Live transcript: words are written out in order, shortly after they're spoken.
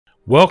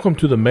Welcome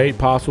to the Made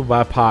Possible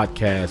by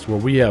podcast, where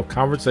we have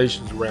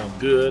conversations around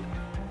good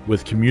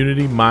with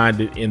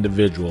community-minded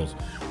individuals.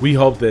 We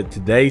hope that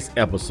today's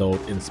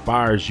episode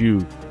inspires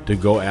you to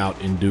go out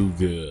and do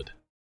good.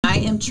 I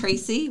am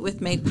Tracy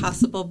with Made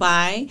Possible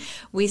By.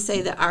 We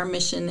say that our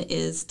mission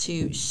is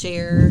to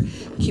share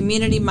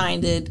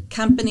community-minded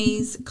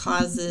companies,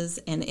 causes,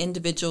 and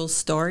individual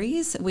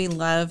stories. We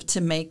love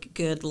to make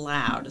good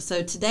loud.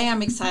 So today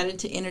I'm excited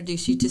to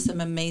introduce you to some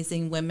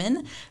amazing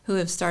women who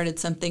have started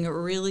something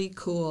really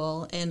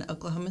cool in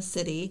Oklahoma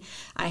City.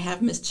 I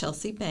have Miss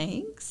Chelsea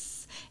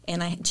Banks.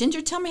 And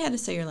Ginger, tell me how to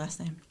say your last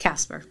name.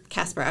 Casper.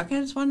 Casper. Okay,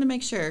 I just wanted to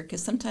make sure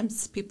because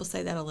sometimes people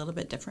say that a little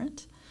bit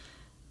different.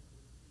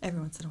 Every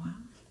once in a while.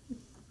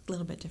 A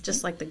little bit different.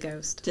 Just like the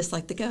ghost. Just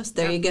like the ghost.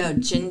 There you go.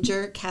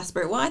 Ginger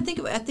Casper. Well, I think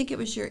it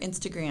was your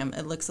Instagram.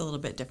 It looks a little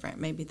bit different.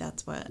 Maybe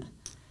that's what.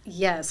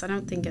 Yes, I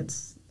don't think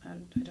it's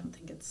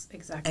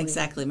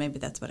exactly. Maybe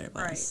that's what it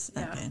was.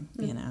 Right. Yeah. Okay.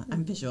 You know,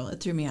 I'm visual. It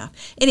threw me off.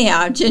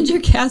 Anyhow, Ginger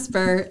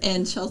Casper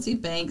and Chelsea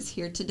Banks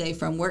here today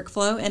from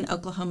Workflow in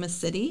Oklahoma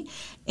City.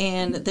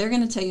 And they're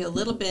going to tell you a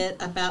little bit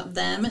about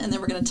them. And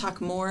then we're going to talk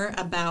more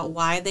about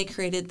why they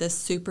created this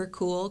super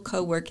cool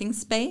co-working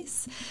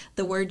space.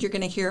 The word you're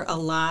going to hear a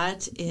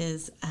lot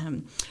is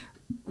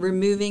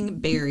removing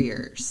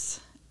barriers.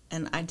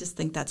 And I just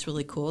think that's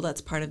really cool.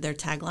 That's part of their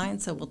tagline,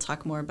 so we'll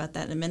talk more about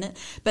that in a minute.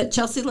 But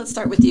Chelsea, let's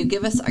start with you.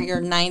 Give us your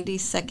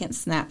 90-second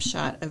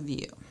snapshot of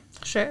you.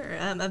 Sure.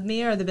 Of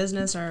me or the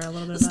business or a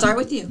little bit Let's start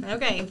with you.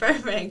 Okay,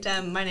 perfect.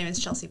 My name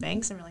is Chelsea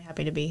Banks. I'm really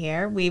happy to be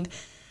here. We've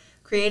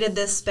created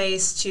this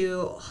space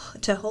to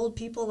hold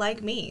people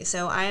like me.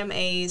 So I am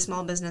a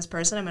small business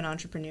person. I'm an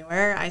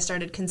entrepreneur. I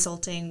started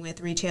consulting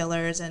with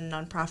retailers and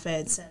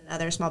nonprofits and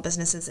other small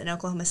businesses in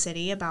Oklahoma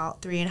City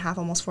about 3.5,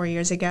 almost 4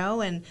 years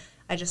ago, and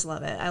I just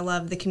love it. I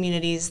love the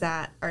communities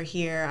that are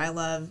here. I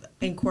love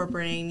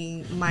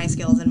incorporating my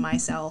skills and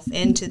myself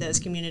into those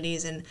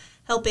communities and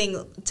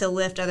helping to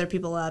lift other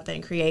people up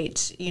and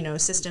create,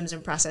 systems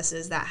and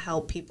processes that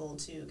help people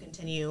to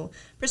continue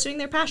pursuing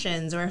their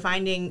passions or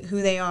finding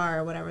who they are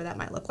or whatever that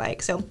might look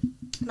like. So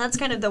that's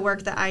kind of the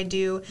work that I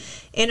do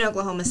in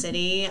Oklahoma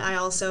City. I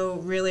also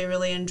really,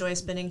 really enjoy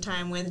spending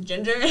time with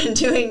Ginger and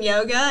doing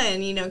yoga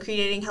and,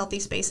 creating healthy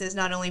spaces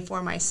not only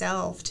for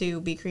myself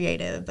to be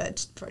creative,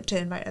 but to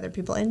invite other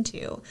people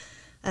into.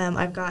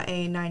 I've got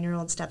a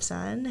 9-year-old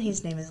stepson.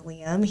 His name is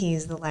Liam.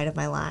 He's the light of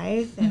my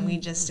life, and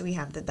we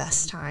have the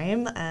best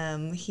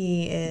time.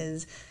 He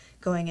is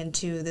going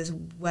into this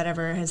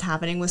whatever is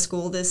happening with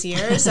school this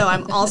year. So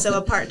I'm also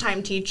a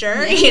part-time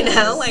teacher,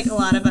 Yes. like a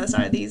lot of us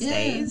are these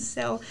days.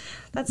 So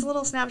that's a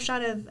little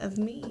snapshot of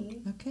me.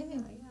 Okay.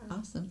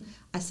 Awesome.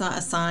 I saw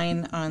a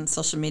sign on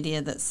social media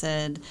that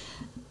said,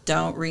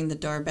 "Don't ring the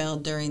doorbell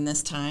during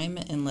this time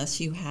unless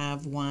you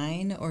have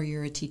wine or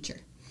you're a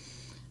teacher."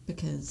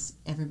 Because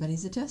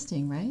everybody's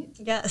adjusting, right?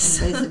 Yes.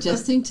 Everybody's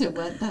adjusting to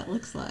what that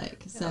looks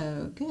like.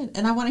 So good.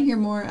 And I want to hear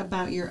more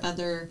about your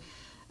other,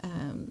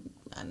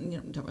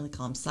 don't really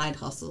call them side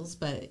hustles,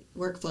 but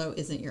Workflow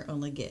isn't your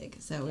only gig.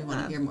 So we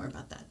want to hear more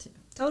about that too.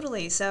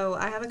 Totally. So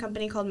I have a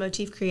company called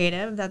Motif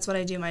Creative. That's what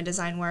I do my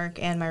design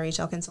work and my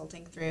retail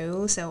consulting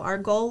through. So our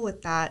goal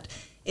with that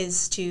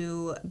is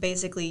to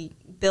basically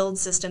build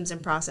systems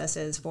and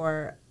processes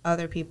for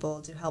other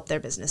people to help their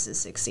businesses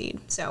succeed.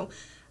 So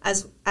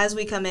as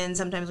we come in,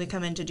 sometimes we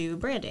come in to do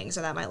branding.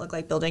 So that might look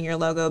like building your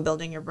logo,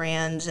 building your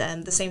brand,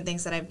 and the same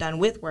things that I've done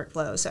with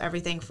Workflow. So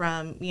everything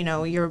from,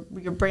 your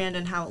brand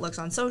and how it looks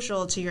on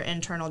social to your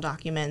internal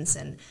documents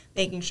and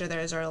making sure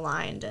those are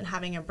aligned and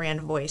having a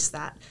brand voice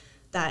that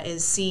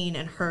is seen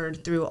and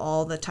heard through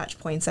all the touch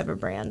points of a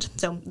brand.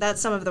 So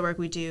that's some of the work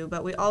we do,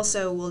 but we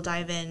also will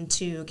dive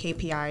into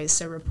KPIs,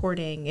 so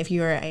reporting if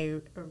you're a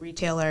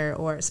retailer,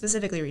 or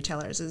specifically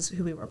retailers is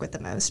who we work with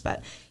the most,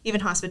 but even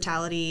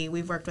hospitality,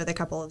 we've worked with a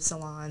couple of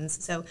salons.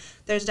 So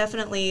there's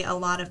definitely a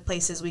lot of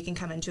places we can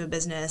come into a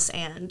business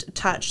and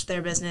touch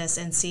their business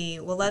and see,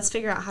 well, let's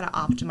figure out how to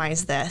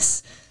optimize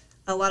this.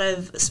 A lot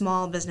of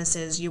small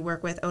businesses, you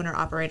work with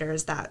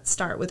owner-operators that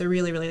start with a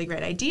really, really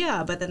great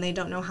idea, but then they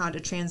don't know how to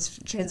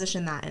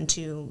transition that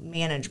into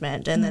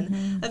management and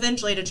then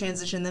eventually to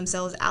transition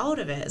themselves out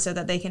of it so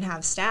that they can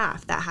have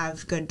staff that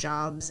have good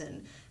jobs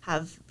and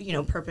have,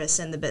 purpose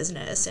in the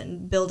business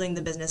and building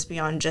the business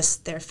beyond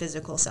just their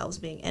physical selves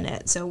being in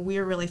it. So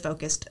we're really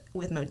focused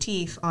with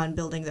Motif on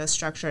building those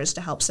structures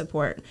to help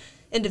support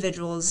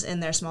individuals in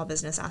their small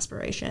business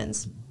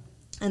aspirations.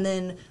 And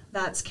then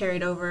that's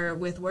carried over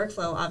with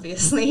Workflow,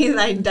 obviously.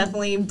 I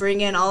definitely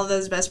bring in all of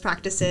those best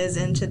practices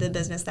into the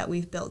business that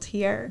we've built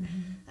here.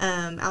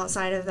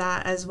 Outside of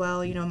that as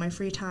well, my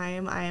free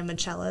time, I am a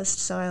cellist,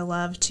 so I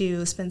love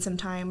to spend some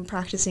time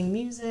practicing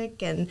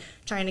music and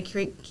trying to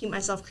keep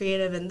myself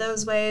creative in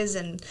those ways.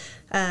 And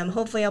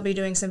hopefully I'll be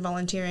doing some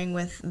volunteering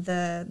with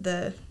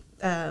the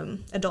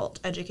adult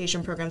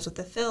education programs with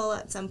the Phil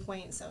at some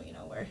point. So,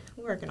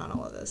 we're working on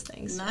all of those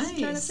things.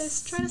 Nice.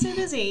 Just trying to stay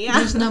busy. Yeah.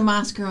 There's no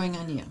moss growing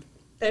on you.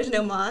 There's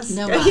no moss.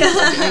 No moss.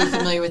 Are you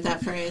familiar with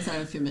that phrase?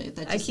 I'm familiar with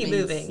that. I Just keep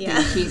means moving,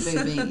 yeah. Keep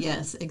moving,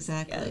 yes,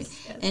 exactly.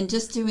 Yes. And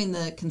just doing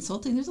the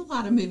consulting, there's a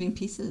lot of moving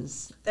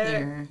pieces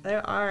there.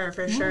 There are,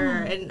 for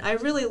sure. And I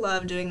really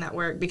love doing that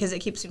work because it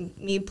keeps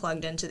me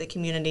plugged into the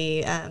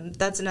community.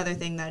 That's another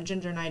thing that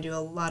Ginger and I do a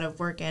lot of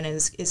work in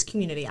is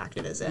community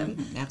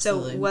activism.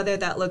 Absolutely. So whether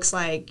that looks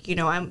like,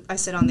 I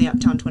sit on the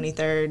Uptown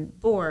 23rd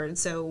board,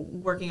 so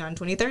working on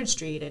 23rd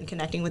Street and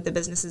connecting with the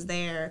businesses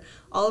there,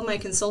 all of my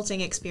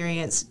consulting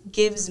experience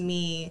gives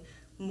me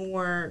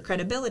more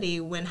credibility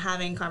when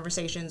having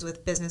conversations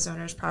with business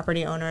owners,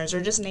 property owners,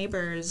 or just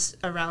neighbors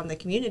around the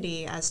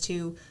community as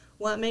to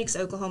what makes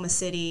Oklahoma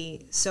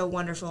City so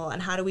wonderful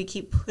and how do we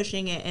keep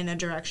pushing it in a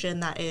direction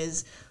that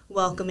is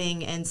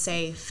welcoming and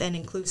safe and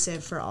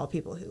inclusive for all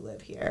people who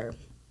live here.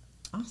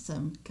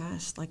 Awesome.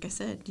 Gosh, like I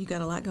said, you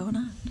got a lot going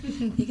on.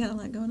 You got a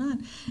lot going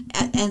on.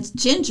 And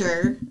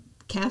Ginger,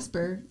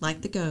 Casper,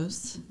 like the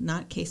ghost,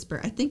 not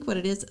Casper. I think what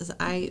it is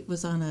I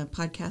was on a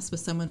podcast with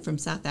someone from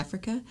South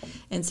Africa,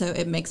 and so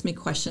it makes me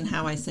question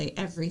how I say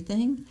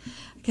everything,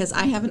 because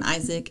I have an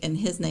Isaac, and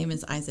his name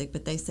is Isaac,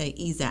 but they say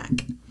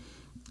Isaac.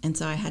 And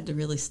so I had to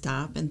really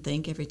stop and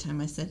think every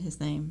time I said his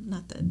name.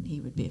 Not that he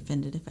would be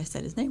offended if I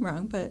said his name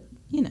wrong, but,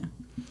 you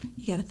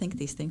got to think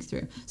these things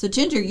through. So,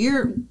 Ginger,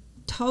 you're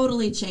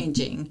totally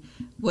changing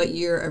what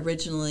your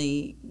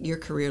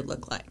career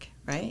looked like,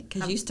 right?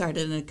 Because you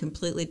started in a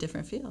completely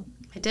different field.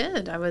 I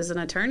did. I was an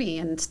attorney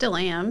and still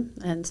am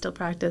and still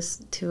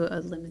practice to a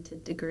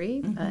limited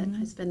degree, but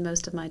I spend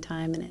most of my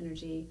time and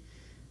energy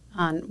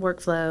on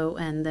workflow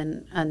and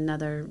then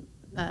another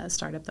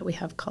startup that we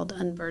have called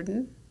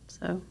Unburden.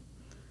 So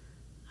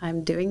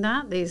I'm doing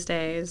that these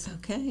days.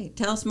 Okay.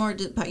 Tell us more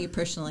about you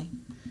personally.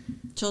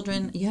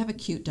 Children, you have a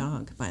cute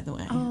dog, by the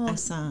way. Oh, I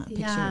saw a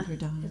picture of your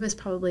dog. It was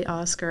probably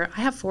Oscar.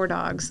 I have 4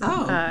 dogs.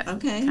 Oh,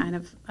 okay.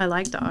 I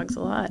like dogs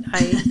a lot.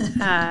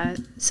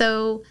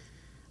 So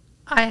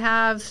I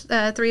have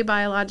 3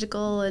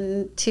 biological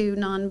and 2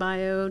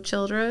 non-bio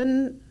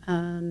children,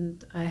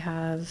 and I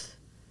have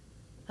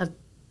a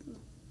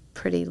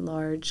pretty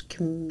large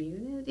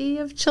community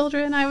of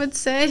children, I would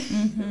say.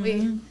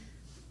 We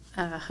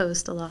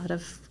host a lot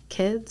of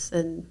kids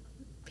and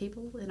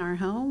people in our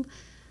home.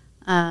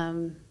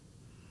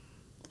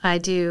 I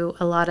do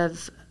a lot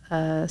of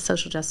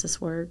social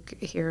justice work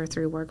here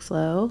through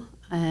Workflow,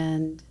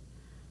 and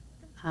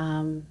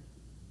I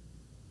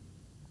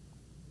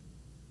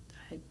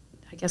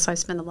guess I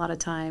spend a lot of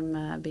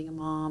time being a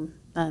mom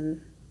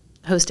and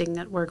hosting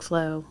at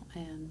Workflow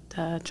and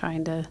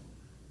trying to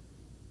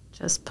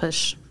just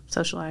push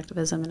social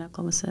activism in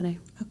Oklahoma City.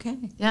 Okay.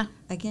 Yeah.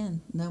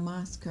 Again, no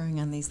moss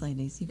growing on these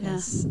ladies. You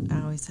guys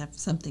always have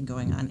something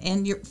going on.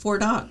 And your 4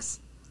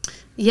 dogs.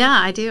 Yeah,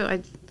 I do.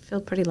 I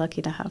feel pretty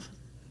lucky to have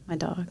my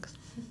dogs.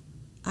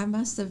 Do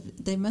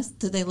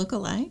they look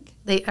alike?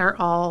 They are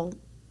all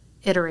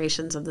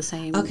iterations of the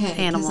same animal.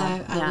 Okay,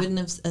 because I wouldn't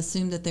have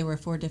assumed that they were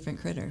 4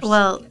 different critters.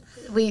 Well,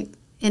 we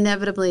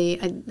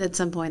inevitably, at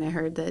some point I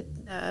heard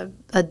that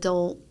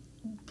adult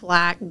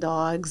black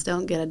dogs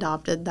don't get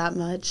adopted that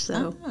much,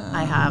 so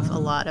I have a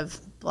lot of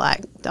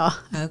black dog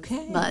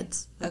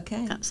mutts.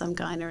 Okay. Some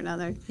kind or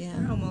another. Yeah.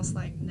 They're almost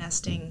like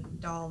nesting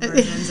doll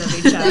versions of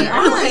each other. They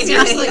are,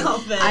 seriously.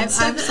 I I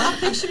saw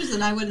pictures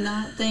and I would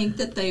not think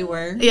that they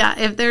were. Yeah,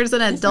 if there's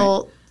an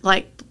adult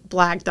like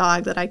black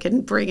dog that I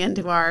can bring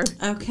into our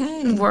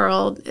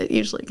world, it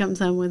usually comes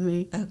home with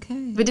me.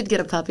 Okay. We did get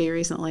a puppy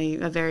recently,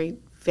 a very,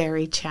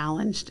 very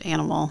challenged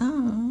animal.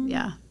 Oh.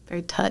 Yeah,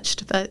 very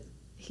touched, but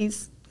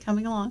he's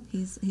coming along.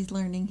 He's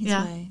learning his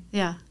way.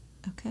 Yeah.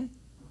 Okay.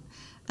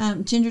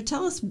 Ginger,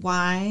 tell us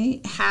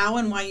how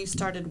and why you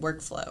started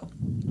Workflow.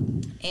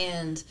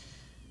 And,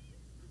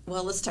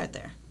 well, let's start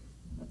there.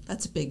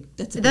 That's a big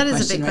question. That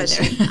is a big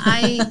question.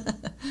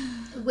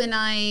 When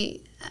I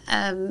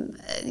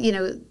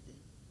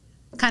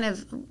kind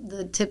of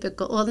the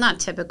typical, well, not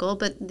typical,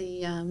 but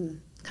the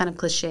kind of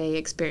cliche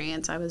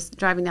experience. I was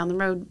driving down the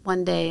road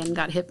one day and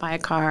got hit by a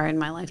car, and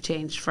my life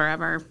changed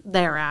forever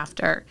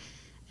thereafter.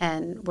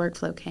 And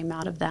Workflow came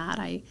out of that.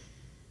 I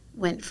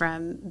went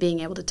from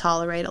being able to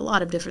tolerate a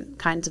lot of different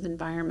kinds of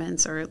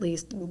environments, or at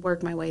least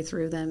work my way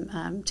through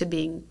them, to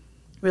being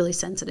really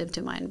sensitive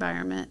to my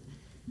environment.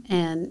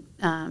 And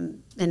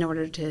in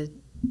order to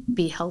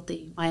be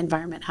healthy, my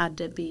environment had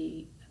to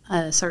be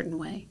a certain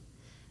way.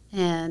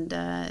 And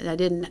I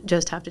didn't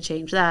just have to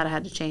change that. I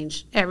had to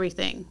change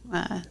everything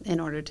in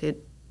order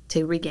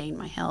to regain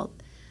my health.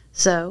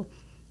 So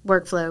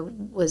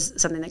Workflow was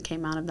something that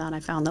came out of that. I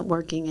found that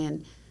working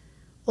in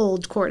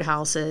old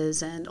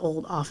courthouses and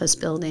old office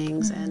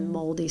buildings and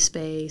moldy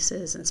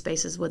spaces and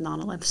spaces with not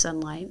enough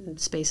sunlight and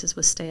spaces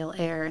with stale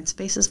air and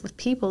spaces with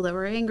people that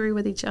were angry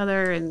with each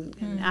other and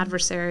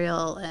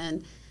adversarial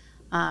and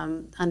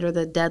under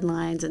the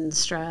deadlines and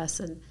stress,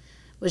 and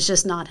was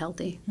just not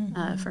healthy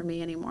for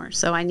me anymore.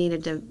 So I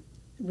needed to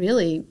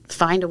really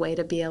find a way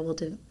to be able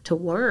to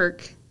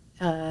work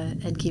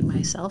and keep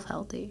myself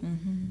healthy.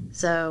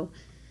 So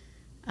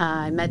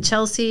I met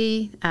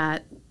Chelsea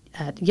at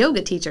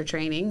yoga teacher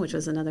training, which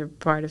was another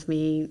part of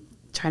me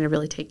trying to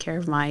really take care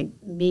of my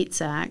meat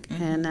sack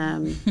and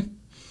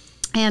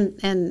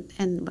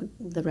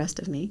the rest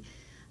of me.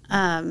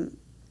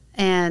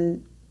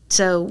 And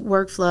so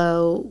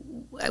Workflow,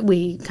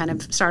 we kind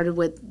of started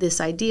with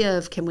this idea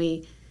of, can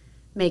we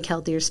make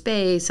healthier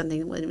space, something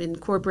that would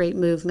incorporate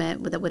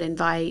movement, that would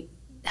invite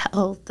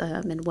health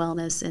and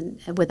wellness,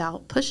 and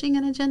without pushing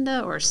an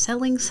agenda or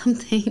selling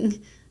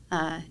something.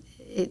 I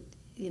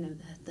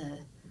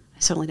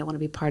certainly don't want to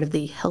be part of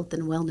the health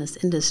and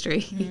wellness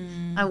industry.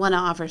 I want to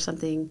offer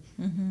something,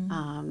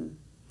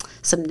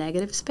 some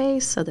negative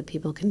space, so that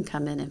people can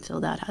come in and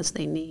fill that as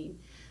they need.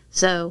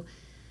 So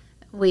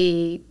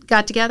we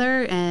got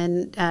together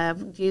and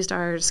used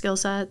our skill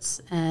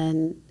sets,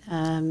 and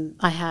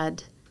I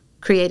had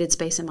created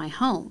space in my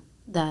home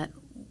that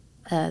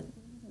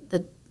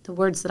the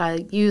words that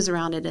I use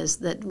around it is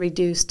that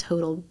reduce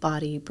total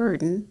body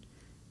burden.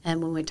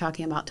 And when we're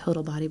talking about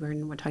total body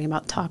burden, we're talking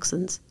about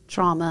toxins,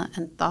 trauma,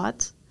 and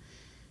thoughts.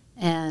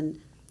 And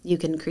you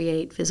can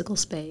create physical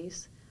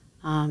space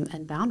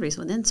and boundaries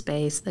within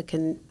space that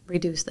can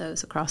reduce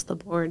those across the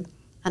board.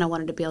 And I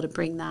wanted to be able to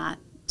bring that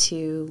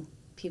to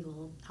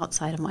people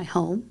outside of my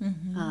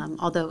home,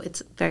 although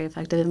it's very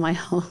effective in my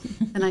home.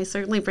 And I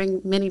certainly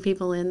bring many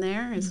people in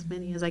there, as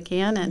many as I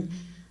can.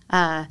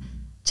 And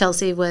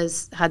Chelsea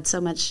had so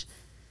much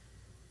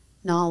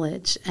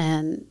knowledge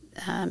and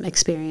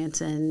experience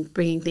in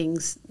bringing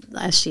things,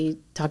 as she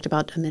talked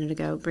about a minute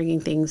ago, bringing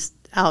things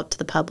out to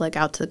the public,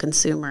 out to the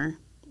consumer,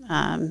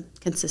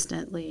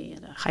 consistently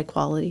at a high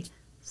quality.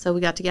 So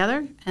we got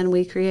together and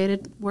we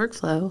created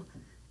Workflow,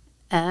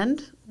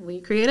 and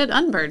we created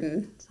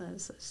Unburden. So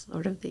it's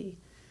sort of the,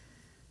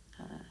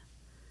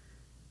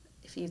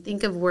 if you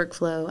think of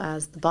Workflow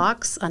as the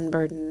box,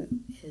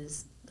 Unburden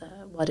is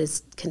what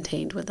is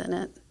contained within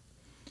it.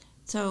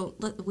 So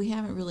we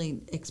haven't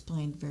really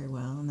explained very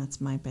well, and that's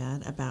my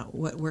bad, about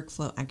what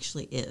Workflow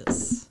actually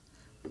is.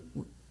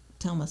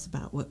 Tell us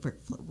about what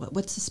Workflow,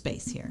 what's the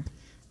space here?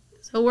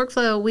 So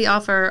Workflow, we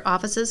offer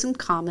offices and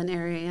common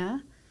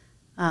area.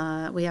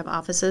 We have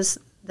offices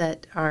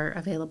that are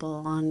available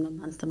on a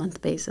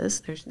month-to-month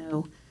basis. There's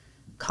no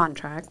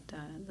contract.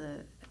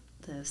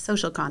 The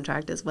social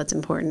contract is what's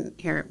important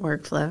here at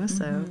Workflow.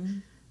 So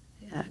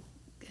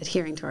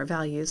adhering to our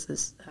values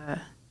is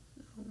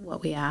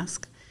what we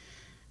ask.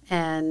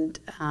 And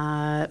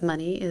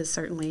money is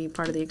certainly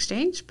part of the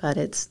exchange, but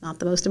it's not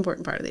the most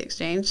important part of the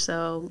exchange.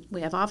 So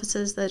we have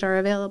offices that are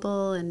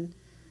available, and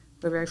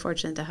we're very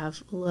fortunate to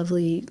have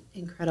lovely,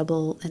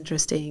 incredible,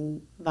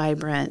 interesting,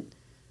 vibrant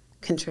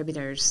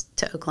contributors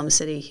to Oklahoma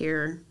City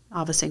here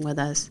officing with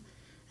us.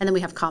 And then we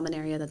have common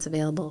area that's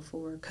available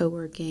for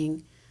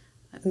co-working,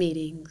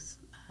 meetings,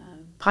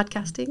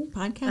 podcasting.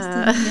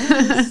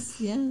 Yes.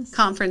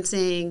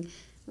 Conferencing,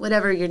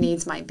 whatever your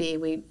needs might be.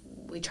 We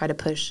try to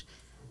push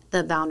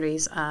the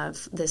boundaries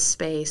of this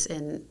space,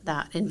 and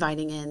that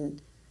inviting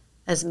in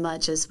as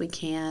much as we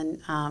can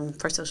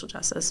for social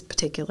justice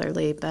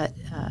particularly, but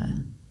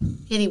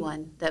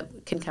anyone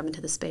that can come into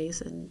the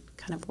space and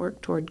kind of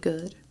work toward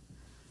good.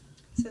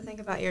 So think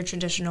about your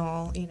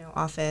traditional,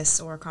 office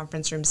or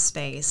conference room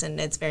space, and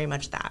it's very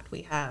much that.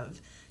 We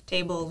have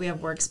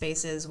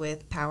workspaces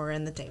with power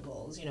in the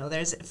tables.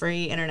 There's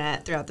free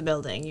internet throughout the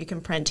building. You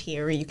can print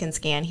here, you can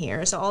scan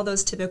here. So all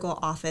those typical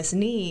office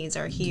needs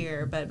are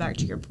here. But back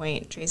to your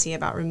point, Tracy,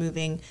 about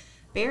removing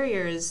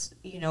barriers,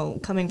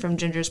 coming from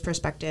Ginger's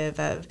perspective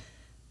of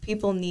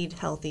people need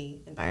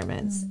healthy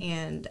environments.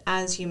 And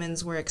as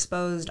humans, we're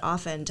exposed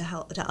often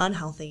to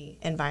unhealthy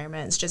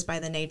environments just by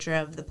the nature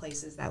of the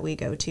places that we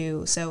go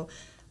to. So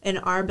in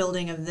our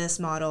building of this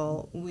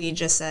model, we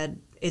just said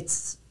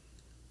it's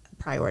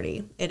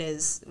priority.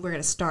 We're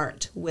going to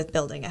start with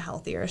building a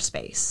healthier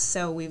space.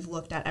 So we've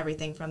looked at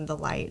everything from the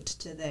light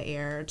to the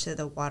air to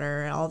the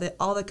water,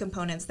 all the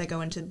components that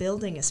go into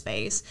building a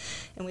space.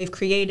 And we've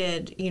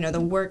created, the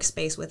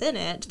workspace within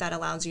it that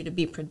allows you to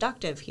be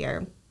productive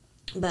here.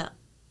 But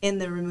in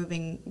the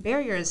removing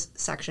barriers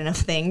section of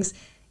things,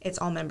 it's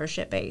all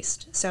membership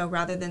based. So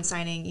rather than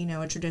signing,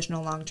 a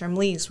traditional long-term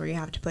lease where you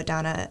have to put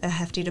down a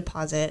hefty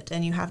deposit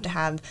and you have to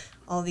have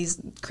all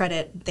these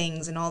credit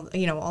things and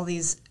all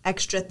these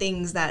extra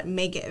things that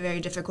make it very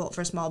difficult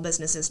for small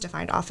businesses to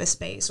find office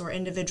space, or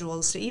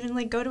individuals to even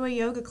go to a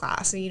yoga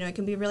class. It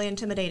can be really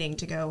intimidating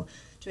to go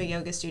to a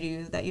yoga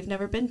studio that you've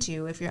never been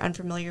to if you're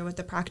unfamiliar with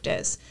the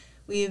practice.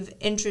 We've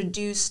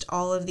introduced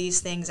all of these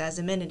things as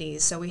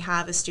amenities. So we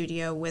have a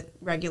studio with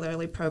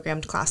regularly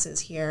programmed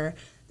classes here.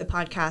 The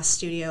podcast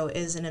studio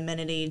is an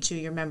amenity to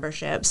your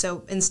membership.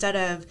 So instead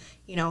of,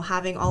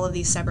 having all of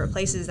these separate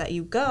places that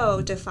you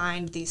go to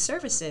find these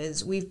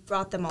services, we've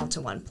brought them all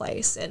to one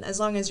place. And as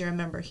long as you're a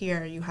member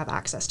here, you have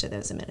access to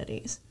those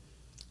amenities.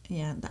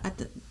 Yeah,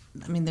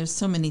 there's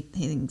so many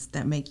things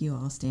that make you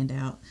all stand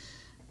out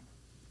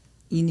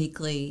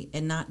uniquely,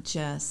 and not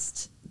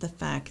just the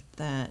fact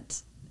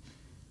that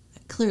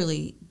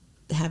clearly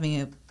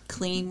having a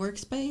clean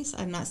workspace.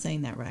 I'm not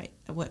saying that right.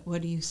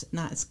 What do you,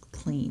 not as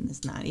clean,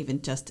 it's not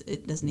even just,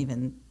 it doesn't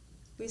even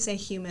We say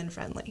human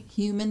friendly.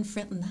 Human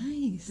friendly.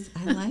 Nice.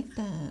 I like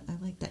that. I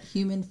like that.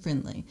 Human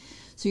friendly.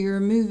 So you're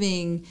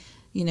removing,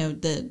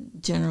 the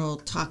general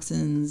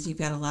toxins. You've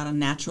got a lot of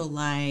natural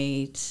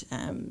light.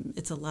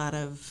 It's a lot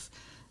of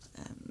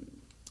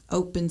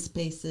open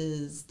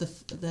spaces.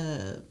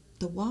 The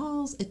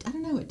walls. I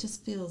don't know. It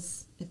just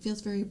feels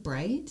very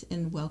bright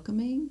and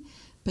welcoming.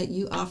 But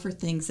you offer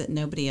things that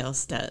nobody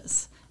else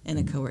does in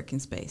a co-working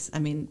space. I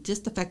mean,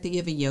 just the fact that you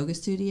have a yoga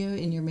studio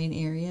in your main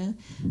area.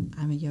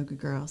 I'm a yoga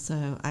girl,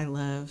 so I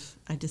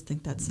just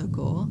think that's so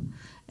cool.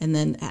 And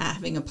then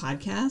having a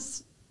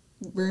podcast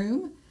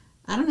room.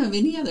 I don't know of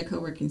any other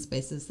co-working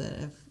spaces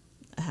that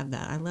have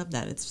that. I love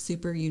that. It's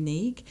super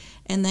unique.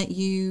 And that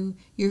you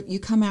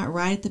come out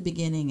right at the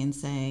beginning and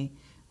say,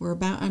 we're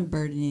about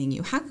unburdening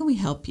you. How can we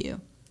help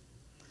you?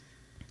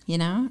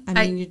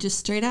 You're just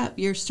straight up.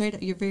 You're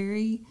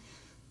very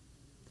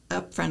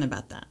upfront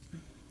about that.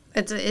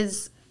 It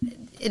is.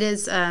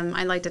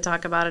 I like to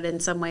talk about it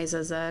in some ways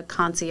as a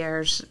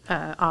concierge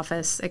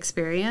office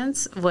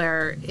experience,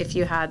 where if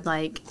you had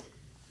I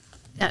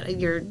don't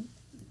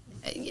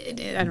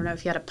know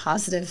if you had a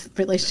positive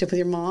relationship with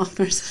your mom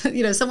or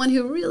someone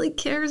who really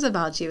cares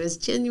about you, is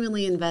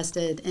genuinely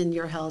invested in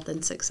your health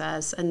and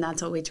success, and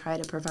that's what we try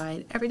to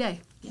provide every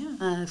day.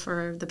 Yeah.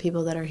 For the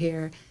people that are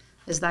here,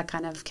 is that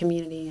kind of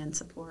community and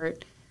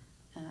support,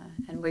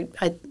 and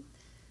I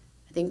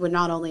think we're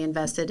not only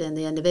invested in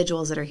the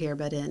individuals that are here,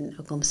 but in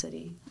Oklahoma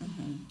City.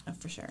 Mm-hmm. Oh,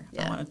 for sure.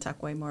 Yeah. I want to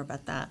talk way more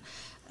about that.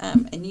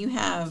 And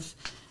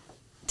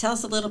tell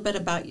us a little bit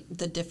about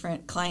the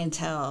different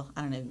clientele.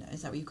 I don't even know.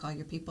 Is that what you call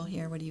your people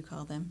here? What do you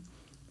call them?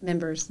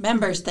 Members,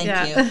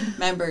 thank you.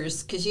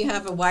 Members, because you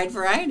have a wide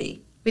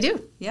variety. We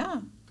do. Yeah.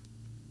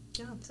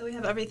 Yeah, so we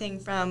have everything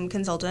from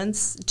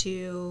consultants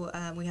to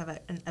we have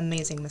an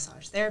amazing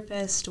massage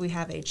therapist. We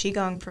have a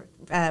Qigong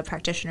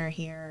practitioner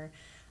here.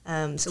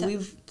 What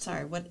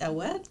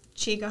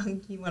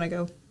Qigong, you want to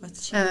go?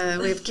 What's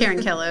Qigong? We have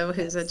Karen Kello,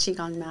 who's a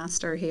Qigong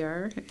master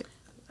here.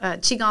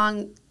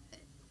 Qigong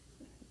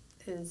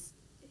is,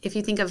 if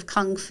you think of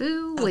Kung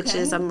Fu, which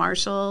is a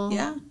martial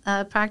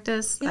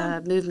practice,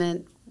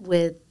 movement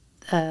with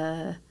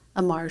a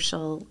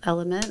martial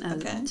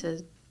element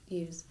to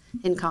use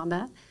in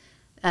combat.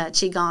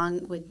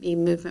 Qigong would be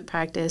movement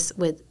practice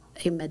with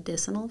a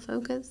medicinal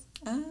focus.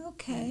 Oh,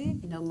 okay.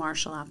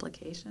 Martial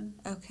application.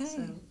 Okay.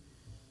 So,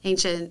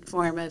 ancient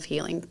form of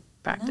healing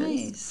practice.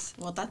 Nice.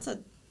 Well, that's a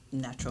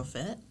natural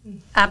fit.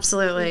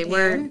 Absolutely.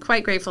 We're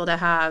quite grateful to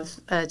have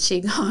a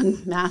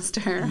Qigong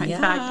master. In Yeah.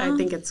 fact, I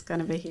think it's kind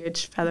of a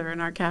huge feather in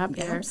our cap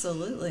here.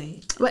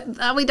 Absolutely.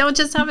 But, we don't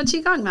just have a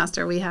Qigong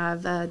master. We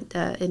have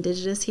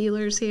indigenous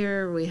healers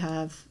here. We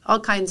have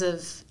all kinds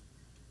of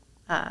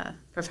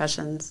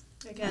professions.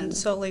 Again,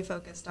 solely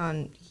focused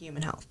on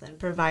human health and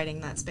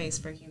providing that space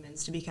for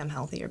humans to become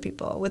healthier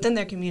people within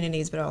their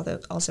communities, but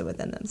also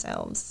within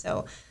themselves.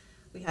 So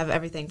we have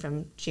everything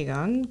from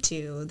Qigong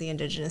to the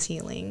indigenous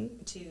healing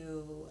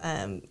to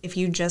if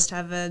you just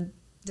have a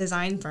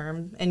design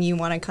firm and you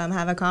want to come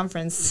have a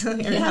conference or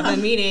have a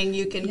meeting,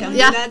 you can come do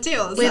that too.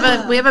 So. We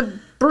have a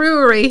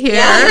brewery here.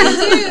 Yeah,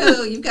 you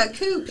do. You've got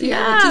Coop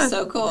here, which is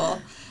so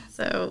cool.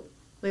 So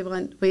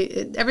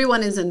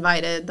everyone is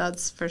invited.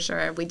 That's for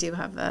sure. We do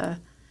have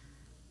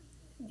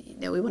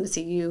we want to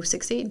see you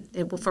succeed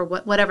for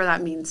whatever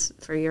that means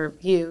for your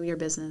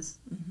business.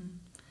 Mm-hmm.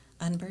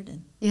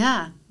 Unburden.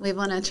 Yeah, we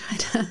want to try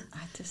to. I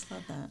just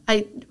love that.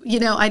 I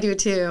do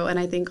too, and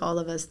I think all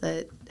of us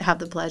that have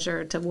the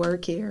pleasure to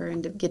work here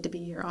and to get to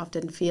be here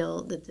often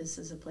feel that this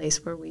is a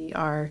place where we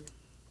are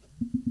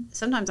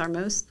sometimes our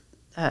most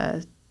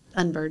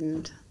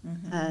unburdened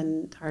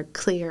and are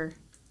clear.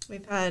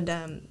 We've had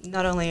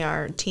not only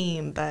our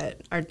team,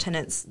 but our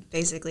tenants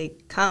basically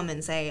come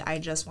and say, I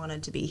just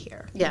wanted to be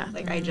here. Yeah.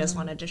 I just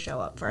wanted to show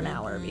up for an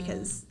hour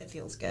because it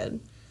feels good.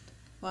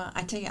 Well,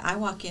 I tell you, I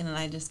walk in and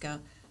I just go,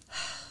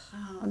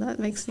 oh, that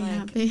makes me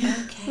happy.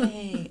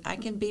 Okay, I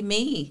can be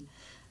me.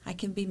 I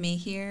can be me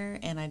here,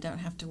 and I don't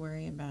have to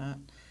worry about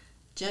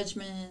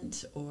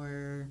judgment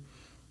or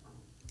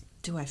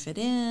do I fit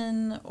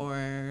in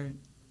or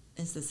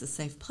is this a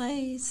safe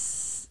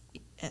place?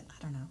 I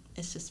don't know.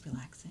 It's just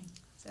relaxing.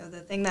 So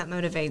the thing that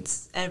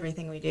motivates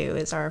everything we do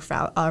is our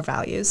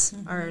values.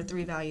 Mm-hmm. Our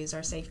 3 values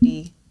are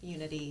safety,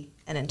 unity,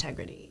 and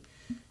integrity.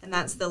 And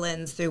that's the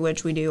lens through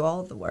which we do all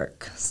of the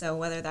work. So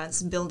whether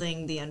that's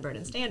building the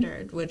Unburdened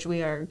Standard, which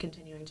we are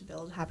continuing to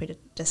build, happy to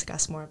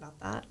discuss more about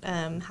that,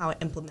 how it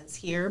implements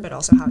here, but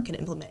also how it can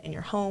implement in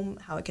your home,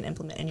 how it can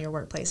implement in your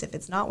workplace if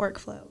it's not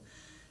workflow.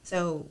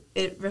 So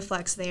it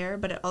reflects there,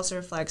 but it also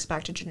reflects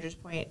back to Ginger's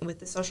point with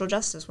the social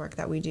justice work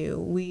that we do.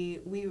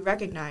 We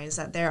recognize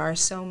that there are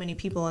so many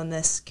people in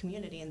this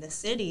community, in this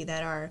city,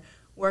 that are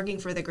working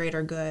for the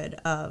greater good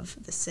of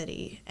the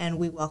city, and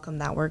we welcome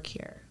that work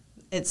here.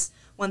 It's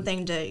one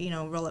thing to, you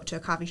know, roll up to a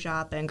coffee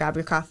shop and grab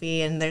your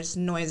coffee and there's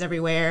noise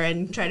everywhere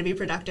and try to be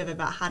productive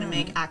about how to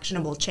make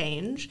actionable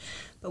change.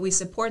 But we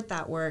support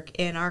that work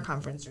in our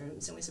conference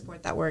rooms, and we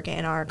support that work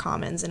in our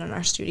commons and in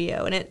our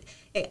studio. And it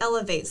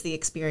elevates the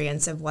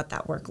experience of what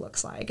that work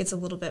looks like. It's a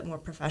little bit more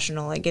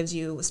professional. It gives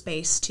you a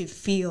space to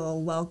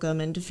feel welcome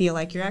and to feel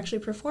like you're actually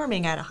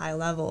performing at a high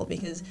level,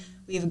 because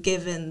we've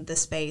given the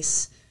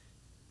space,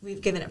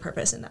 we've given it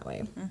purpose in that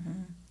way.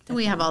 And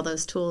we have all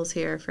those tools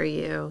here for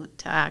you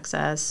to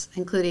access,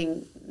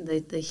 including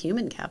the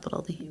human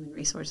capital, the human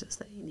resources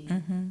that you need.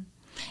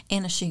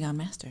 And a Qigong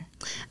master.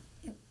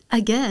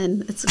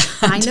 Again, it's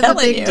kind of a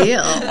big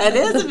deal. It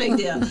is a big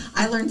deal.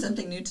 I learned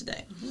something new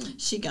today.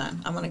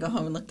 Qigong. I'm going to go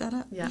home and look that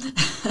up. Yeah.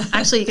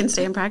 Actually, you can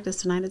stay in practice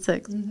tonight at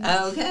 6.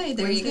 Okay,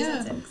 there you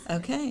Wednesdays go. at 6.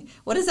 Okay.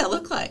 What does that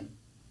look like?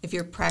 If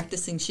you're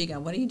practicing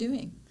Qigong, what are you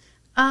doing?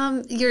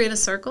 You're in a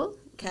circle.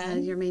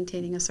 Okay. You're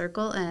maintaining a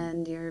circle,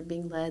 and you're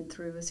being led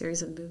through a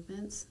series of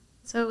movements.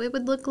 So it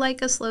would look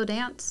like a slow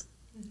dance,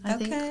 I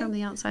think, from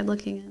the outside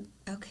looking in.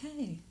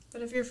 Okay.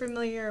 But if you're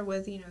familiar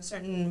with, you know,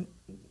 certain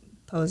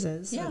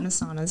poses, certain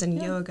asanas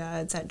and yoga,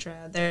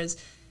 etc., there's,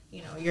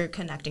 you know, you're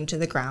connecting to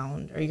the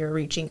ground or you're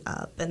reaching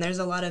up, and there's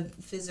a lot of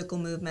physical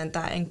movement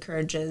that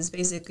encourages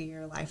basically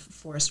your life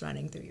force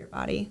running through your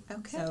body.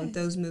 Okay. So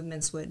those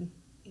movements would,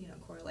 you know,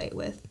 correlate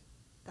with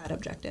that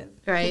objective.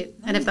 Right.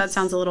 And if that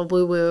sounds a little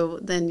woo-woo,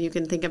 then you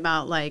can think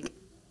about, like,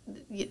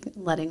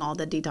 letting all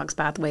the detox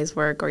pathways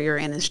work, or your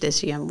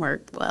interstitium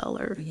work well,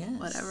 or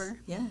whatever.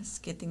 Yes,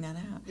 getting that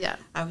out. Yeah.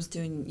 I was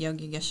doing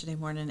yoga yesterday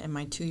morning, and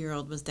my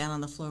 2-year-old was down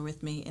on the floor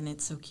with me, and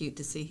it's so cute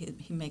to see.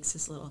 He makes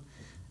this little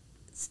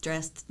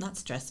not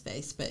stress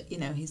face, but, you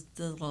know, he's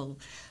the little...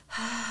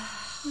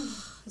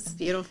 It's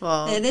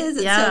beautiful. It is.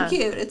 It's so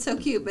cute. It's so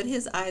cute. But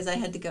his eyes, I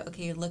had to go,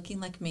 okay, you're looking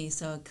like me,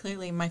 so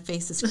clearly my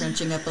face is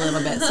scrunching up a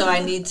little bit, so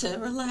I need to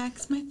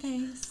relax my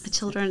face. The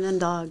children and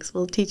dogs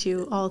will teach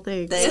you all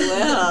things. They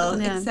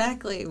will. Yeah.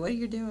 Exactly. What are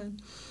you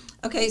doing?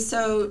 Okay,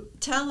 so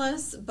tell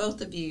us,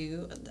 both of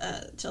you,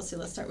 Chelsea,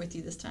 let's start with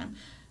you this time.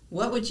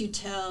 What would you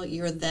tell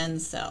your then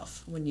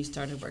self when you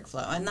started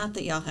Workflow? And not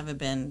that you haven't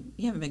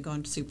been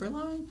going super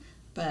long,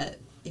 but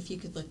if you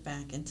could look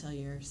back and tell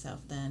yourself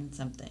then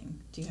something,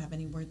 do you have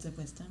any words of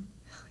wisdom?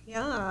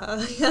 Yeah.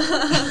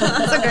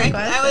 That's a great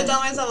question. I would tell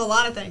myself a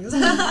lot of things.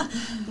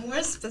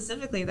 More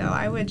specifically, though,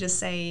 I would just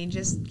say,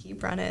 just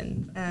keep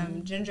running.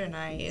 Ginger and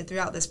I,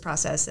 throughout this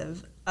process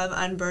of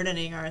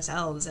unburdening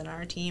ourselves and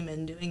our team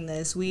and doing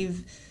this,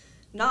 we've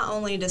not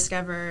only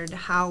discovered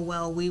how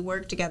well we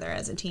work together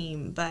as a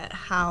team, but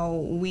how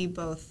we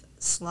both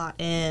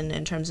slot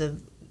in terms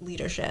of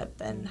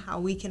leadership and how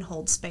we can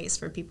hold space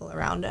for people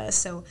around us.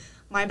 So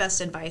my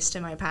best advice to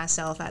my past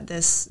self at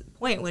this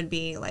point would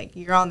be, like,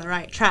 you're on the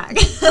right track.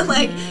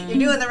 Like, you're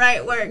doing the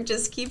right work.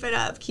 Just keep it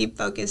up. Keep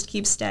focused.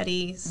 Keep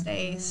steady.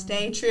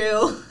 Stay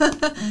true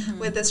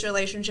with this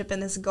relationship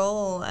and this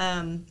goal.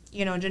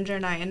 You know, Ginger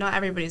and I, and not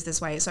everybody's this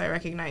way, so I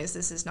recognize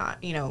this is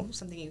not, you know,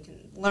 something you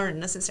can learn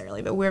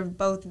necessarily, but we're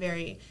both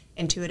very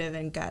intuitive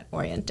and gut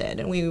oriented,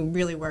 and we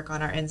really work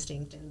on our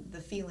instinct and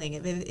the feeling.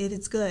 If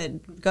it's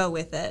good, go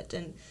with it.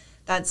 And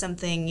that's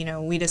something, you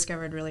know, we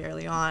discovered really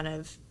early on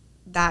of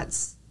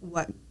that's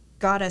what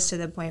got us to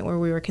the point where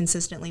we were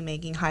consistently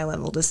making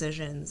high-level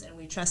decisions, and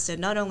we trusted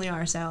not only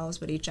ourselves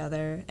but each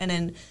other.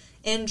 And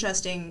in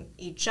trusting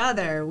each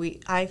other,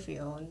 I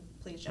feel, and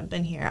please jump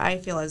in here, I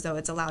feel as though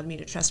it's allowed me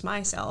to trust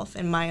myself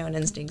and my own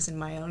instincts and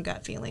my own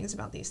gut feelings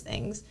about these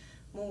things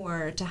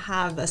more, to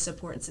have a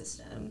support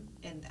system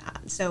in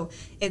that. So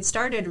it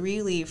started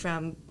really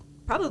from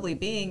probably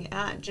being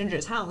at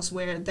Ginger's house,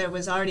 where there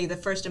was already the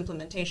first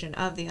implementation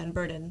of the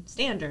Unburden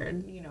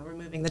standard, you know,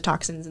 removing the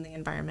toxins in the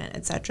environment,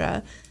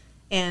 etc.,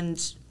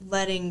 and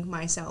letting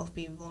myself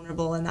be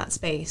vulnerable in that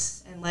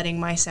space, and letting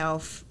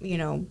myself, you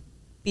know,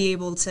 be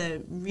able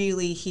to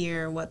really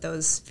hear what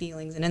those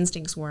feelings and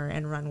instincts were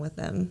and run with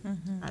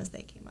them as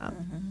they came up.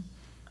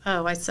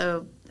 Oh, I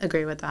so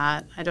agree with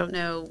that. I don't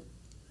know.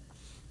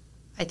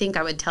 I think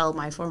I would tell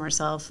my former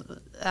self,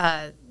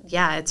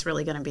 yeah, it's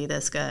really going to be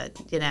this good.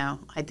 You know,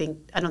 I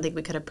don't think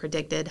we could have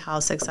predicted how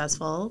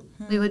successful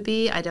we would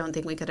be. I don't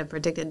think we could have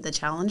predicted the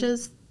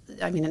challenges.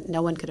 I mean,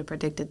 no one could have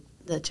predicted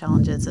the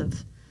challenges of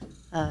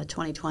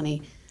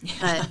 2020.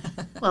 But,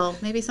 well,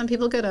 maybe some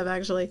people could have,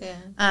 actually.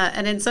 Yeah.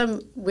 And in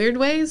some weird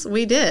ways,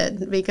 we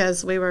did,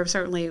 because we were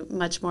certainly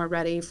much more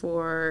ready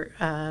for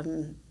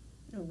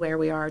where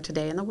we are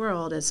today in the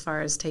world, as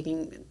far as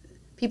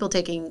people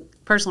taking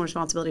personal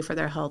responsibility for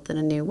their health in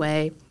a new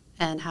way,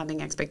 and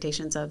having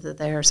expectations of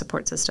their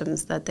support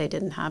systems that they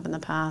didn't have in the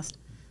past.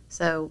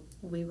 So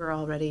we were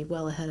already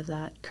well ahead of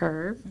that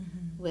curve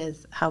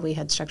with how we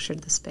had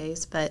structured the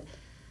space. But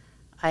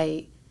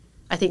I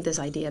think this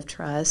idea of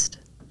trust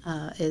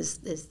is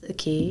the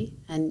key.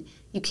 And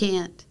you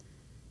can't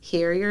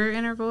hear your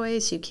inner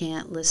voice. You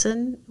can't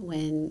listen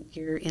when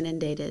you're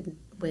inundated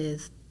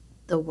with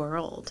the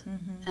world.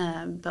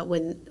 But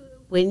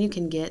when you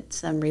can get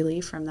some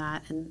relief from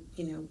that, and,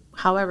 you know,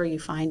 however you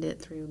find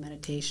it, through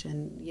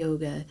meditation,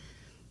 yoga,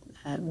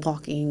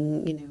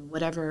 walking,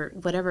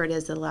 whatever it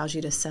is that allows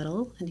you to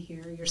settle and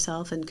hear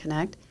yourself and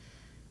connect.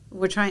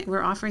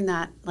 We're offering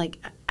that like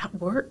at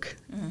work,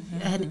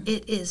 and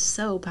it is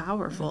so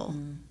powerful.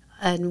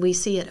 And we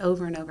see it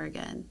over and over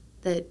again,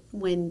 that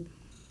when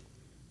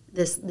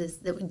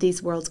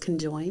these worlds can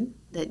join,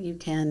 that you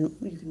can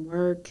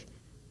work,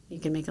 you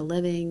can make a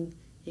living,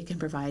 you can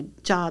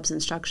provide jobs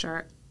and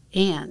structure,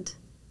 and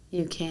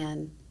you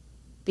can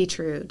be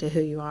true to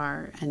who you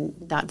are and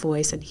that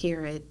voice and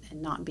hear it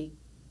and not be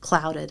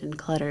clouded and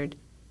cluttered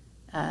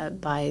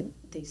by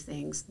these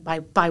things,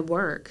 by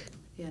work.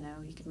 You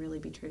can really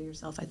be true to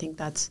yourself. I think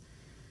that's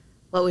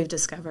what we've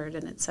discovered,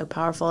 and it's so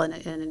powerful, and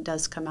it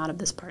does come out of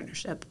this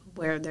partnership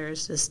where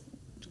there's this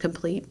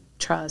complete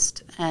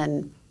trust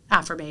and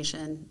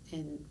affirmation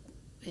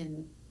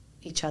in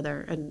each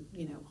other, and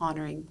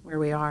honoring where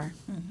we are.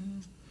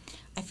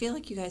 I feel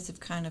like you guys have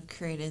kind of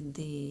created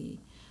the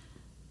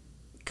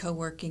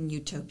co-working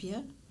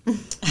utopia. I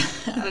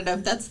don't know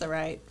if that's the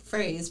right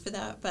phrase for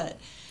that, but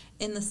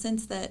in the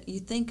sense that you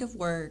think of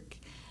work,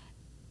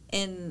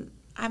 and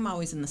I'm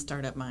always in the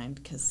startup mind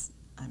because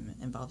I'm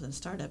involved in a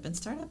startup, and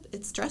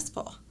it's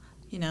stressful.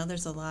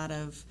 There's a lot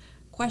of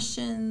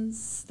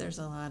questions, there's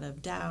a lot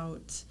of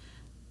doubt.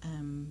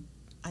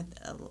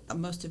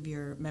 Most of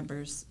your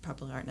members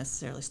probably aren't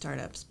necessarily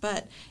startups,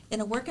 but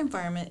in a work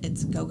environment,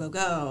 it's go, go,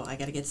 go. I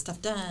got to get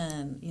stuff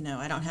done.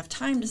 I don't have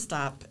time to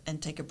stop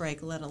and take a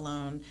break, let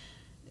alone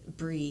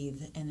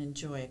breathe and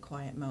enjoy a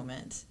quiet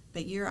moment.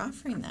 But you're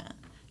offering that.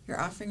 You're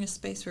offering a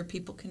space where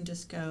people can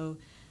just go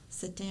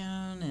sit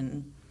down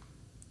and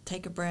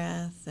take a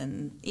breath,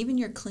 and even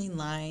your clean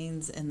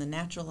lines and the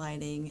natural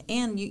lighting.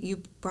 And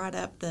you brought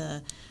up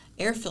the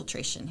air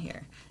filtration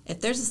here. If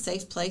there's a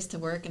safe place to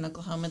work in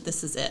Oklahoma,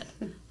 this is it.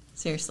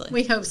 Seriously.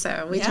 We hope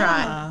so. We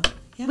try.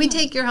 Yeah. We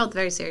take your health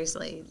very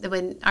seriously.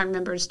 When our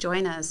members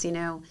join us,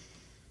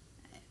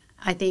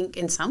 I think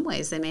in some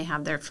ways they may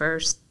have their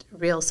first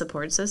real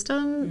support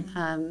system.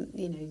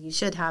 You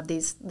should have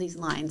these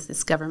lines.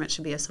 This government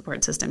should be a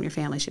support system. Your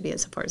family should be a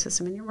support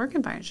system, and your work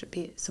environment should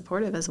be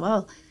supportive as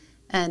well.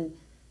 And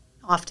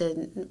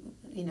often,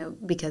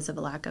 because of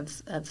a lack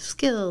of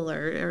skill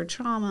or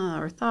trauma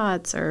or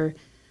thoughts or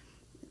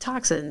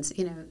toxins,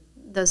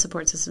 those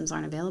support systems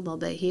aren't available.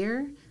 But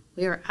here,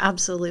 we are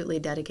absolutely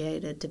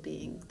dedicated to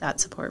being that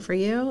support for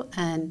you.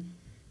 And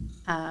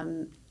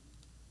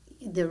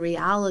the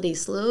reality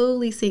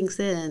slowly sinks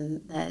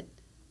in that,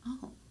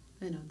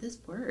 this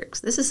works.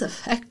 This is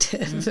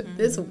effective.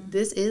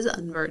 This is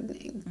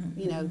unburdening.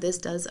 This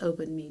does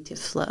open me to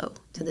flow,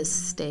 to this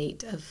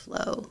state of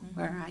flow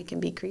where I can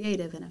be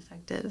creative and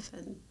effective.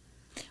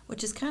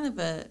 Which is kind of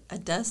a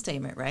does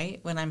statement, right?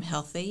 When I'm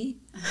healthy,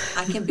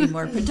 I can be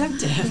more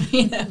productive,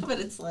 But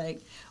it's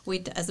like,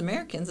 we, as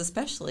Americans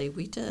especially,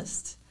 we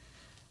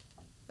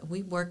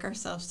work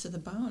ourselves to the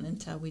bone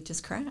until we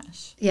just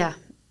crash. Yeah,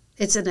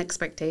 it's an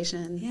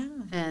expectation. Yeah.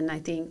 And I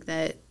think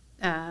that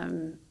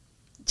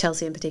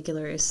Chelsea in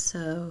particular is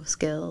so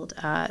skilled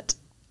at,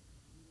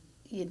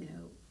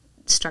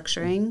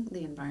 structuring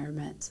the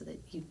environment so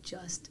that you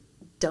just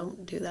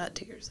don't do that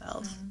to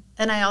yourself.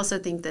 And I also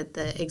think that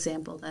the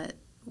example that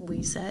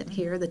we set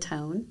here, the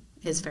tone,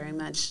 is very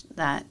much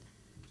that,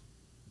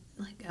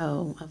 let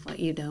go of what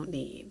you don't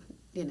need.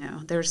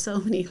 There's so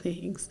many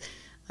things.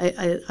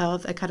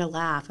 I kind of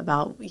laugh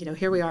about,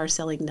 here we are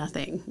selling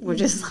nothing. We're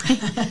just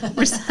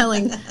we're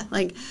selling,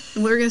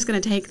 we're just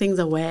going to take things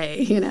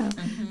away,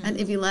 And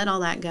if you let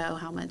all that go,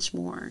 how much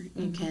more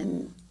you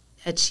can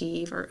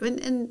achieve,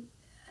 and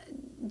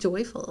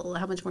joyful,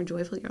 how much more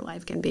joyful your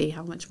life can be,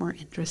 how much more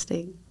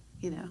interesting,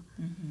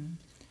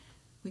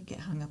 We get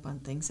hung up on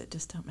things that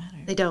just don't matter.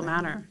 They don't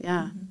matter,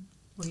 yeah.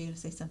 Were you going to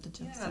say something,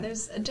 Chelsea? Yeah,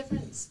 there's a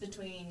difference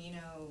between,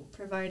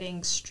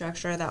 providing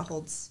structure that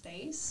holds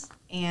space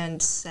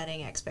and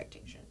setting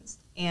expectations.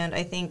 And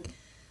I think,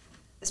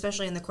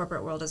 especially in the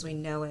corporate world as we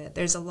know it,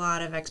 there's a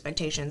lot of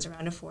expectations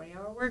around a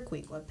 40-hour work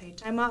week, what paid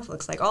time off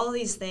looks like, all of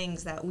these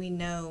things that we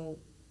know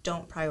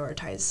don't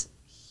prioritize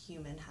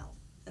human health.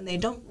 And they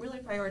don't really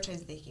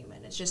prioritize the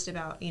human. It's just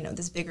about,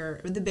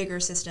 the bigger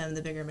system,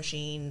 the bigger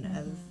machine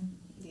of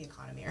the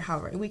economy, or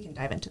however. We can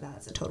dive into that.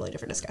 It's a totally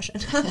different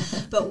discussion.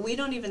 But we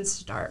don't even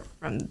start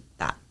from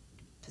that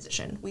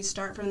position. We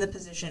start from the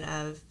position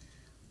of,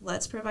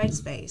 let's provide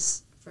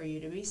space for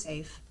you to be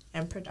safe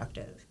and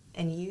productive,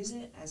 and use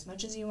it as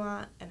much as you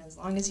want and as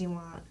long as you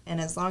want, and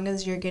as long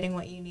as you're getting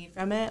what you need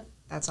from it,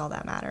 that's all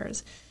that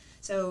matters.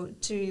 So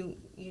to,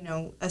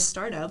 a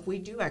startup, we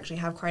do actually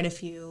have quite a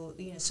few,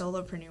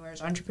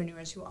 solopreneurs,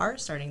 entrepreneurs who are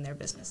starting their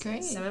businesses.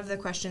 Great. Some of the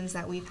questions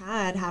that we've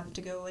had have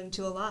to go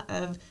into a lot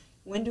of,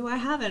 when do I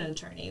have an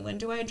attorney? When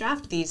do I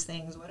draft these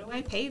things? What do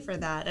I pay for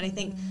that? And I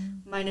think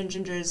mine and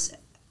Ginger's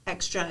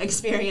extra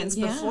experience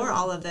before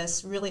all of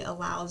this really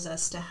allows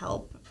us to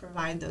help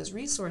provide those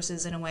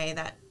resources in a way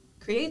that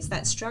creates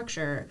that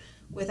structure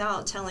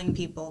without telling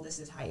people this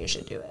is how you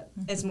should do it.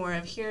 It's more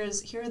of, here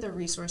are the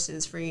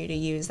resources for you to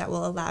use that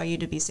will allow you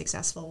to be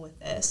successful with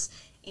this,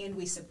 and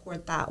we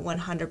support that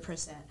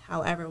 100%.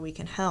 However we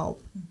can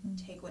help,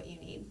 take what you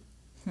need.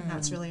 And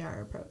that's really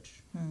our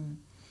approach.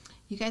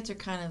 You guys are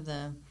kind of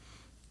the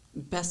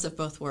best of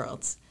both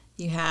worlds.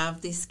 You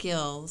have these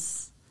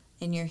skills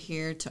and you're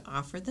here to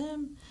offer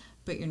them,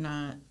 but you're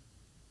not,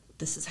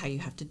 this is how you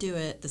have to do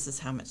it. This is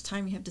how much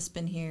time you have to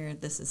spend here.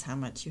 This is how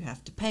much you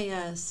have to pay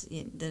us.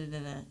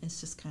 It's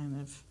just kind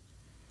of,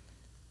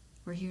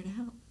 we're here to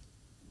help.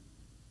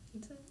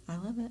 That's it. I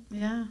love it.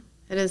 Yeah,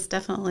 it is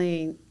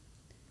definitely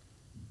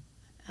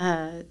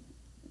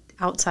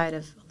outside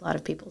of a lot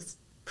of people's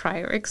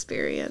prior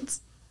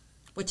experience.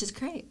 Which is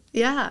great.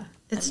 Yeah,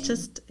 it's mean,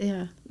 just,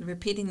 yeah.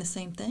 Repeating the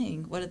same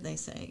thing. What did they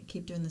say?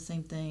 Keep doing the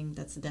same thing.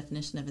 That's the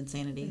definition of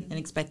insanity. And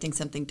expecting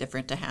something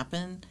different to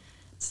happen,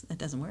 that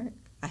doesn't work.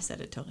 I said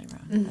it totally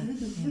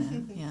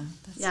wrong. But, yeah.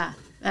 Yeah.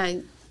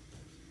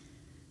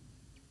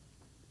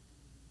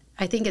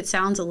 I think it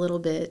sounds a little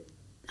bit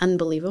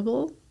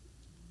unbelievable.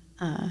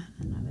 And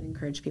I would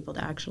encourage people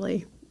to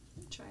actually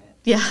Try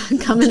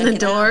it. come in Check the it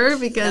door out.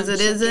 because Come it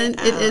check isn't,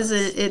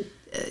 it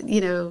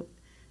out.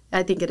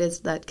 I think it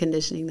is that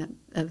conditioning that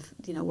of,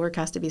 work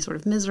has to be sort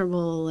of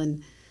miserable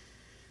and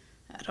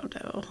I don't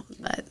know,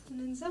 but.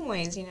 And in some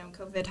ways,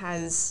 COVID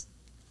has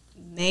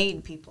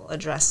made people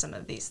address some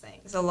of these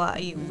things. A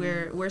lot,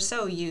 we're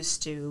so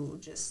used to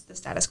just the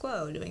status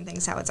quo, doing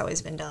things how it's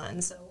always been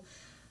done. So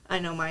I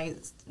know my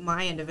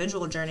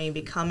individual journey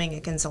becoming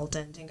a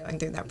consultant and going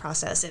through that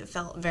process, it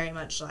felt very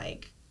much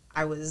like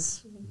I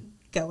was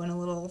going a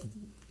little,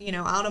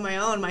 out on my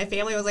own. My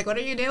family was like, what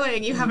are you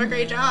doing? You have a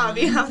great job.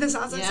 You have this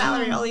awesome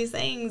salary, all these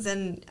things.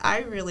 And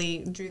I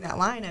really drew that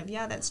line of,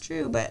 yeah, that's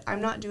true, but I'm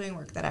not doing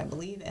work that I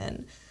believe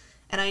in.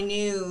 And I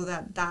knew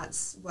that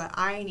that's what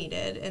I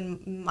needed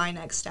in my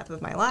next step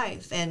of my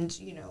life. And,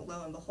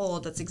 lo and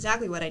behold, that's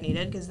exactly what I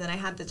needed because then I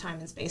had the time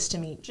and space to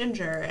meet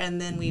Ginger. And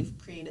then we've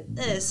created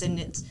this. And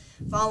it's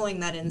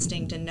following that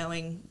instinct and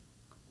knowing,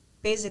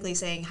 basically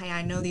saying, hey,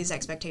 I know these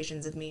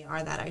expectations of me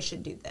are that I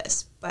should do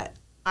this. But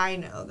I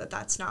know that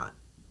that's not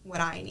what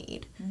I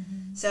need.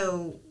 Mm-hmm.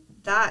 So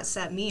that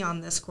set me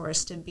on this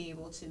course to be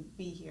able to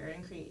be here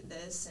and create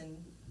this and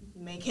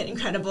make it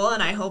incredible,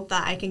 and I hope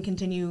that I can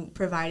continue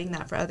providing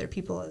that for other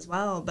people as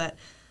well. But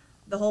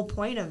the whole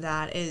point of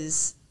that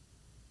is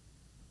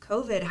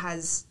COVID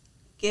has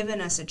given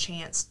us a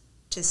chance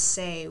to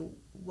say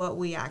what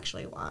we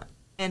actually want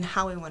and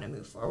how we want to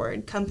move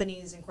forward.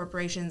 Companies and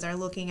corporations are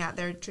looking at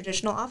their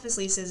traditional office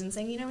leases and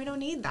saying, we don't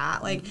need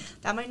that. Like,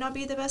 that might not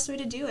be the best way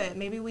to do it.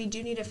 Maybe we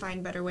do need to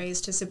find better ways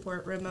to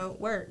support remote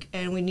work,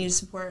 and we need to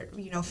support,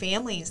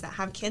 families that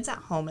have kids at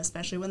home,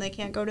 especially when they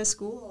can't go to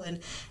school. And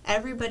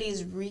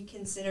everybody's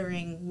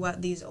reconsidering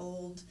what these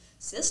old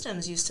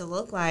systems used to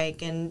look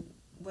like. And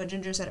what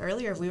Ginger said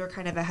earlier, if we were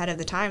kind of ahead of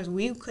the times,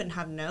 we couldn't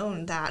have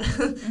known that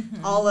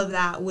all of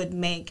that would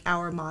make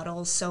our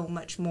models so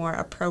much more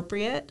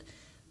appropriate.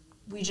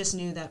 We just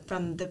knew that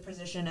from the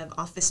position of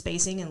office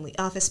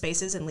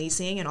spaces and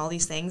leasing and all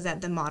these things, that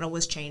the model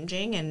was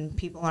changing and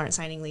people aren't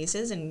signing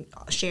leases, and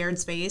shared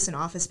space and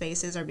office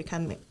spaces are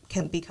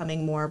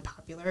becoming more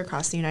popular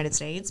across the United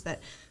States. But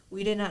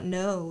we did not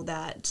know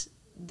that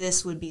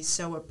this would be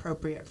so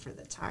appropriate for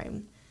the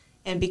time.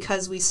 And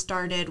because we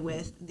started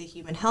with the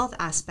human health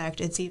aspect,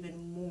 it's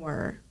even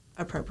more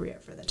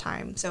appropriate for the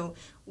time. So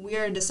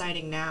we're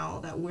deciding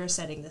now that we're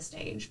setting the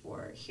stage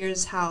for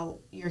here's how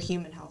your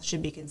human health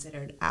should be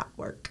considered at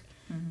work.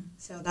 Mm-hmm.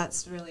 So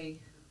that's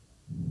really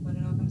what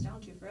it all comes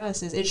down to for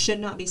us, is it should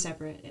not be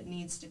separate. It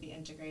needs to be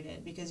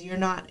integrated, because you're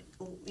not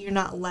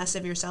less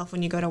of yourself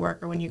when you go to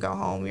work or when you go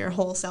home. Your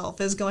whole self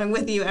is going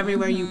with you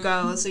everywhere you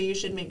go. So you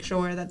should make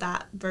sure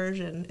that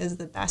version is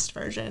the best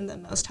version, the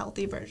most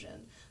healthy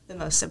version, the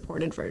most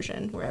supported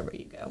version wherever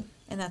you go.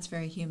 And that's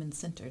very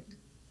human-centered,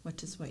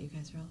 which is what you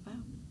guys are all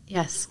about.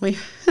 Yes, we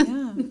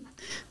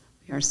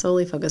are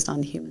solely focused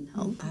on human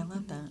health. I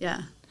love that.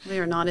 Yeah, we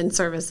are not in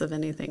service of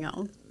anything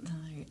else.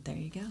 There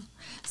you go.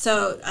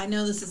 So I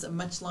know this is a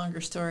much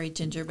longer story,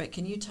 Ginger, but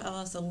can you tell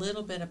us a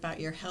little bit about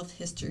your health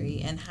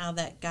history and how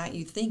that got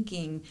you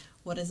thinking,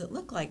 what does it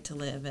look like to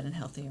live in a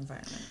healthy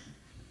environment?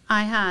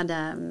 I had,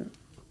 I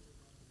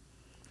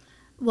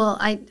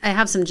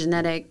have some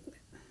genetic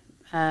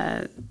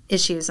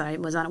issues I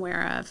was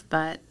unaware of,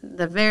 but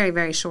the very,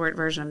 very short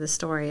version of the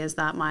story is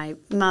that my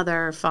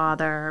mother,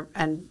 father,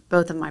 and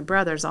both of my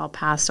brothers all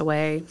passed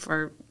away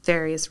for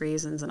various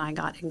reasons, and I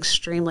got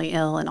extremely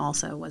ill and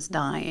also was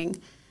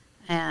dying.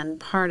 And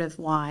part of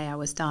why I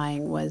was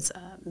dying was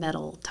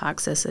metal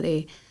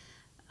toxicity.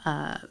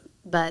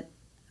 But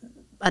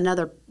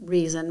another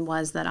reason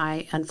was that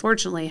I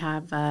unfortunately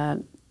have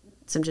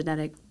some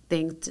genetic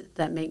things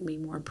that make me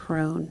more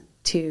prone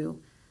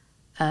to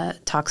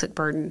toxic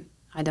burden.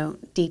 I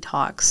don't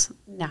detox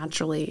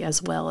naturally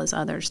as well as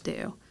others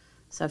do.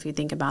 So if you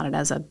think about it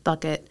as a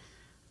bucket,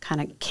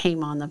 kind of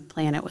came on the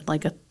planet with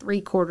like a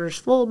 3/4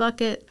 full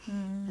bucket,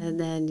 and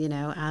then,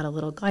 add a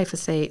little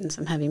glyphosate and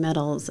some heavy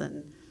metals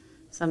and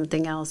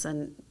something else,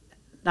 and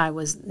I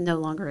was no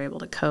longer able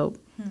to cope.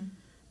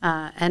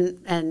 And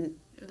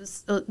it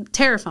was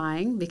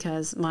terrifying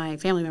because my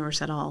family members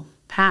had all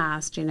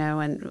passed, and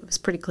it was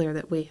pretty clear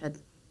that we had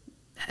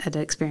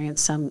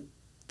experienced some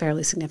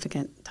fairly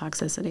significant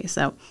toxicity.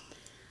 So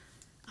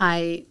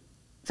I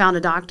found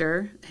a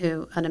doctor,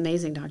 an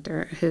amazing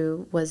doctor,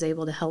 who was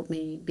able to help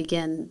me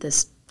begin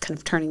this kind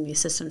of turning these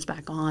systems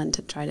back on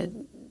to try to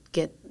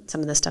get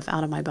some of this stuff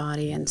out of my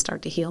body and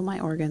start to heal my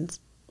organs.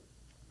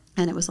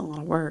 And it was a lot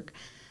of work.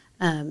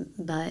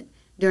 But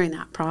during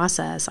that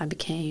process, I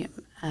became,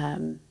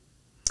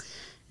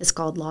 it's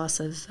called loss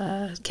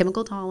of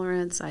chemical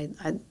tolerance. I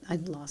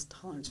lost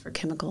tolerance for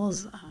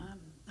chemicals.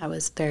 I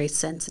was very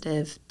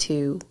sensitive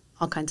to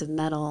all kinds of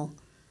metal.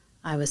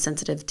 I was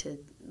sensitive to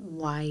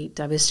light.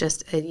 I was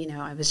just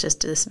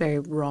this very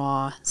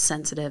raw,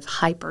 sensitive,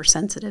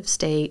 hypersensitive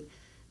state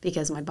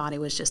because my body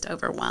was just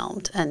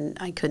overwhelmed and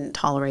I couldn't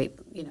tolerate,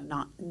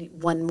 not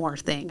one more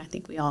thing. I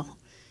think we all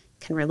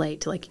can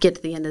relate to, like, get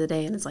to the end of the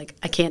day and it's like,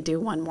 I can't do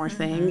one more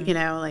thing,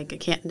 like I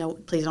can't, no,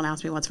 please don't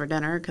ask me what's for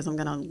dinner because I'm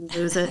going to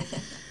lose it.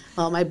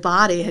 Well, my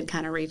body had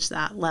kind of reached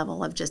that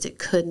level of just, it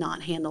could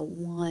not handle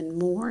one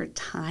more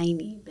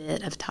tiny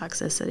bit of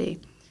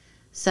toxicity.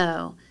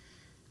 So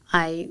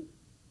I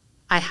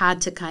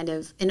had to kind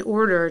of, in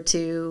order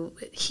to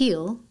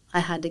heal, I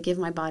had to give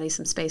my body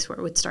some space where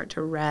it would start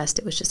to rest.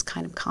 It was just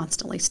kind of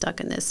constantly stuck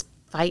in this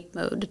fight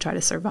mode to try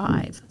to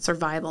survive,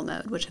 survival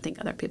mode, which I think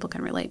other people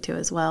can relate to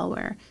as well,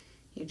 where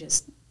you're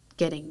just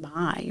getting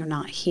by. You're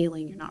not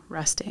healing. You're not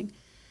resting.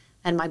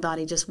 And my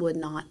body just would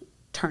not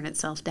turn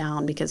itself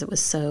down because it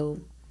was so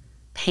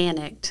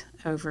panicked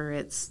over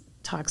its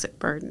toxic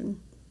burden.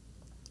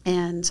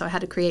 And so I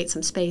had to create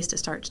some space to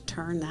start to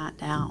turn that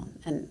down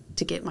and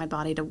to get my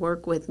body to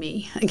work with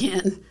me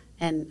again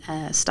and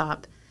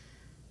stop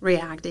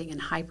reacting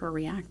and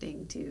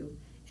hyper-reacting to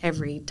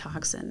every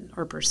toxin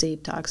or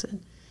perceived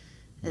toxin.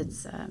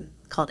 It's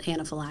called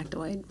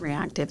anaphylactoid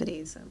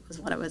reactivity, so it was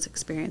what I was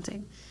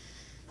experiencing.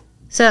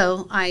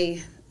 So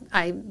I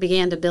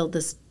began to build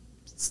this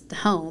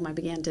home. I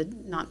began to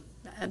not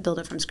build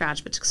it from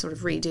scratch, but to sort of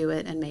redo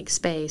it and make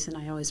space. And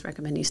I always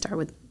recommend you start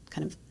with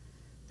kind of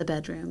the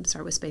bedroom,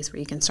 start with space where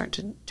you can start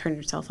to turn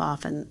yourself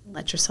off and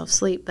let yourself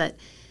sleep.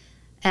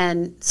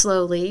 And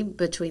slowly,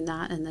 between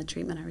that and the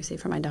treatment I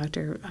received from my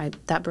doctor,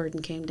 that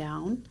burden came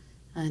down,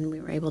 and we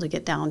were able to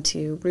get down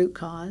to root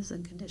cause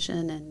and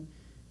condition and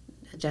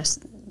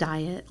adjust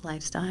diet,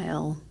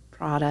 lifestyle,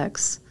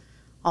 products,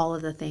 all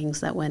of the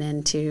things that went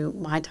into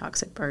my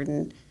toxic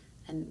burden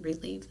and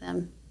relieve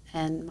them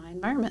and my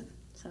environment.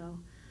 So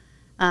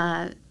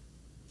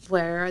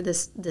where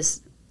this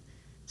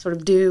sort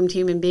of doomed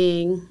human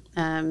being,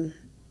 I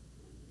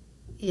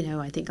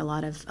think a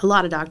lot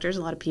of doctors,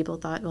 a lot of people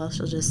thought, well,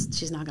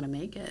 she's not going to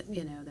make it.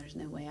 There's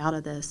no way out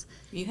of this.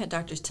 You had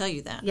doctors tell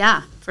you that.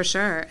 Yeah, for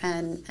sure.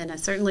 And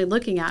certainly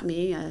looking at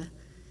me,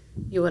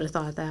 you would have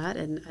thought that.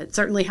 And it's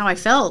certainly how I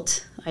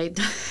felt. I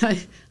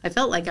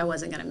felt like I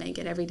wasn't going to make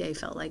it. Every day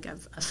felt like a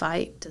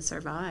fight to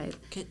survive.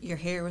 Your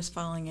hair was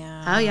falling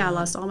out. Oh, yeah. I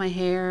lost all my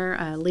hair,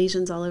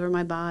 lesions all over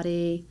my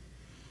body.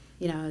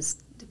 I was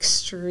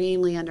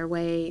extremely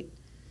underweight.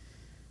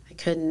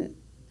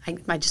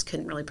 I just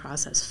couldn't really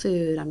process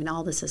food. I mean,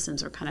 all the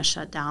systems were kind of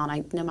shut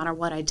down. No matter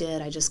what I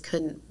did, I just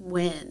couldn't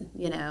win,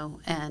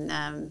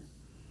 and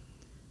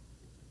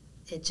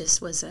it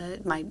just was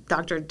my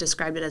doctor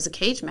described it as a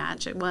cage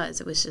match. It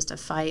was just a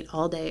fight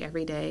all day,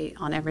 every day,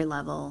 on every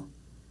level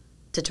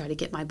to try to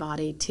get my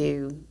body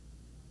to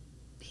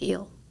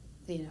heal,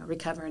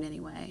 recover in any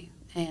way.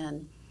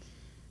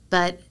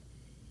 But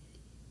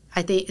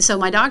I think, so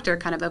my doctor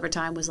kind of over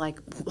time was like,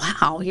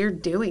 wow, you're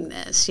doing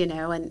this,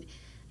 and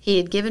he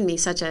had given me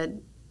such a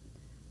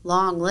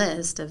long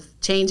list of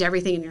change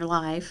everything in your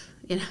life,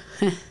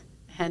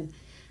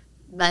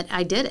 but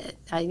I did it.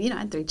 I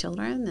had 3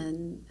 children,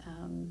 and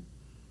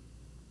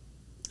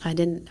I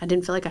didn't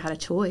feel like I had a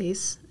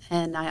choice,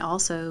 and I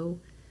also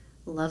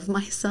love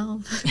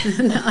myself.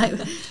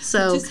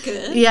 So which is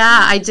good.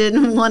 Yeah, I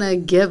didn't want to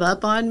give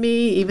up on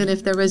me, even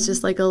if there was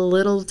just like a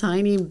little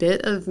tiny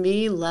bit of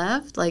me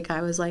left. Like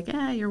I was like,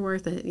 you're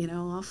worth it.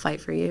 I'll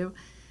fight for you,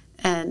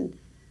 and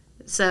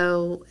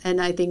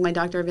I think my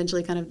doctor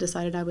eventually kind of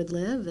decided I would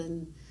live,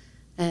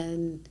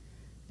 and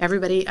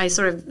everybody, I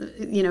sort of,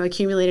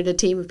 accumulated a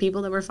team of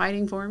people that were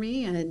fighting for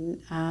me,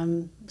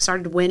 and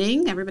started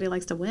winning. Everybody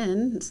likes to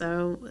win,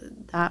 so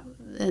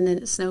and then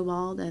it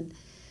snowballed, and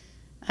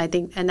I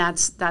think, and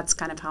that's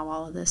kind of how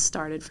all of this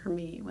started for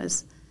me. It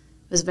was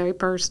a very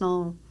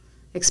personal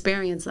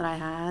experience that I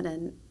had,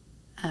 and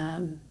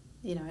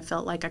I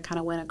felt like I kind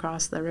of went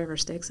across the river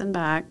Styx and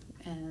back,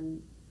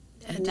 and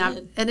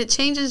it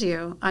changes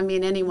you. I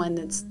mean, anyone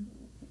that's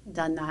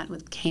done that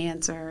with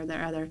cancer or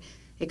their other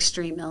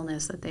extreme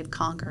illness that they've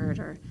conquered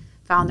or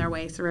found their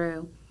way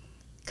through,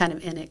 kind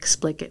of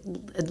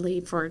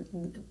inexplicably for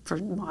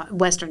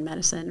Western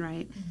medicine,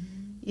 right?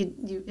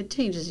 Mm-hmm. It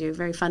changes you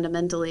very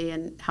fundamentally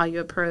in how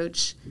you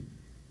approach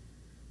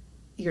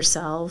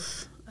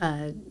yourself,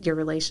 your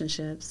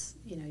relationships,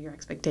 your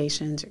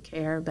expectations, your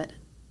care. But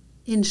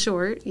in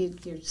short,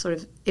 you're sort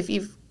of, if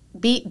you've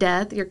beat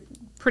death, you're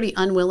pretty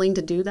unwilling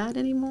to do that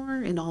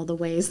anymore in all the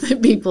ways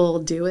that people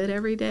do it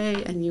every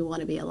day, and you want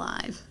to be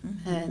alive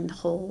and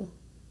whole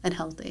and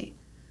healthy.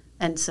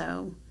 And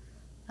so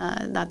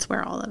that's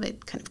where all of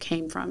it kind of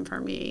came from for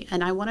me.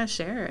 And I want to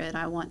share it.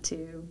 I want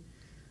to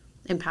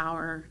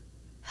empower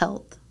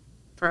health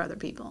for other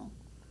people.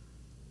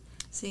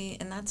 See,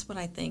 and that's what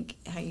I think,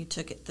 how you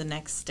took it the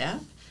next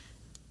step.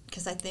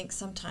 Because I think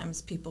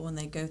sometimes people, when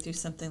they go through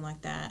something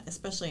like that,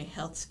 especially a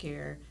health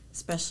scare,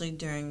 especially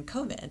during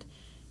COVID,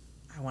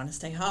 I want to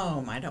stay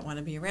home. I don't want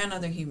to be around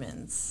other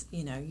humans.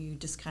 You know, you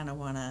just kind of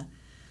want to,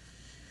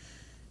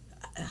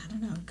 I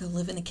don't know, go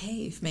live in a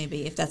cave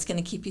maybe, if that's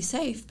going to keep you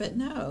safe. But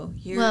no,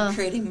 you're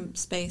creating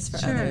space for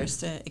others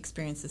to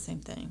experience the same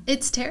thing.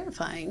 It's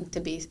terrifying to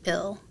be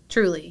ill,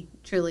 truly,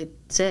 truly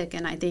sick.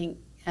 And I think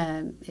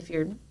if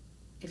you're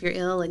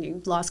ill and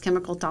you've lost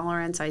chemical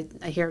tolerance, I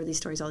hear these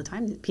stories all the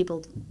time that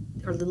people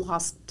are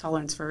lost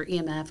tolerance for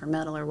EMF or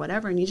metal or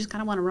whatever, and you just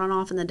kind of want to run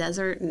off in the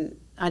desert, and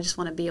I just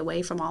want to be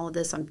away from all of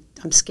this.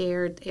 I'm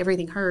scared.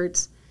 Everything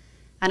hurts.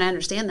 And I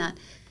understand that.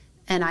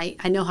 And I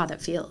know how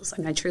that feels. I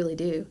mean, I truly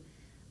do.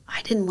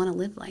 I didn't want to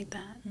live like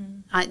that.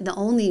 Mm. The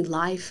only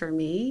life for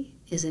me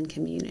is in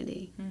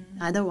community. Mm.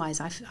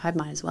 Otherwise, I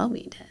might as well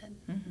be dead.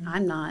 Mm-hmm.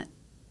 I'm not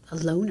a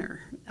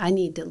loner. I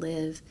need to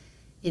live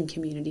in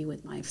community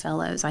with my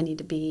fellows. I need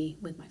to be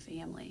with my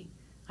family.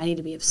 I need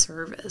to be of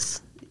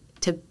service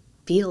to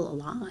feel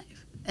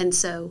alive. And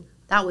so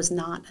that was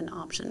not an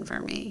option for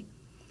me.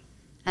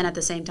 And at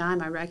the same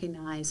time, I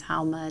recognize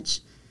how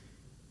much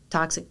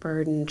toxic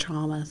burden,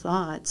 trauma,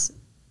 thoughts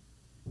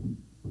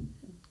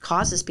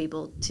causes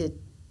people to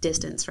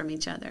distance from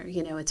each other.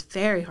 You know, it's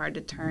very hard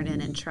to turn in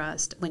and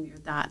trust when you're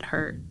that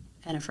hurt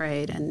and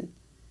afraid and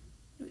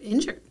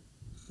injured.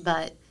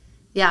 But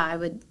yeah, I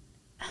would,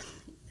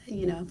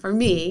 you know, for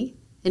me,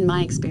 in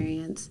my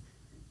experience,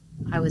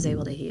 I was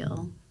able to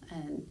heal.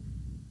 And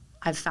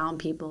I've found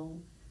people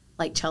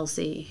like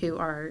Chelsea who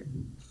are,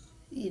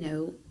 you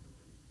know,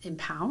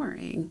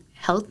 empowering,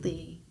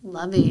 healthy,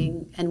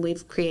 loving, and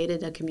we've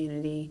created a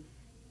community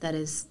that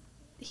is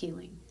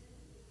healing.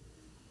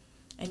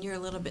 And you're a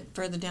little bit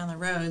further down the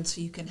road, so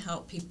you can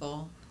help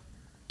people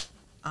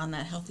on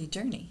that healthy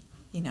journey,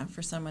 you know,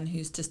 for someone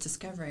who's just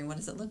discovering what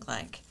does it look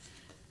like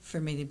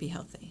for me to be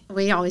healthy.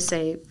 We always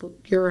say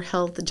your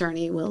health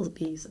journey will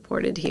be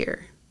supported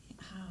here.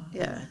 Oh,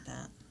 yeah. I like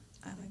that.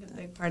 I think a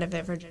big part of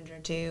it for Ginger,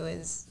 too,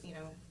 is, you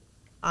know,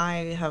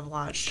 I have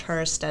watched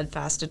her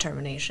steadfast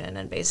determination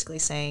and basically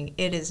saying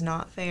it is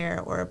not fair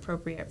or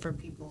appropriate for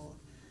people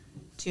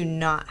to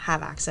not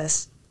have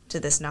access to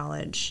this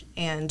knowledge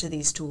and to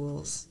these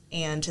tools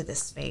and to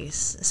this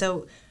space.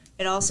 So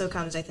it also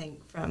comes, I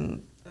think,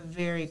 from a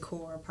very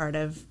core part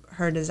of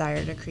her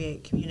desire to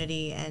create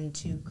community and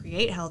to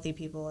create healthy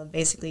people, and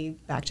basically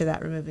back to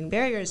that removing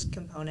barriers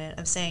component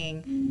of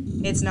saying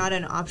it's not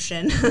an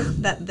option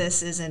that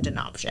this isn't an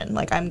option.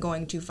 Like, I'm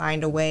going to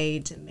find a way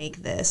to make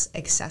this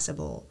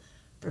accessible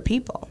for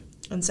people.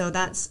 And so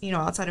that's, you know,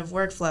 outside of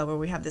Workflow, where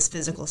we have this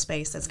physical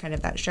space that's kind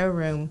of that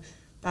showroom,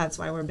 that's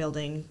why we're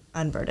building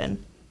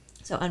Unburden.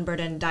 So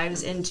Unburden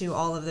dives into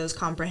all of those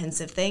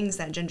comprehensive things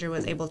that Ginger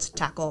was able to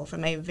tackle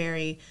from a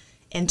very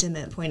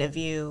intimate point of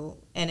view,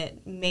 and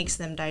it makes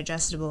them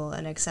digestible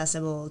and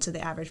accessible to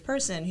the average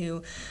person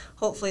who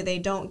hopefully they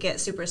don't get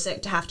super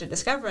sick to have to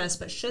discover us,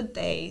 but should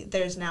they,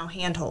 there's now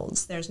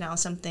handholds, there's now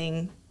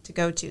something to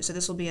go to. So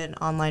this will be an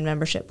online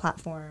membership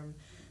platform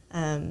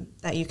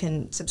that you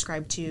can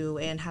subscribe to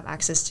and have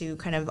access to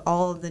kind of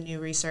all of the new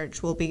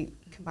research. We'll be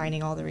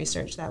combining all the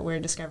research that we're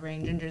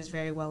discovering. Ginger's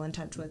very well in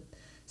touch with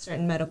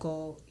certain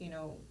medical, you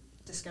know,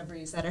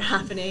 discoveries that are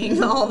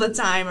happening all the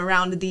time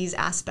around these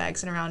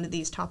aspects and around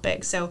these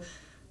topics. So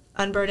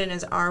Unburden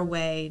is our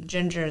way,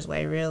 Ginger's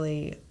way,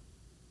 really.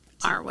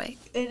 Our way.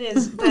 It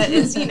is, but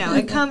it's, you know,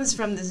 it comes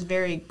from this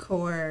very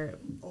core,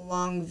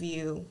 long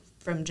view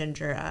from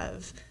Ginger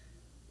of,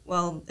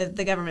 well, if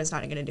the government's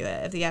not going to do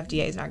it, if the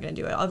FDA is not going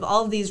to do it, if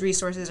all of these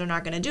resources are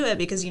not going to do it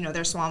because, you know,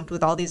 they're swamped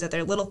with all these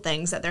other little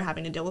things that they're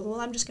having to deal with, well,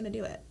 I'm just going to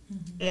do it.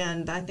 Mm-hmm.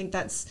 And I think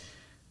that's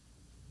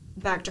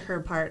back to her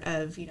part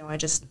of, you know,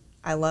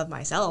 I love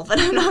myself and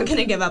I'm not going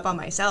to give up on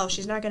myself.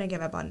 She's not going to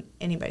give up on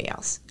anybody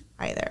else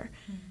either.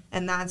 Mm-hmm.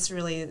 And that's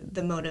really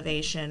the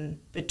motivation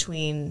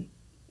between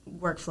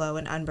Workflow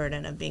and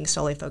Unburden of being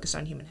solely focused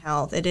on human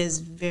health. It is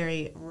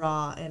very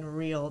raw and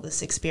real,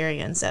 this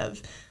experience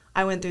of,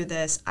 I went through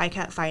this, I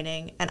kept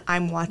fighting, and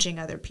I'm watching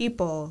other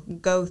people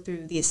go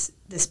through this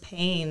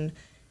pain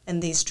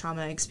and these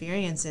trauma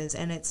experiences,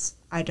 and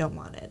I don't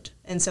want it.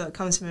 And so it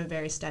comes from a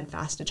very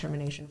steadfast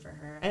determination for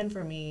her and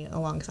for me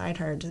alongside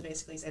her to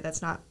basically say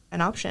that's not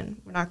an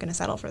option. We're not going to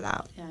settle for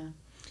that.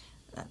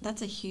 Yeah.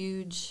 That's a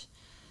huge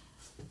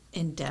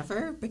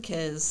endeavor,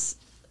 because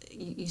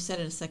you said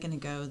it a second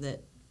ago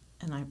that,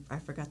 and I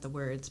forgot the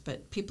words,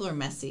 but people are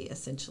messy,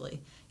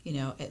 essentially. You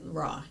know,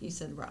 raw. You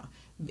said raw.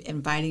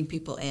 Inviting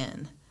people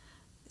in,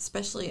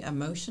 especially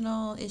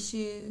emotional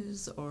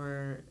issues,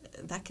 or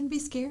that can be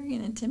scary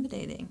and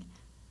intimidating.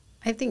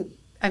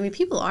 I mean,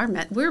 people are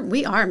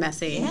we are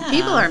messy. Yeah,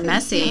 people are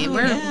messy. So,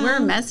 we're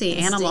messy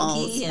and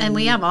animals, and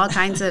we have all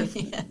kinds of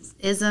yes.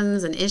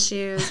 isms and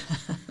issues.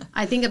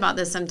 I think about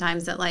this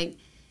sometimes that, like,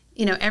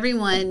 you know,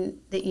 everyone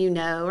that you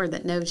know or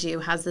that knows you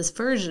has this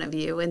version of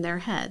you in their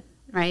head,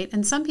 right?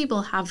 And some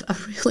people have a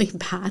really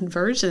bad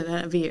version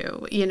of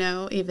you. You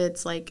know, if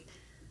it's like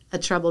a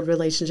troubled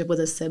relationship with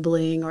a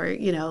sibling, or,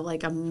 you know,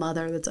 like a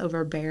mother that's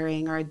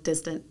overbearing, or a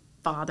distant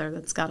father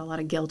that's got a lot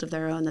of guilt of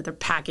their own that they're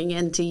packing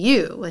into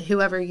you,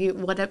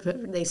 whatever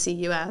they see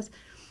you as.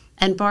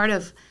 And part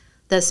of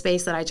the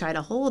space that I try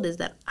to hold is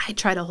that I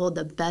try to hold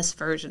the best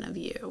version of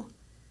you,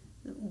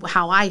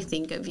 how I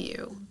think of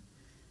you,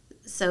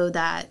 so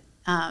that,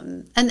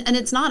 and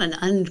it's not an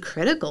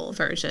uncritical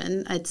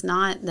version. It's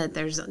not that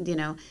there's, you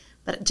know,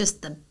 but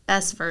just the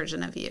best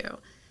version of you.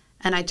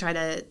 And I try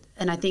to,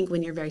 and I think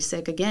when you're very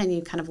sick, again,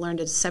 you kind of learn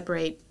to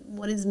separate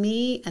what is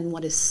me and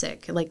what is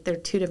sick. Like, they're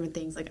two different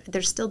things. Like,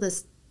 there's still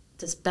this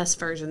best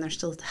version. There's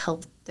still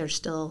health. There's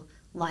still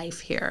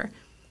life here.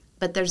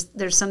 But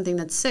there's something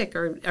that's sick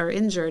or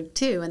injured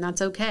too, and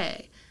that's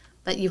okay.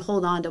 But you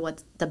hold on to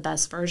what's the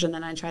best version,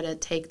 and I try to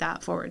take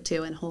that forward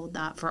too and hold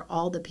that for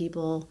all the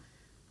people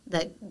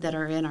that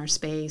are in our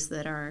space,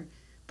 that are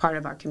part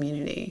of our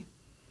community.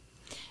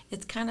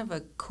 It's kind of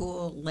a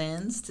cool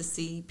lens to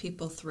see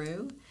people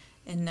through,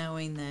 and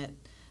knowing that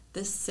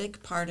this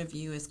sick part of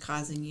you is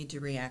causing you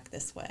to react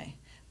this way,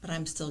 but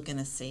I'm still going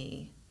to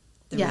see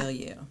the real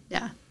you.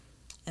 Yeah.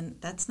 And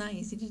that's not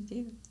easy to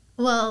do.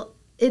 Well,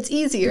 it's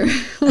easier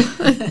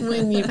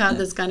when you've had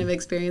this kind of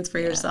experience for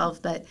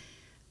yourself. But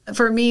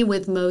for me,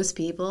 with most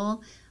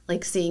people,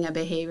 like seeing a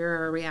behavior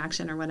or a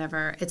reaction or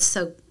whatever, it's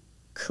so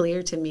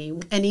clear to me,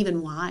 and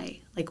even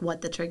why, like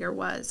what the trigger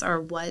was or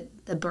what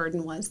the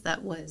burden was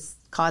that was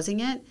causing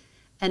it.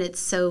 And it's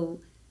so,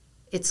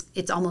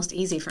 it's almost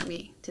easy for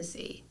me to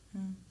see,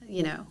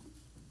 you know.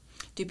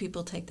 Do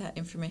people take that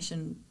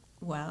information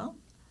well?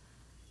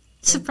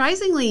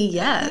 Surprisingly,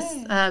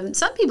 yes. Okay.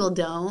 Some people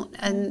don't,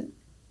 and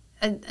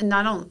I'm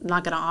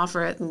not going to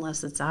offer it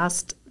unless it's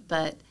asked,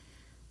 but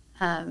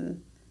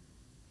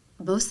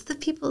most of the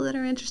people that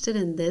are interested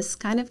in this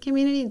kind of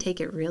community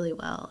take it really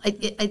well.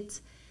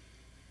 It's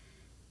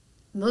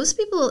most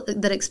people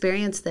that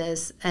experience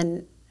this,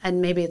 and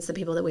maybe it's the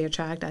people that we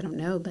attract, I don't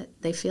know, but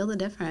they feel the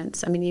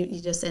difference. I mean,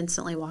 you just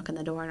instantly walk in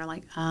the door and are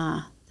like,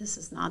 this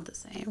is not the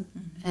same.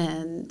 Mm-hmm.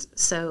 And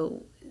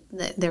so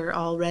they're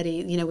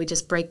already, you know, we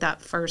just break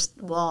that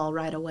first wall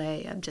right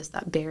away of just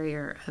that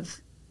barrier of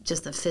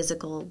just the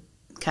physical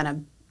kind of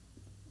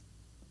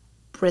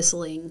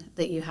bristling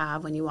that you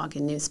have when you walk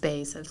in new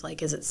space of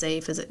like, is it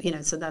safe? Is it, you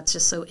know, so that's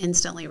just so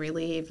instantly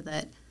relieved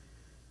that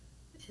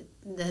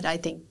I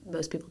think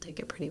most people take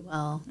it pretty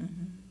well.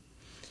 Mm-hmm.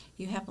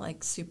 You have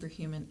like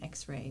superhuman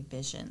X-ray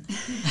vision.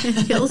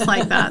 It feels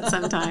like that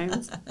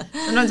sometimes.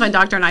 Sometimes my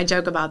doctor and I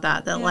joke about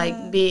that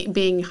like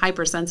being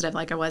hypersensitive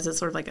like I was is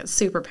sort of like a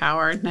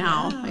superpower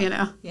now, you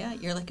know? Yeah,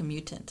 you're like a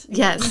mutant.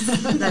 Yes.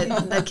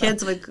 The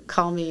kids would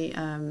call me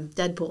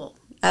Deadpool.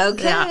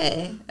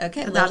 Okay. Yeah.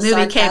 Okay. That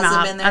movie came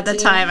out at the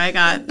time I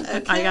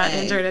got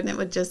injured, and it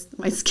would just,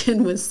 my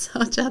skin was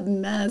such a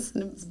mess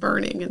and it was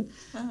burning, and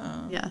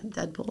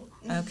Deadpool.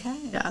 Okay.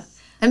 Yeah.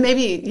 And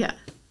maybe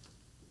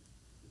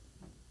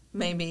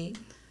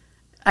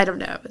I don't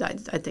know.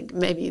 I think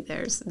maybe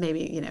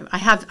you know, I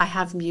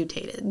have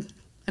mutated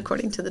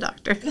according to the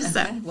doctor.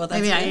 So well,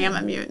 that's maybe good. I am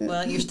a mutant.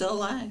 Well, you're still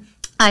alive.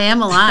 I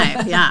am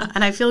alive. Yeah,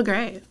 and I feel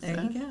great. There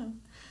you go.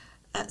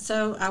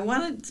 So I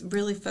want to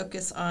really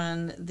focus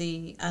on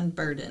the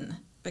unburden,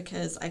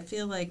 because I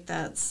feel like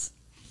that's,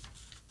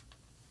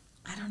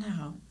 I don't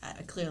know,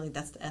 clearly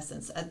that's the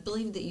essence. I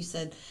believe that you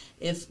said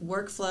if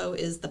workflow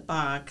is the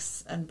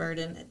box,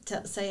 unburden,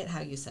 say it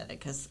how you said it,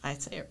 because I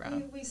say it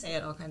wrong. We say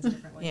it all kinds of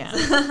different ways.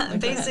 Yeah.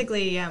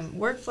 Basically,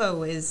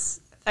 workflow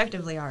is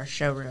effectively our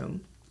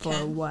showroom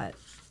for what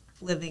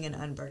living an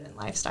unburdened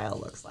lifestyle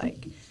looks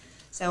like.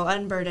 So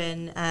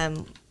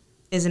Unburden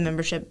is a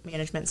membership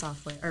management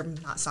software, or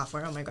not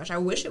software. Oh my gosh, I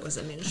wish it was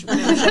a membership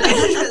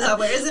management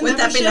software. Wouldn't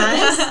that be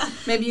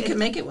nice? Maybe you could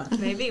make it one.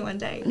 Maybe one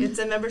day. It's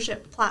a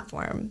membership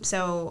platform.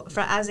 So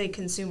as a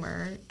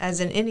consumer,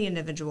 as any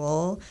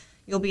individual,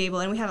 you'll be able,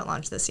 and we haven't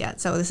launched this yet,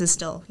 so this is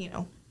still, you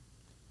know,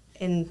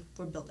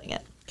 we're building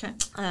it. Okay.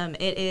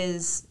 It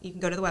is, you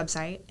can go to the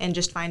website and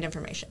just find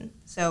information.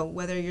 So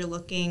whether you're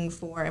looking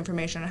for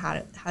information on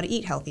how to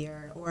eat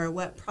healthier, or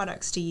what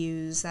products to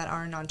use that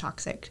are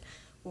non-toxic,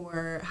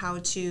 or how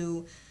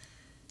to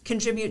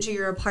contribute to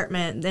your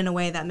apartment in a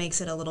way that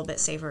makes it a little bit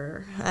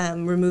safer,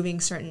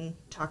 removing certain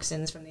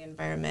toxins from the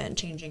environment,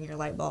 changing your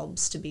light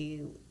bulbs to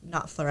be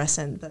not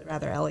fluorescent but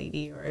rather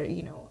LED, or,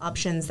 you know,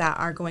 options that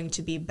are going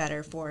to be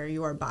better for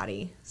your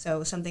body.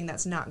 So something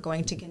that's not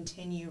going to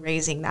continue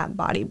raising that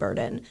body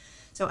burden.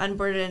 So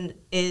Unburden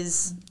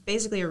is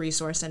basically a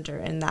resource center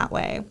in that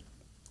way.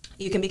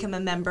 You can become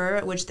a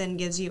member, which then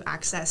gives you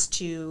access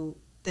to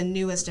the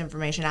newest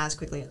information as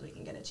quickly as we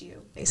can get it to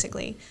you,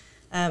 basically.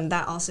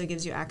 That also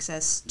gives you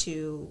access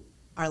to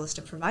our list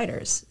of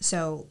providers.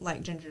 So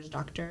like Ginger's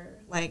doctor,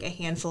 like a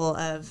handful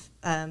of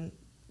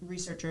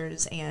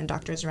researchers and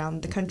doctors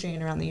around the country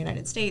and around the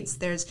United States,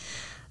 there's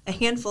a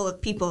handful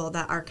of people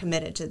that are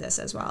committed to this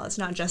as well. It's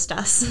not just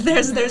us.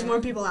 There's more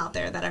people out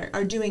there that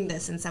are doing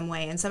this in some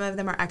way, and some of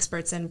them are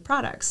experts in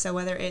products. So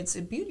whether it's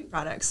a beauty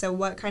product, so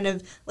what kind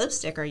of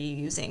lipstick are you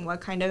using? What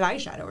kind of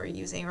eyeshadow are you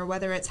using? Or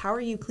whether it's how are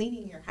you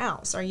cleaning your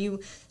house? Are you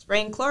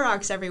spraying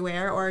Clorox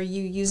everywhere, or are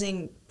you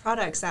using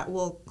products that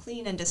will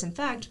clean and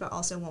disinfect, but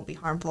also won't be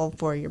harmful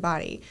for your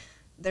body.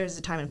 There's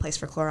a time and place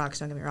for Clorox,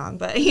 don't get me wrong,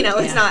 but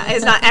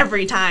it's not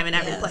every time and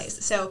every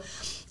place. So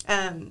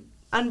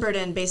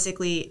Unburdened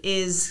basically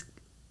is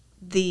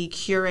the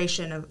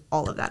curation of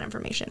all of that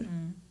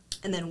information.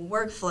 And then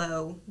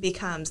Workflow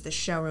becomes the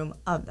showroom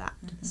of that.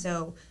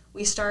 So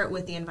we start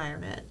with the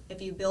environment.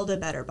 If you build a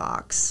better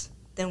box,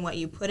 then what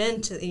you put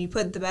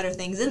the better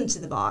things into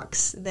the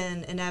box,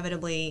 then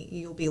inevitably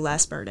you'll be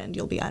less burdened.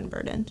 You'll be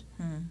unburdened.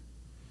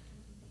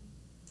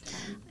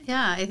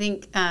 Yeah, I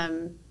think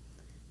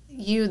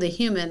you, the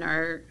human,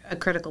 are a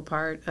critical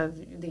part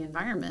of the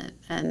environment.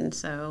 And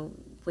so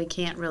we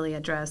can't really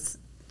address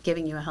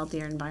giving you a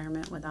healthier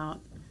environment without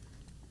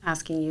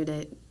asking you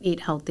to eat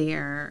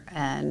healthier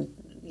and,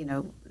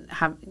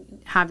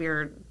 have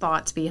your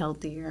thoughts be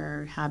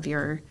healthier, have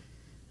your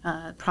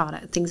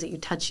product, things that you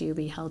touch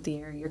be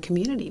healthier, your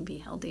community be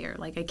healthier.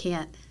 Like, I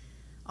can't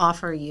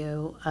offer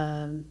you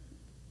a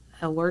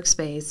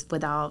workspace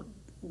without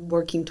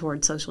working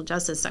towards social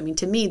justice. I mean,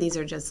 to me, these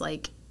are just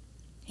like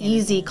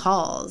easy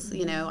calls.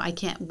 I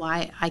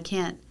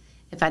can't,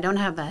 if I don't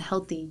have a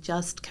healthy,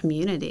 just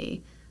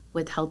community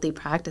with healthy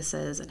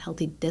practices and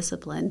healthy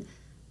discipline,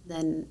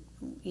 then,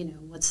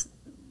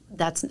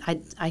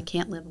 I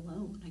can't live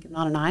alone. I'm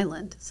not an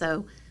island.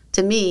 So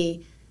to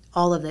me,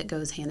 all of it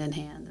goes hand in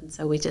hand. And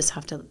so we just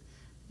have to,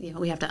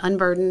 we have to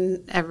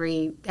unburden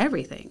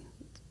everything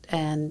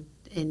and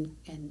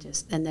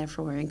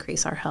therefore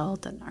increase our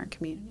health and our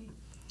community.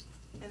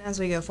 And as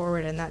we go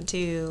forward in that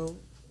too,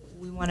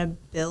 we want to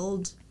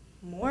build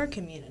more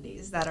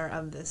communities that are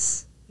of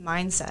this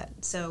mindset.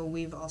 So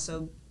we've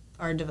also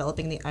are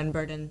developing the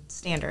Unburdened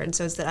standard.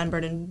 So it's the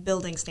Unburdened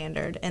building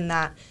standard, in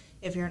that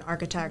if you're an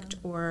architect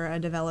or a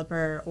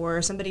developer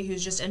or somebody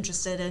who's just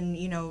interested in,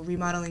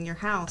 remodeling your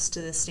house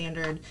to this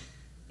standard,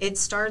 it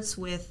starts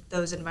with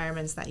those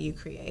environments that you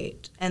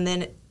create. And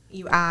then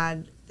you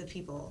add the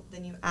people,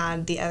 then you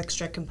add the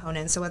extra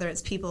components. So whether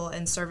it's people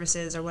and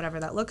services or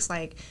whatever that looks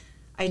like,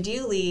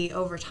 ideally,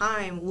 over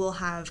time, we'll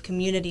have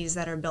communities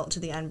that are built to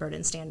the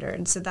Unburdened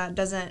standard. So that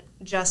doesn't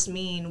just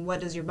mean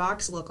what does your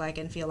box look like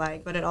and feel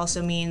like, but it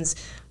also means,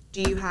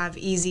 do you have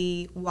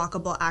easy,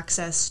 walkable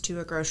access to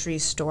a grocery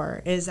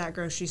store? Is that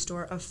grocery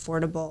store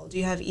affordable? Do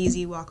you have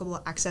easy, walkable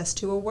access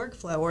to a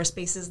Workflow or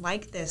spaces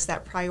like this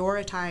that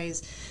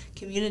prioritize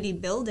community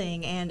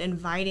building and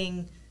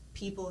inviting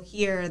people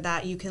here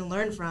that you can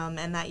learn from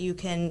and that you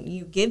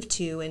give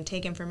to and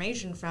take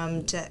information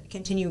from to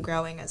continue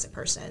growing as a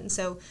person?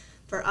 So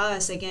for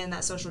us, again,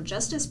 that social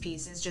justice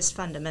piece is just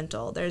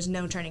fundamental. There's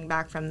no turning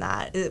back from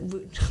that.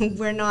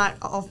 We're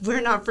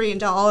not free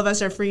until all of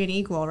us are free and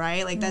equal,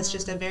 right? Like, that's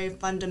just a very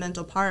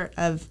fundamental part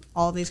of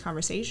all these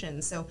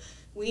conversations. So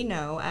we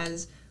know,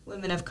 as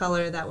women of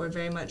color that were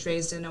very much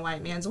raised in a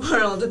white man's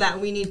world, that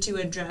we need to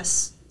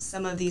address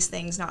some of these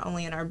things not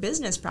only in our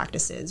business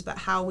practices, but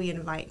how we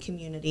invite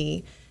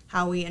community,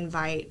 how we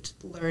invite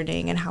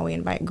learning, and how we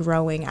invite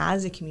growing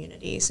as a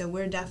community. So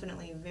we're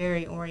definitely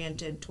very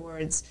oriented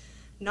towards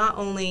not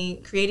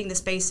only creating the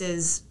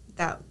spaces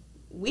that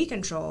we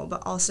control,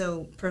 but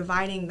also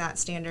providing that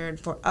standard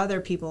for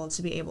other people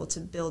to be able to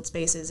build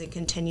spaces and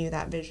continue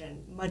that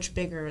vision much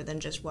bigger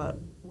than just what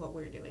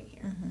we're doing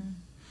here.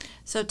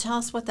 So tell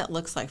us what that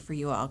looks like for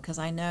you all, because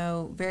I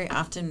know very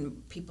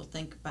often people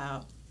think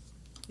about,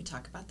 we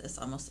talk about this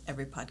almost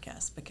every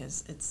podcast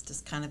because it's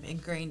just kind of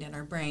ingrained in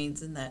our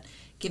brains, and that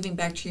giving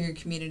back to your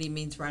community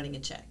means writing a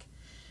check.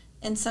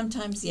 And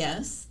sometimes,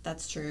 yes,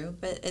 that's true,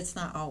 but it's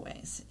not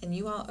always. And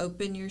you all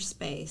open your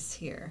space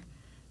here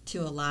to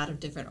a lot of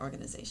different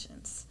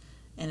organizations,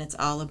 and it's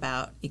all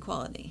about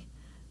equality.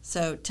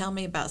 So tell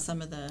me about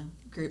some of the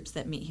groups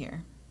that meet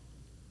here.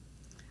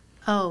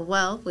 Oh,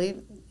 well,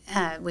 we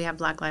have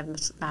Black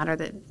Lives Matter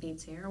that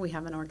meets here. We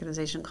have an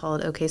organization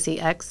called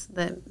OKCX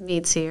that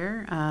meets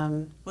here.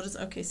 What does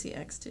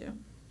OKCX do?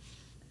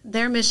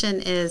 Their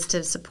mission is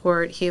to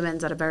support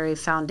humans at a very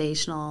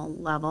foundational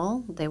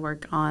level. They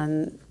work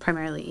on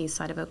primarily east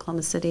side of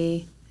Oklahoma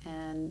City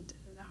and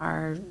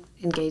are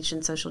engaged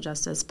in social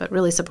justice, but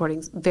really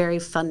supporting very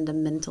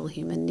fundamental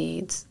human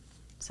needs.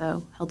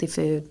 So healthy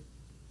food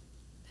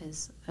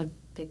is a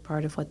big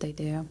part of what they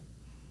do.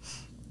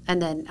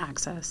 And then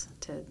access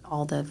to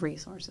all the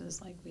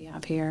resources like we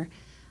have here.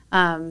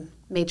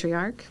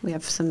 Matriarch, we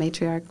have some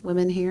matriarch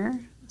women here.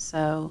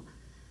 So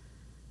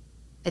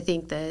I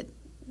think that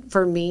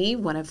for me,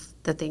 one of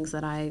the things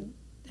that I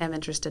am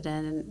interested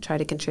in and try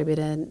to contribute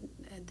in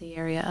the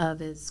area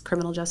of is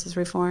criminal justice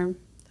reform.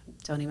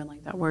 Don't even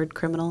like that word,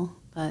 criminal,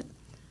 but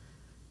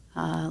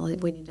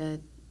we need to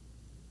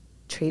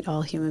treat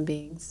all human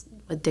beings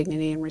with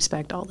dignity and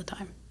respect all the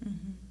time.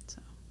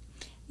 So.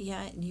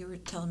 Yeah, and you were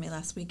telling me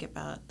last week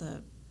about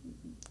the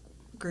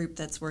group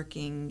that's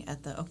working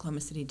at the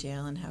Oklahoma City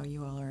Jail and how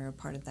you all are a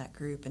part of that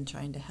group and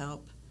trying to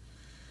help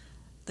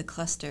the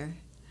cluster.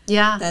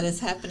 Yeah, that is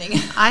happening.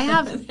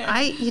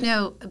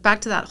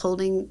 Back to that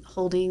holding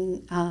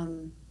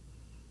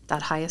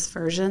that highest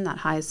version, that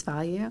highest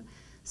value.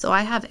 So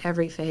I have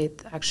every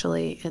faith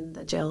actually in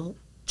the jail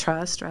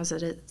trust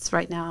residents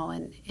right now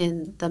and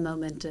in the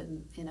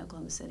momentum in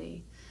Oklahoma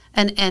City.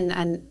 And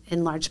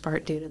in large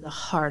part due to the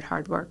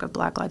hard work of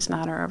Black Lives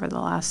Matter over the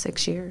last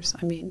 6 years.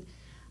 I mean,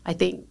 I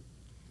think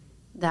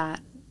that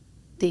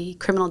the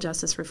criminal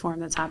justice reform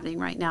that's happening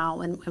right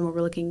now, and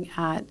we're looking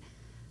at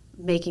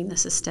making the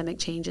systemic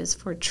changes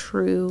for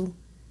true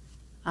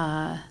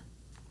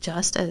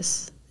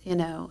justice,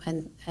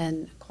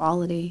 and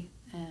equality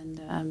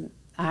and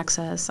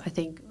access. I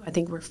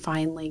think we're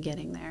finally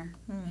getting there,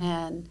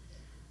 and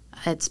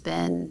it's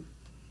been,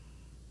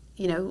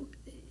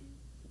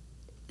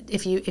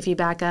 if you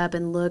back up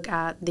and look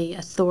at the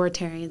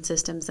authoritarian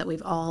systems that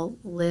we've all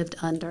lived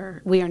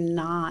under, we are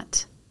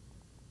not,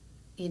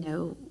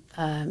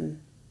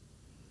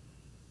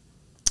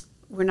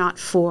 we're not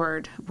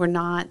forward.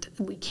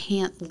 We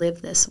can't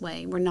live this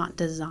way. We're not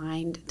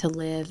designed to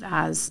live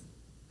as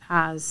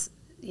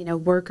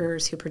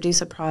workers who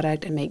produce a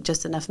product and make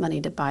just enough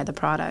money to buy the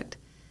product.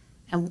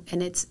 And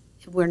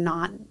we're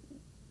not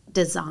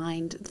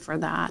designed for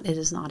that. It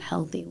is not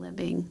healthy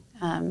living.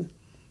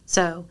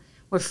 So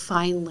we're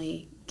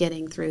finally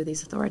getting through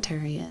these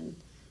authoritarian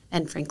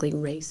and frankly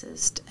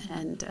racist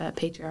and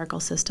patriarchal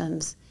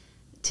systems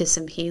to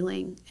some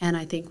healing. And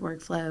I think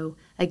Workflow,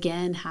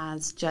 again,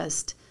 has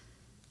just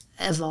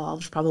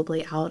evolved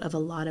probably out of a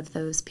lot of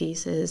those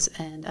pieces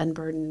and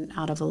unburdened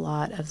out of a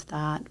lot of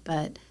that.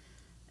 But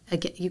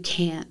again, you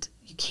can't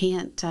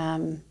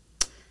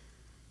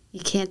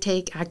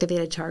take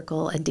activated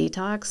charcoal and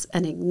detox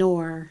and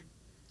ignore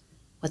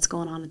what's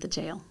going on at the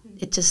jail.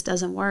 It just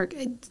doesn't work.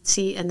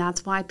 And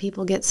that's why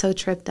people get so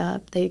tripped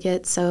up. They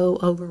get so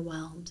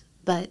overwhelmed.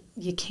 But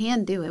you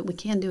can do it. We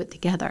can do it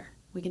together.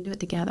 We can do it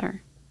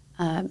together.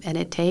 And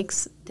it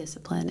takes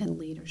discipline and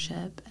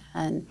leadership,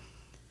 and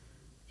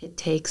it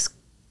takes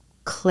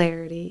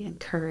clarity and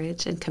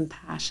courage and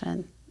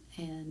compassion.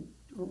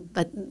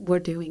 But we're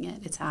doing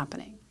it. It's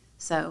happening.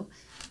 So,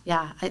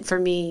 yeah, for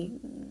me,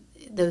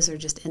 those are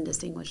just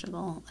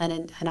indistinguishable.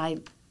 And I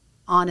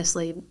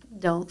honestly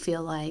don't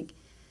feel like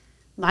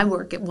my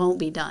work, it won't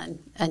be done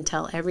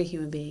until every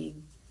human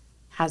being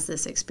has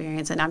this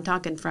experience. And I'm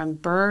talking from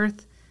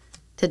birth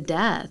to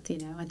death.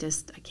 I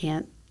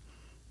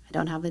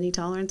don't have any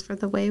tolerance for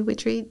the way we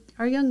treat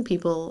our young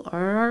people or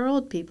our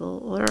old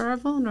people or our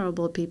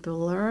vulnerable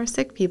people or our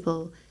sick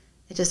people.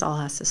 It just all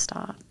has to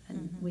stop.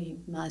 And we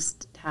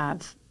must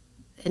have,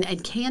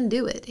 and can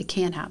do it. It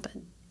can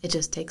happen. It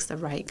just takes the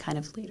right kind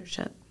of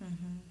leadership.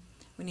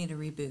 We need a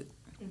reboot.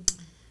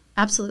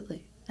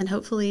 Absolutely. And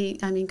hopefully,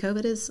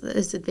 COVID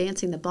is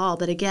advancing the ball.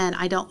 But again,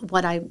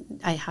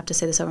 I have to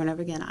say this over and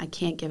over again, I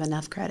can't give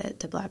enough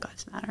credit to Black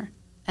Lives Matter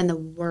and the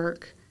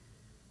work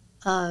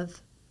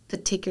of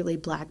particularly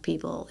Black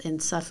people in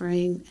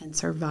suffering and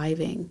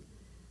surviving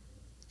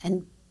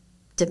and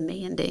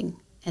demanding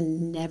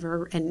and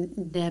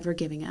never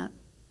giving up.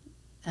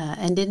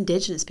 And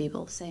Indigenous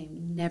people,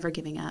 same, never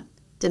giving up,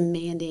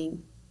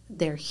 demanding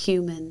their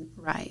human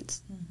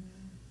rights.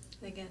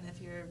 Again,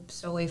 if you're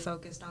solely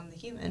focused on the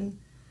human,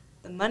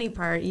 the money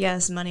part,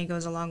 yes, money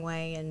goes a long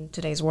way in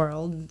today's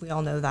world. We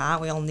all know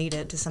that. We all need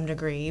it to some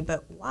degree.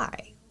 But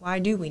why? Why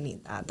do we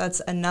need that?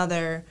 That's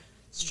another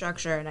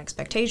structure and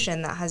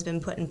expectation that has been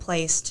put in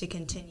place to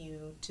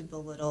continue to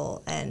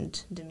belittle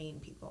and demean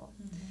people.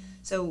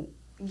 So,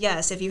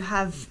 yes, if you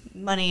have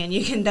money and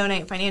you can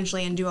donate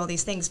financially and do all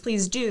these things,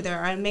 please do. There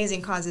are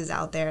amazing causes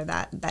out there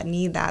that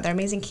need that. There are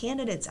amazing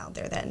candidates out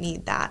there that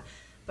need that.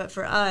 But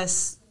for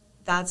us,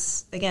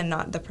 that's, again,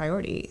 not the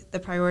priority. The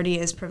priority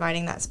is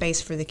providing that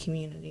space for the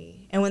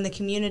community. And when the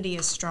community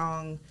is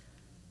strong,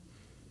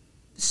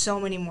 so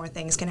many more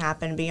things can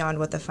happen beyond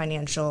what the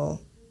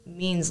financial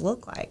means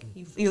look like.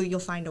 You'll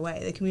find a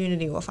way. The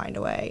community will find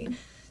a way.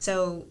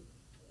 So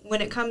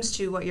when it comes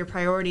to what your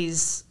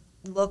priorities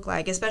look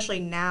like, especially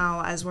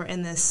now as we're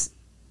in this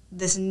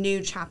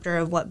new chapter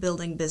of what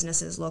building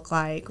businesses look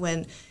like,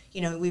 when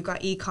we've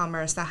got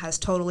e-commerce that has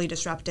totally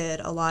disrupted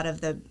a lot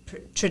of the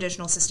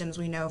traditional systems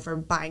we know for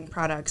buying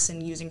products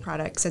and using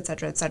products, et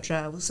cetera, et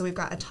cetera. So we've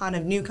got a ton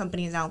of new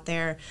companies out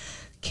there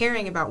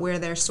caring about where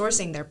they're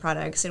sourcing their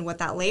products and what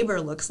that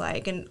labor looks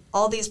like. And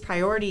all these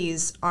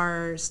priorities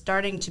are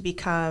starting to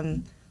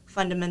become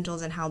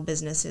fundamentals in how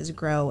businesses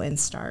grow and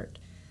start.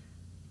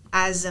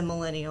 As a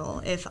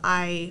millennial, if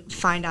I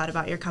find out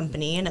about your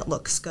company and it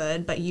looks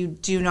good, but you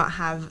do not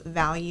have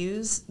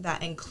values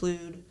that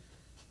include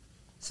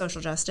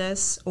social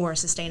justice or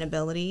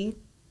sustainability,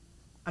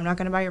 I'm not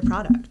going to buy your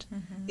product.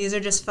 These are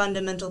just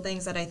fundamental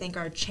things that I think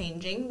are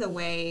changing the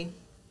way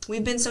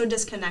we've been so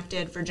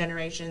disconnected for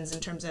generations in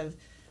terms of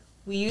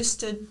we used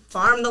to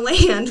farm the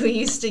land. We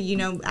used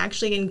to,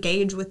 actually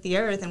engage with the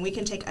earth. And we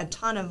can take a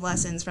ton of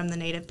lessons from the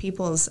native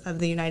peoples of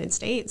the United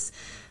States,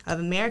 of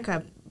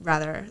America,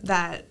 rather,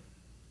 that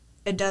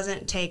it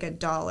doesn't take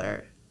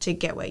 $1 to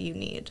get what you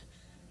need.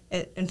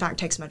 It, in fact,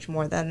 takes much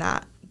more than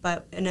that,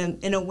 but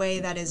in a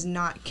way that is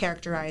not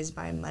characterized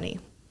by money.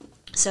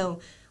 So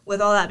with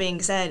all that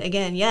being said,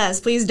 again, yes,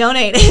 please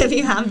donate if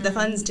you have the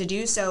funds to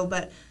do so,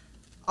 but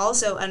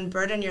also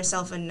unburden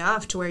yourself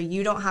enough to where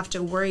you don't have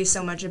to worry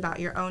so much about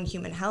your own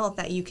human health,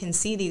 that you can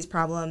see these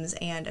problems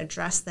and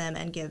address them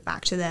and give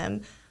back to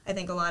them. I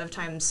think a lot of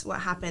times what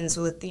happens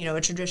with,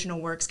 a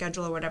traditional work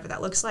schedule or whatever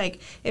that looks like,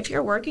 if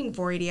you're working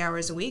 80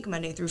 hours a week,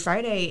 Monday through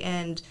Friday,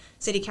 and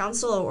city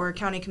council or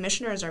county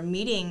commissioners are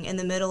meeting in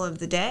the middle of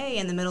the day,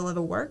 in the middle of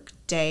a work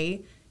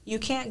day, you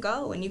can't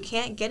go and you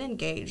can't get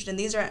engaged. And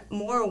these are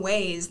more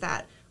ways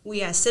that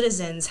we as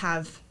citizens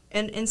have,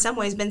 in some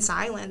ways, been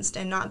silenced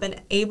and not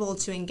been able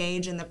to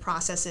engage in the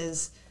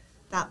processes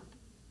that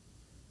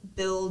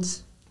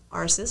build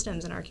our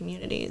systems and our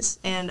communities.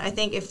 And I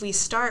think if we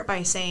start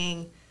by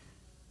saying,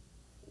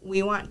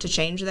 we want to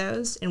change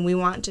those and we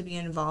want to be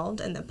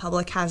involved, and the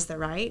public has the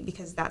right,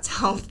 because that's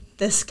how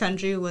this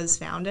country was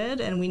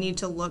founded, and we need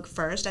to look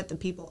first at the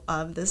people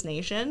of this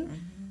nation.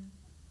 Mm-hmm.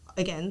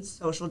 Again,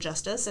 social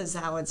justice is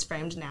how it's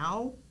framed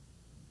now.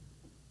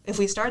 If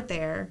we start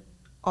there,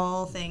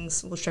 all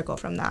things will trickle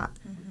from that.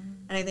 Mm-hmm.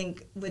 And I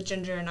think with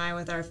Ginger and I,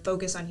 with our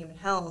focus on human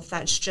health,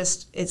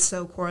 it's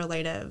so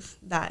correlative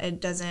that it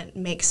doesn't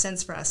make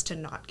sense for us to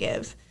not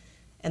give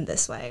in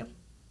this way.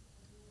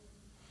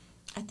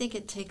 I think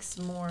it takes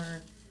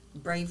more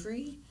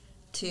bravery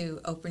to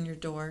open your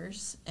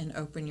doors and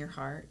open your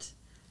heart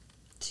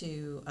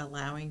to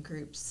allowing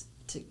groups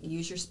to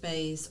use your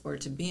space, or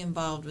to be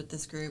involved with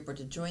this group, or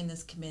to join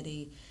this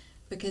committee,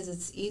 because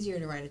it's easier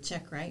to write a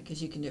check, right?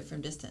 Because you can do it from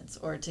distance,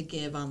 or to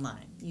give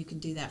online. You can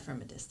do that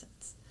from a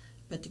distance.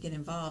 But to get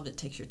involved, it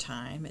takes your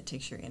time, it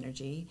takes your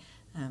energy,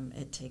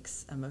 it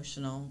takes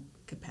emotional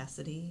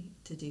capacity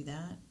to do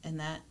that.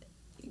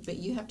 But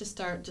you have to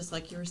start, just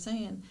like you were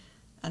saying,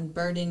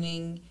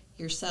 unburdening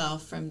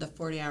yourself from the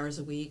 40 hours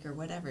a week or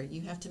whatever.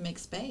 You have to make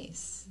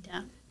space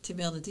to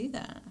be able to do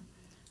that.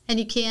 And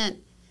you can't,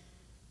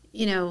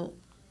 you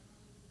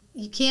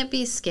can't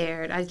be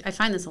scared. I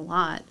find this a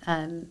lot.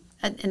 And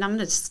I'm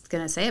just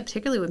going to say it,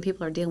 particularly when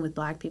people are dealing with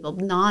Black people,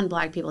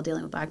 non-Black people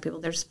dealing with Black people,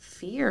 there's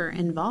fear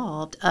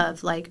involved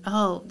of like,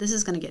 oh, this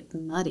is going to get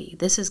muddy.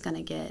 This is going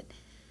to get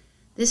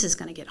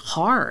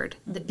hard.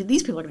 Mm-hmm.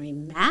 These people are going to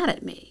be mad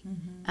at me.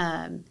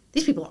 Mm-hmm.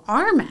 These people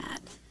are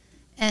mad.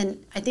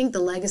 And I think the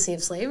legacy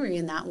of slavery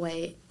in that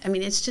way,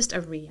 it's just a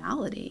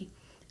reality.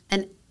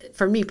 And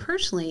for me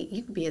personally,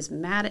 you can be as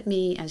mad at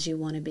me as you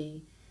want to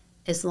be,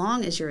 as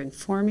long as you're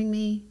informing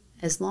me,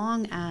 as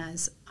long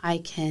as I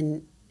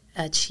can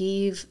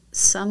achieve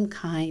some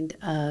kind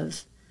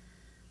of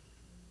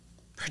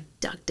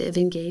productive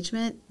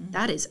engagement. Mm-hmm.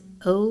 That is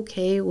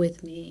okay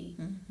with me.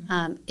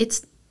 Mm-hmm.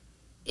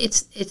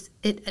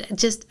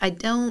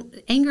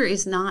 Anger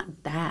is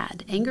not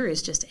bad. Anger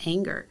is just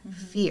anger.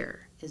 Mm-hmm.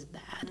 Fear is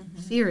bad.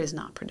 Mm-hmm. Fear is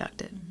not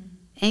productive. Mm-hmm.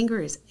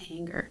 Anger is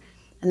anger.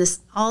 And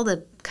all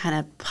the kind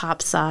of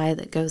pop sci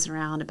that goes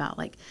around about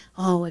like,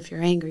 oh, if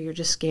you're angry, you're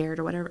just scared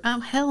or whatever. Oh,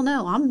 hell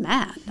no, I'm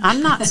mad.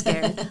 I'm not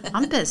scared.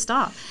 I'm pissed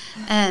off.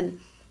 And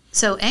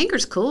so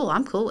anger's cool.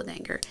 I'm cool with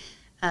anger.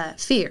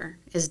 Fear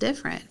is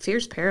different.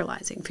 Fear's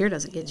paralyzing. Fear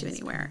doesn't get you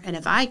anywhere. And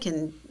if I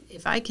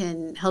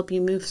can help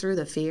you move through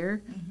the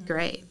fear, mm-hmm.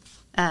 great.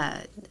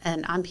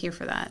 And I'm here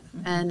for that.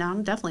 Mm-hmm. And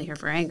I'm definitely here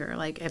for anger.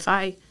 Like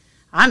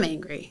I'm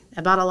angry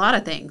about a lot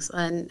of things,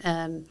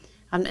 and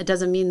it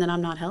doesn't mean that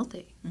I'm not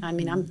healthy.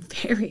 Mm-hmm. I'm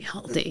very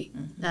healthy.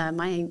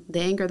 Mm-hmm. The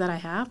anger that I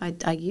have,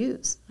 I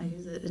use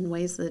it in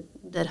ways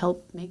that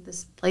help make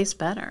this place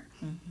better.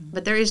 Mm-hmm.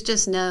 But there is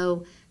just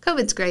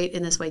COVID's great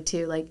in this way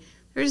too. Like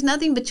there's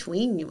nothing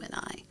between you and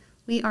I.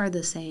 We are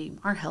the same.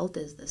 Our health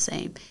is the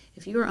same.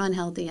 If you are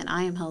unhealthy and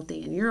I am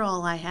healthy and you're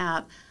all I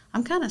have,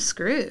 I'm kind of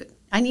screwed.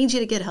 I need you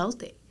to get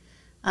healthy.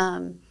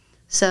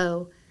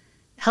 So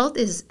health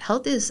is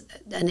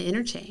an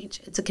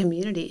interchange. It's a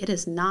community. It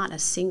is not a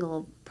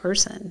single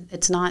person.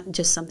 It's not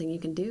just something you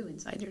can do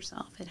inside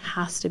yourself. It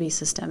has to be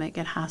systemic.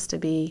 It has to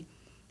be,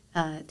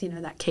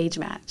 that cage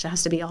match. It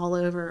has to be all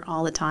over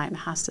all the time. It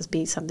has to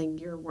be something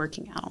you're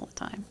working out all the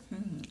time.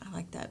 I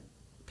like that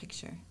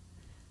picture,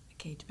 a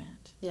cage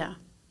match. Yeah.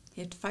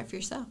 You have to fight for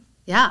yourself.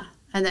 Yeah.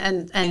 And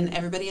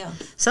everybody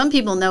else. Some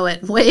people know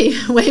it way,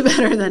 way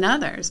better than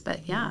others,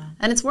 but yeah.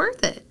 And it's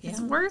worth it. Yeah.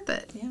 It's worth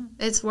it. Yeah.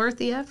 It's worth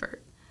the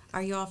effort.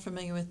 Are you all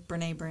familiar with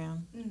Brene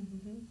Brown?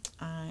 Mm-hmm.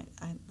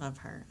 I love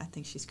her. I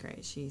think she's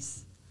great.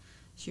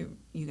 You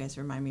guys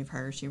remind me of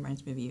her. She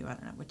reminds me of you. I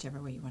don't know,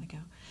 whichever way you want to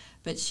go.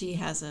 But she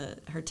has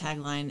her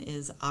tagline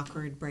is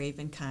awkward, brave,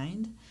 and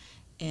kind.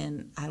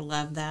 And I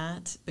love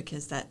that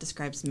because that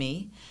describes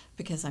me,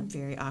 because I'm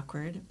very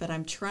awkward, but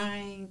I'm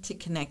trying to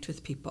connect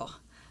with people.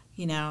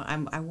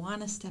 I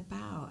want to step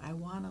out. I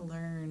want to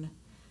learn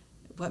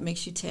what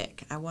makes you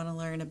tick. I want to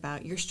learn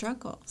about your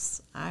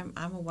struggles. I'm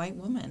a white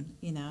woman,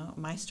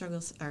 my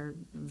struggles are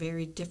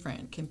very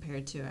different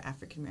compared to an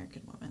African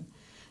American woman.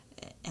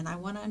 And I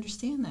want to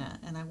understand that,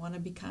 and I want to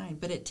be kind.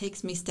 But it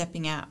takes me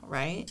stepping out,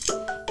 right,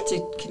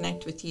 to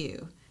connect with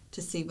you,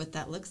 to see what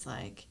that looks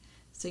like.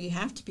 So you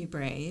have to be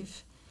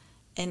brave,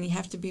 and you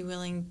have to be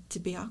willing to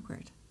be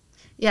awkward.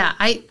 Yeah,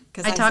 I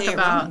talk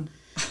about,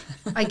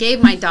 I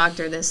gave my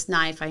doctor this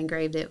knife. I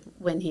engraved it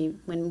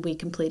when we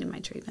completed my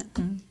treatment.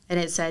 Mm-hmm. and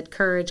it said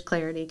courage,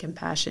 clarity,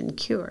 compassion,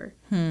 cure.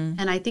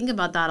 And I think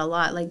about that a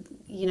lot. Like,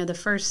 the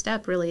first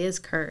step really is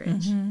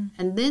courage,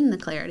 and then the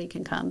clarity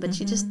can come. But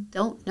you just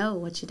don't know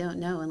what you don't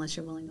know unless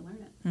you're willing to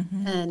learn it.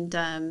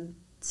 And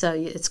so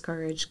it's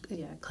courage,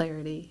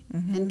 clarity,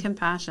 and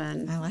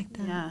compassion. I like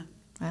that. Yeah,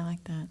 I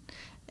like that.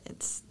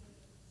 It's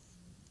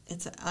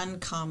an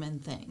uncommon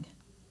thing,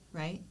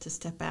 right? To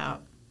step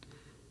out.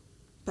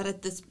 But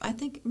I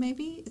think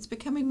maybe it's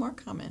becoming more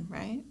common,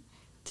 right?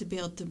 To be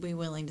able to be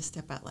willing to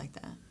step out like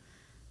that.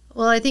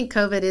 Well, I think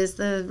COVID is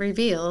the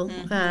reveal,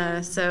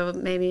 so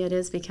maybe it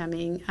is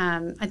becoming.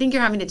 I think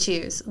you're having to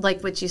choose,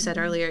 like what you said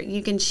earlier.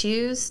 You can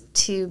choose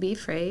to be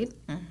afraid,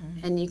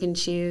 and you can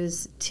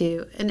choose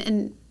to.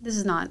 And this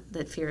is not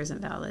that fear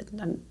isn't valid.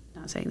 I'm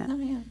not saying that. Oh,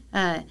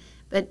 yeah.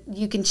 But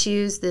you can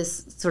choose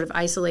this sort of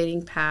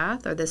isolating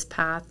path, or this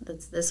path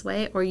that's this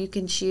way, or you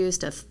can choose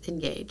to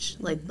engage.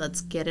 Like, let's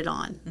get it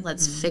on.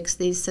 Let's fix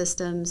these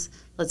systems.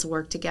 Let's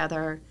work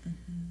together.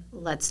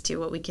 Let's do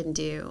what we can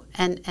do.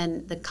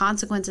 And the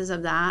consequences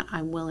of that,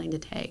 I'm willing to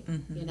take,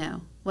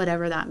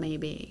 whatever that may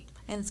be.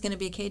 And it's going to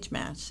be a cage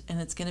match, and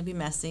it's going to be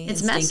messy,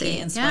 It's and messy, stinky,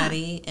 and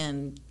sweaty,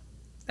 and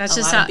That's a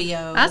just lot how, of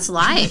BO. that's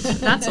life.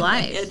 That's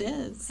life. It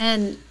is.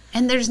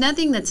 And there's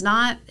nothing that's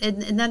not,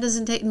 and that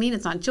doesn't mean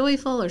it's not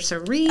joyful or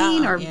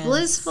serene or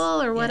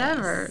blissful or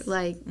whatever. Yes.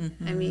 Like,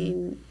 I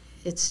mean,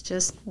 it's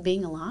just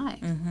being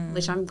alive,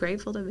 which I'm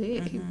grateful to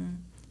be.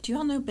 Do you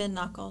all know Ben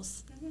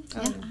Knuckles?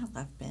 Yeah. I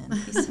love Ben.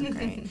 He's so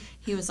great.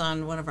 He was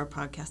on one of our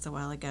podcasts a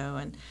while ago,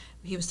 and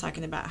he was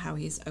talking about how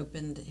he's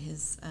opened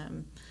his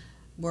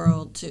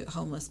world to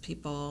homeless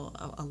people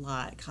a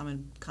lot.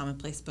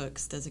 Commonplace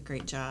Books does a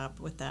great job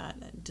with that.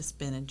 Just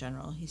Ben in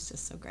general, he's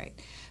just so great.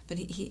 But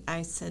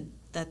I said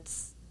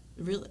that's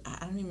really,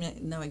 I don't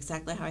even know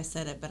exactly how I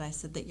said it, but I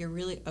said that you're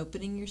really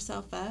opening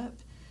yourself up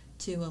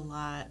to a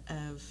lot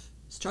of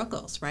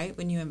struggles, right?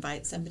 When you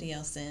invite somebody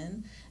else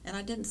in. And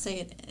I didn't say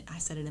it, I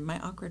said it in my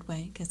awkward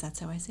way, because that's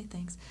how I say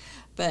things.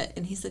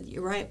 And he said,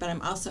 you're right, but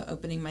I'm also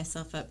opening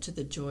myself up to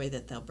the joy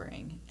that they'll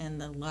bring,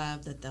 and the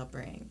love that they'll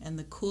bring, and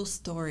the cool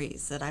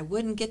stories that I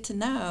wouldn't get to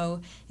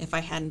know if I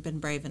hadn't been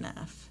brave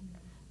enough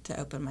to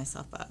open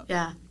myself up.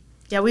 Yeah.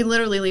 Yeah, we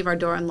literally leave our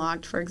door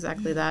unlocked for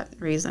exactly that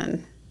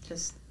reason.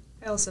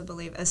 I also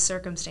believe a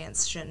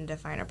circumstance shouldn't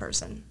define a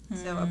person.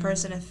 So a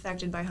person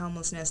affected by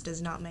homelessness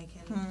does not make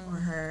him or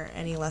her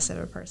any less of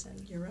a person.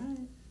 You're right.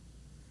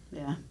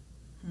 Yeah.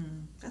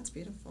 That's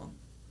beautiful.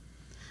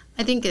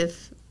 I think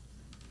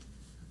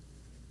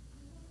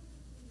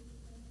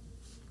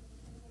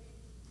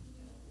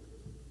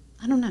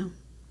I don't know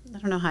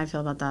how I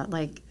feel about that.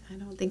 Like, I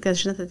don't think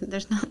there's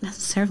not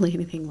necessarily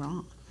anything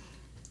wrong.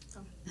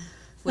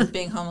 With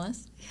being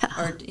homeless?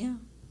 Yeah.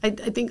 I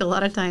think a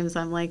lot of times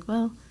I'm like,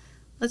 well,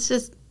 let's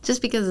just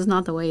because it's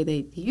not the way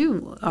that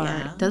you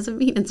are doesn't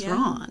mean it's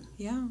wrong.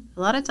 Yeah.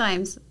 A lot of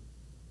times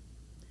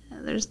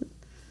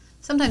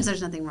sometimes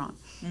there's nothing wrong.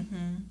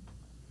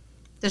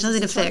 There's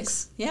nothing to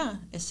fix. Yeah.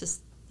 It's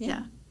just,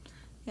 Yeah.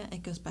 Yeah,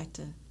 it goes back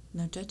to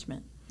no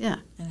judgment. Yeah.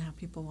 And how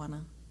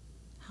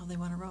they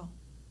want to roll.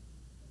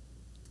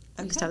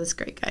 I used to have this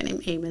great guy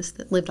named Amos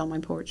that lived on my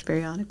porch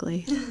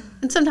periodically.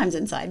 And sometimes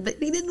inside, but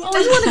he didn't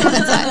always want to come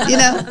inside,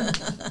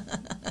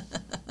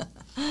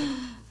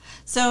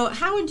 So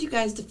how would you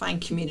guys define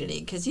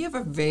community? Because you have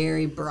a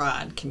very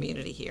broad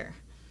community here.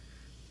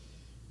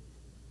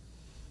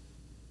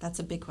 That's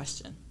a big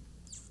question.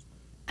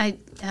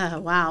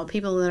 Wow,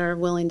 people that are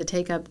willing to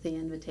take up the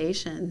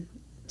invitation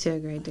to a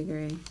great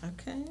degree.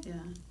 Okay. Yeah.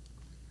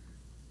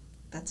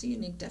 That's a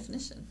unique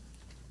definition.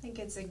 I think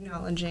it's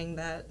acknowledging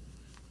that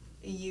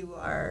you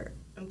are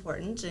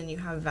important and you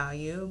have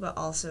value, but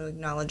also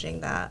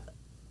acknowledging that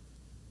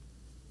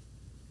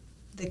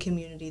the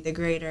community, the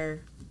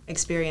greater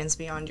experience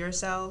beyond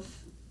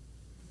yourself,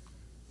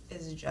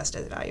 is just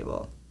as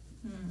valuable.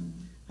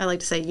 I like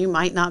to say you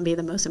might not be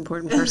the most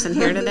important person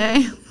here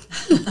today.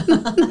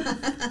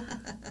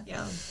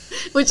 Yeah.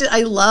 Which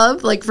I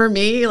love. Like, for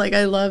me, like,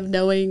 I love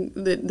knowing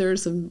that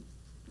there's some,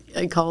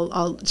 Karen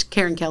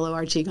Kello,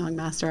 our Qigong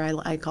master,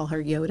 I call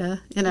her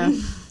Yoda,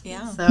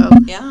 Yeah. So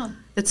Yeah.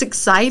 it's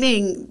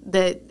exciting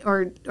that,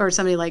 or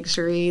somebody like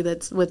Cherie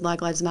that's with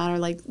Black Lives Matter,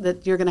 like,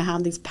 that you're going to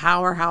have these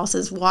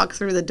powerhouses walk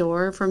through the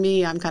door. For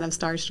me, I'm kind of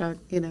starstruck,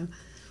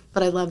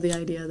 But I love the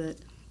idea that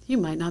you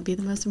might not be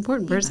the most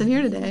important person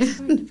here today.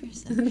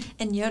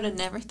 And Yoda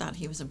never thought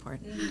he was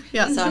important.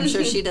 Yeah. So I'm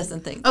sure she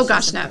doesn't think. Oh, she's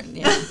gosh, no. important.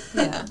 Yeah.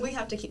 Yeah. We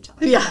have to keep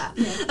telling Yeah.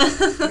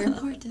 that. You're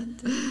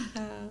important.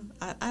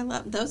 I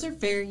love those are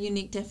very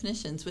unique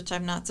definitions, which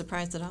I'm not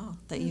surprised at all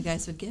that you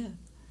guys would give.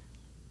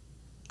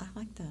 I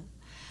like that.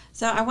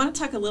 So I want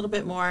to talk a little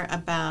bit more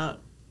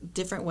about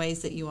different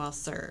ways that you all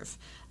serve.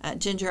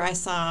 Ginger, I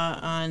saw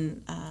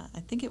on,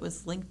 I think it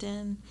was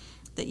LinkedIn,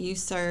 that you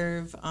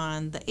serve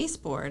on the ACE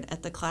board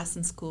at the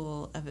Classen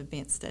School of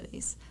Advanced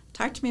Studies.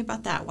 Talk to me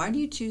about that. Why do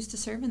you choose to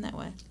serve in that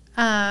way?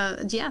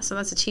 So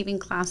that's Achieving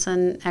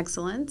Classen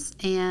Excellence,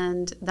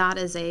 and that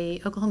is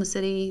a Oklahoma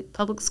City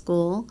public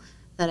school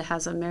that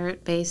has a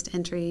merit-based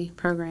entry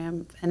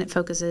program, and it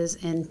focuses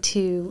in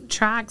 2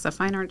 tracks, a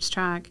fine arts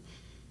track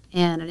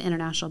and an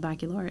international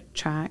baccalaureate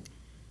track.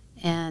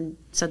 And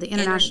so the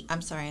international...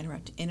 I'm sorry, I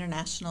interrupted.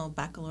 International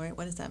baccalaureate,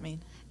 what does that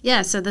mean?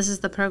 Yeah, so this is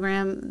the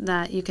program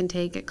that you can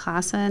take at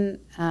Classen,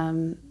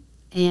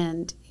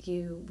 and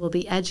you will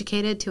be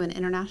educated to an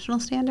international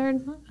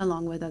standard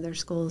along with other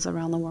schools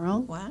around the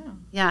world. Wow.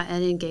 Yeah,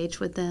 and engage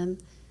with them.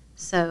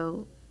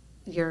 So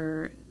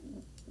your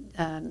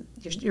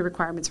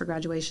requirements for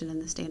graduation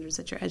and the standards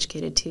that you're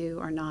educated to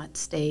are not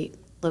state,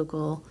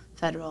 local,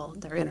 federal,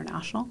 they're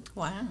international.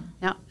 Wow.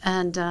 Yeah,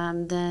 and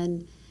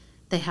then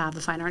they have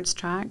a fine arts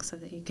track so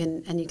that you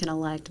can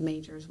elect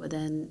majors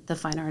within the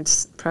fine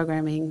arts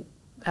programming.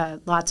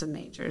 Lots of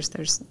majors.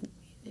 There's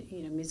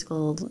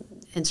musical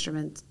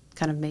instruments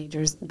kind of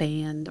majors,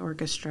 band,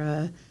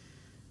 orchestra.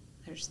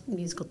 There's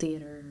musical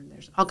theater.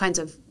 There's all kinds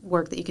of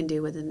work that you can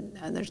do within.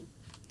 There's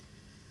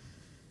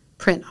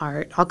print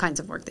art, all kinds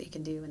of work that you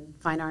can do in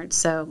fine arts.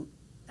 So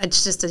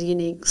it's just a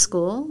unique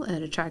school.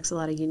 It attracts a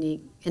lot of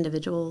unique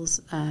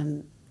individuals,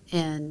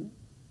 and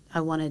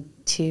I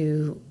wanted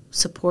to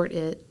support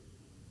it.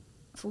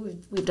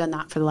 We've done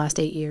that for the last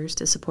 8 years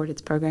to support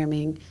its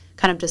programming,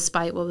 kind of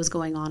despite what was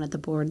going on at the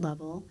board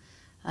level.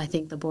 I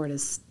think the board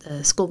is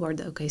the school board,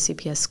 the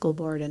OKCPS school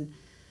board,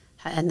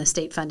 and the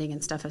state funding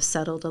and stuff have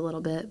settled a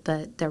little bit,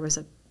 but there was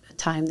a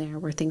time there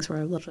where things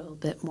were a little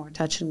bit more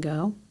touch and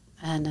go.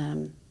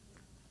 And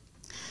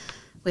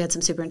we had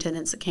some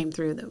superintendents that came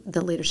through.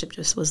 The leadership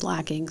just was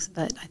lacking,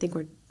 but I think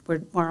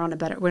we're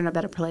in a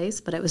better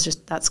place. But it was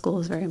just that school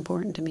was very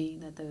important to me,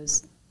 that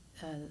those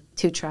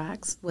 2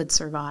 tracks would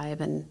survive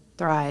and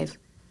thrive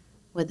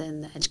within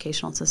the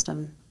educational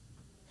system.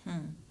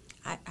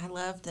 I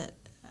love that.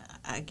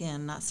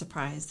 Again, not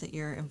surprised that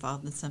you're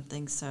involved in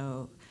something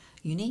so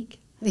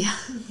unique. Yeah,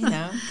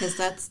 because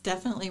that's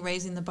definitely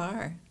raising the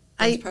bar.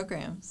 Those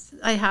programs.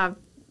 I have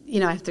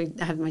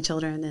my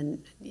children,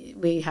 and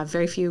we have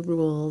very few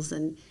rules,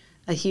 and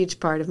a huge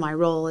part of my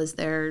role as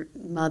their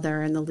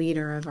mother and the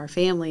leader of our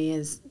family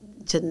is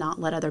to not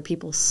let other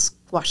people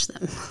squash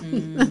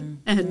them.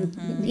 And,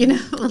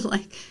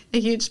 like a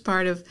huge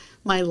part of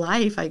my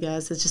life, I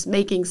guess, is just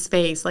making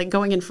space, like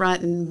going in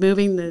front and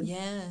moving the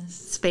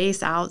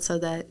space out so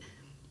that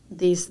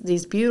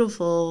these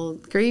beautiful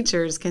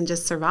creatures can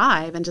just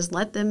survive and just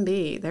let them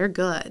be. They're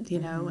good,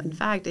 In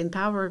fact,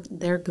 empower,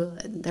 they're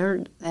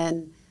good.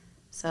 And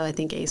so I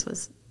think ACE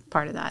was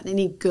part of that. And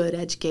any good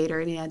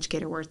educator, any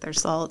educator worth their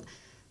salt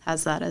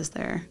has that as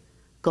their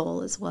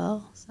goal as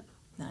well. So.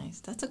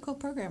 Nice. That's a cool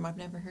program. I've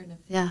never heard of.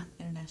 Yeah.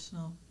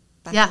 International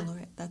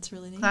Baccalaureate. Yeah. That's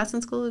really neat.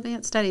 Classen School of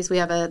Advanced Studies. We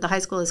have the high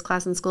school is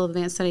Classen School of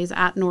Advanced Studies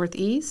at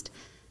Northeast,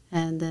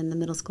 and then the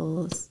middle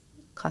school is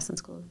Classen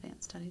School of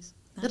Advanced Studies.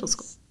 Nice. Middle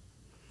school.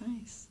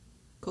 Nice.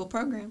 Cool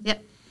program.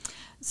 Yep.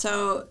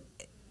 So,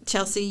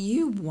 Chelsea,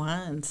 you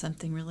won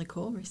something really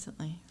cool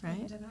recently,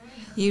 right?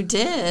 You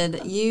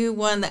did. You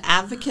won the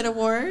Advocate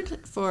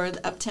Award for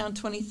the Uptown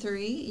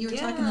 23. You were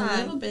talking a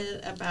little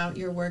bit about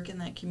your work in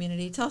that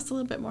community. Tell us a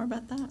little bit more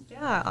about that.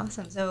 Yeah,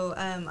 awesome. So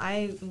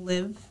I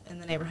live in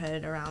the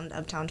neighborhood around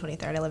Uptown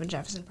 23rd. I live in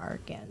Jefferson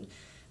Park, and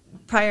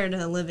prior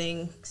to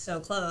living so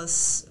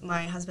close,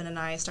 my husband and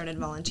I started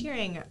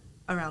volunteering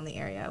around the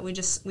area.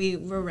 We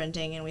were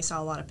renting, and we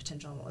saw a lot of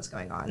potential in what was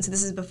going on. So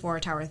this is before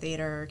Tower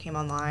Theater came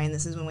online.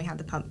 This is when we had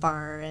the Pump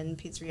Bar and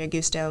Pizzeria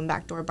Gusto and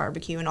Backdoor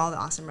Barbecue and all the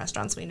awesome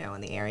restaurants we know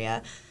in the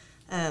area.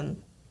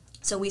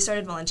 So we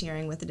started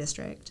volunteering with the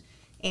district.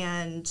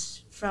 And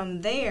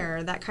from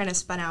there, that kind of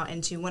spun out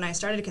into when I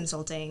started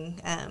consulting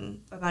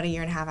about 1.5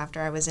 years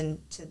after I was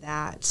into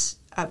that.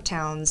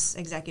 Uptown's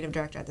executive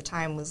director at the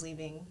time was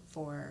leaving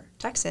for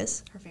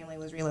Texas. Her family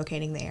was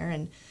relocating there,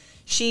 and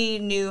she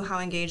knew how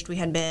engaged we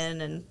had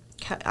been, and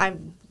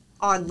I'm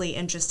oddly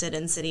interested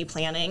in city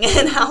planning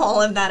and how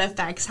all of that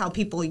affects how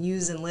people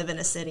use and live in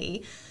a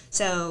city.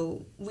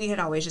 So we had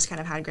always just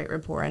kind of had great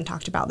rapport and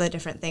talked about the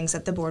different things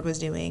that the board was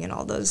doing and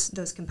all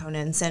those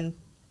components. And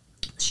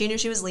she knew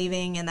she was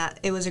leaving, and that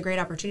it was a great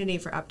opportunity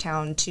for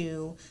Uptown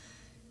to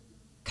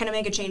kind of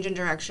make a change in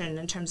direction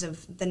in terms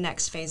of the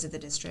next phase of the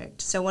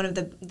district. So one of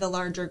the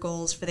larger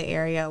goals for the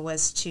area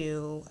was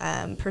to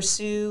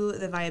pursue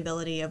the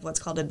viability of what's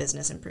called a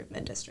business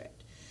improvement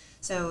district.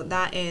 So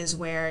that is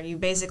where you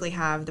basically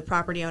have the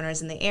property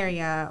owners in the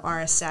area are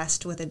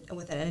assessed with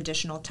an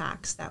additional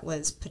tax that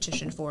was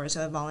petitioned for,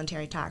 so a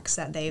voluntary tax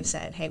that they've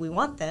said, hey, we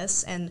want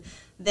this, and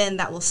then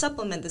that will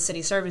supplement the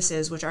city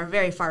services, which are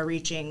very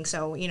far-reaching.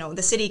 So,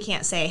 the city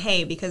can't say,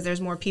 hey, because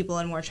there's more people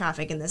and more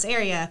traffic in this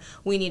area,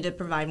 we need to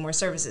provide more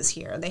services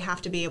here. They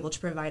have to be able to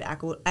provide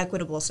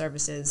equitable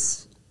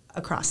services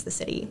across the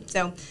city.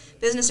 So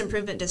business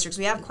improvement districts,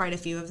 we have quite a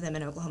few of them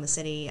in Oklahoma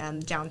City.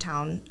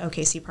 Downtown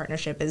OKC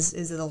Partnership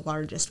is the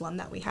largest one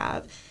that we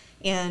have.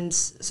 And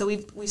so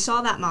we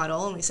saw that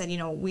model, and we said,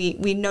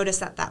 we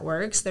noticed that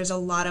works. There's a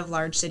lot of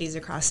large cities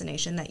across the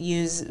nation that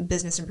use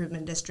business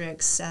improvement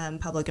districts,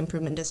 public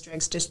improvement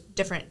districts, just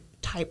different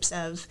types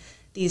of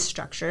these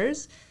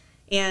structures.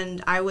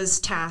 And I was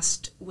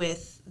tasked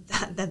with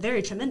that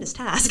very tremendous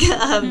task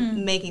of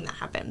making that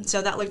happen.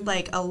 So that looked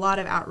like a lot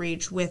of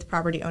outreach with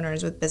property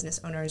owners, with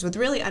business owners, with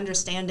really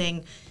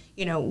understanding,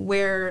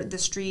 where the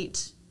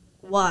street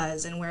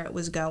was and where it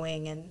was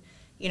going, and,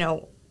 you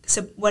know,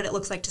 what it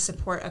looks like to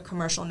support a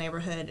commercial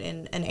neighborhood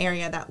in an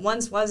area that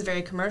once was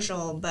very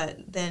commercial,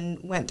 but then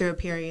went through a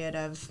period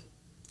of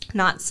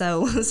not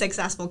so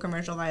successful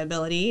commercial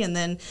viability, and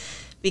then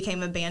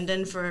became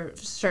abandoned for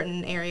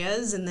certain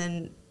areas, and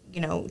then, you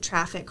know,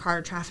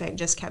 car traffic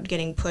just kept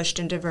getting pushed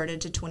and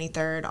diverted to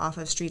 23rd off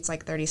of streets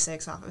like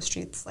 36, off of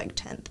streets like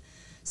 10th.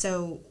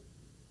 So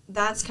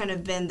that's kind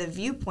of been the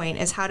viewpoint,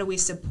 is how do we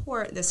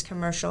support this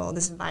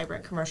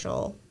vibrant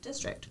commercial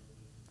district?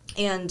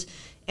 And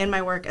in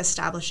my work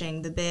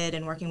establishing the bid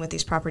and working with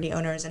these property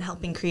owners and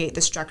helping create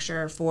the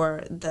structure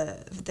for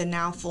the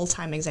now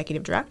full-time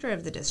executive director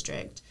of the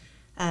district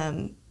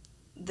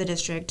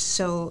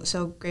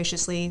so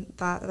graciously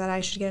thought that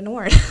I should get an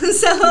award.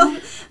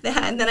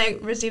 And then I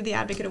received the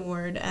Advocate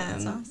Award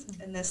awesome.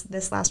 In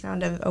this last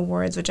round of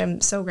awards, which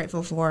I'm so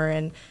grateful for.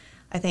 And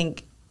I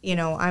think, you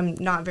know, I'm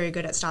not very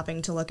good at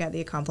stopping to look at the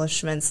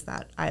accomplishments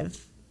that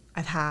I've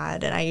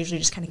had, and I usually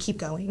just kind of keep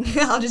going.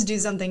 I'll just do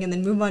something and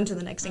then move on to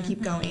the next and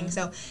keep going.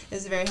 So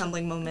it's a very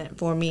humbling moment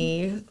for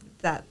me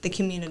that the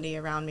community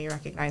around me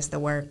recognized the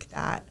work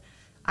that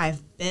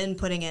I've been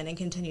putting in and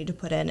continue to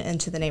put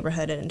into the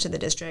neighborhood and into the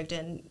district,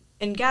 and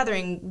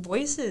gathering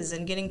voices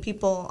and getting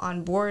people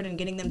on board and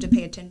getting them to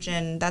pay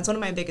attention. That's one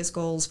of my biggest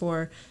goals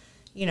for,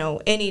 you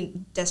know,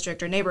 any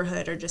district or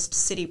neighborhood or just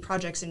city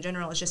projects in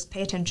general, is just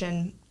pay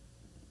attention,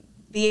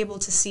 be able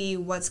to see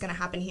what's going to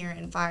happen here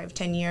in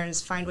 5-10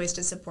 years, find ways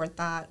to support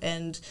that,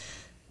 and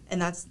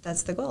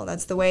that's the goal.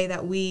 That's the way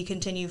that we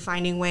continue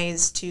finding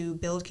ways to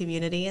build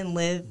community and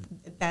live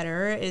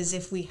better, is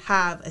if we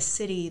have a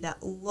city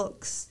that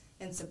looks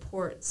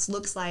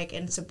like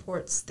and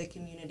supports the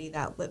community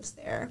that lives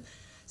there.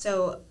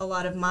 So a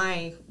lot of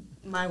my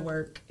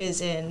work is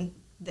in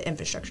the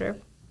infrastructure.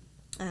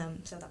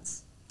 So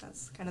that's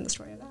kind of the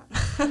story of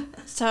that.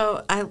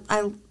 So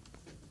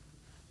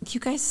you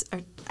guys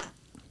are,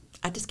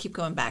 I just keep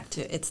going back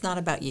to, it's not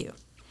about you.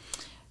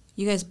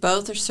 You guys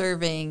both are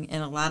serving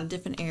in a lot of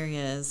different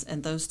areas,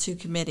 and those two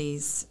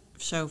committees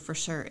show for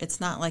sure. It's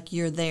not like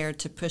you're there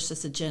to push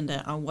this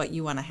agenda on what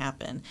you want to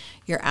happen.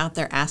 You're out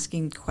there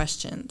asking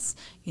questions.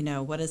 You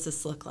know, what does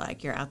this look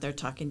like? You're out there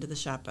talking to the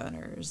shop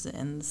owners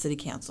and the city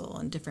council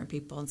and different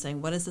people and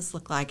saying, what does this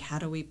look like? How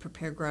do we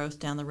prepare growth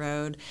down the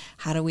road?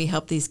 How do we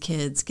help these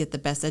kids get the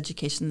best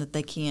education that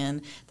they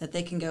can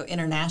go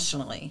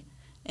internationally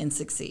and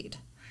succeed?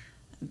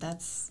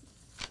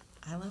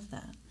 I love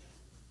that.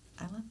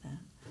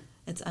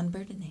 It's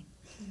unburdening.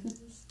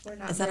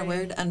 Is that a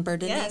word?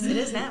 Unburdening? Yes, it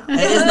is now. It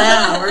is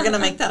now. We're going to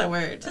make that a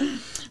word.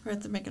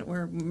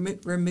 We're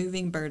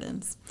removing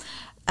burdens.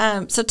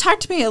 So talk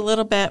to me a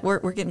little bit.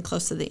 We're getting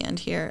close to the end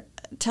here.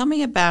 Tell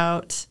me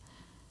about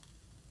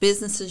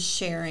businesses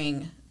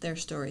sharing their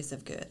stories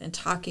of good and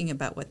talking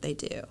about what they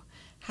do.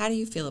 How do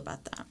you feel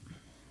about that?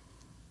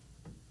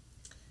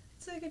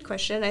 It's a good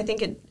question. I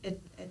think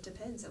it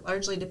depends. It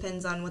largely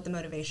depends on what the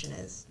motivation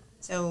is.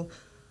 So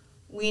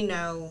we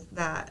know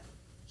that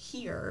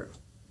here,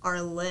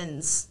 our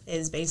lens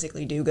is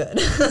basically do good.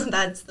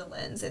 That's the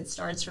lens. It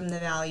starts from the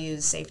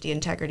values, safety,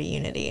 integrity,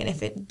 unity. And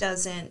if it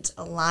doesn't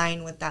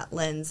align with that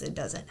lens, it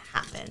doesn't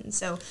happen.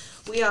 So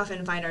we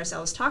often find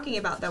ourselves talking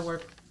about the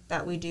work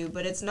that we do,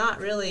 but it's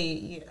not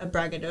really a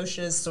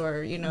braggadocious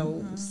or,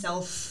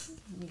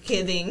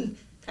 self-giving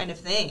kind of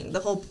thing.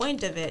 The whole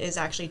point of it is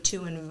actually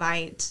to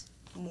invite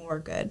more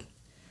good.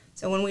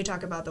 So when we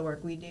talk about the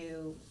work we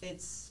do,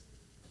 it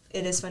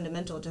is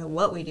fundamental to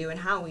what we do and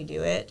how we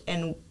do it.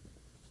 And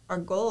our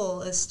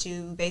goal is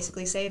to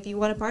basically say, if you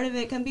want a part of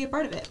it, come be a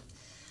part of it.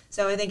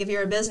 So I think if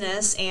you're a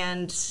business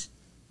and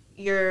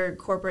your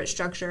corporate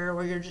structure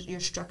or your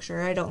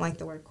structure, I don't like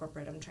the word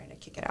corporate, I'm trying to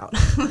kick it out.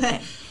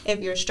 But if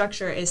your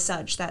structure is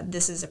such that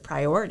this is a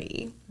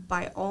priority,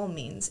 by all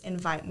means,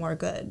 invite more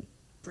good,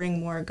 bring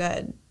more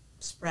good,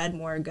 spread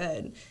more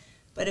good.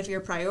 But if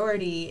your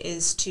priority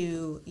is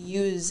to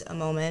use a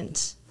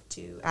moment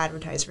to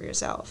advertise for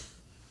yourself,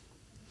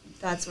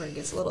 that's where it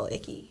gets a little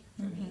icky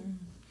for me.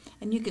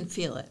 And you can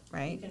feel it,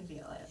 right? You can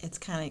feel it. It's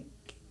kind of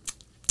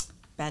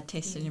bad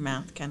taste in your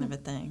mouth kind of a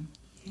thing.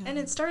 Yeah. And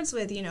it starts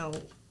with,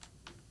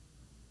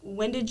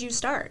 when did you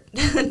start?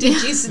 Did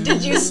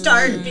you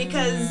start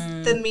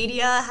because the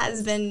media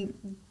has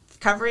been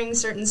covering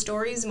certain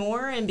stories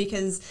more, and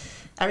because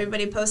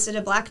everybody posted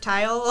a black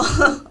tile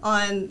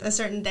on a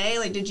certain day?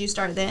 Like, did you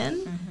start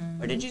then?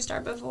 Or did you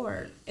start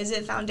before? Is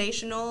it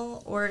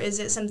foundational, or is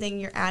it something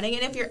you're adding?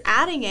 And if you're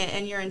adding it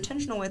and you're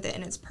intentional with it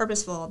and it's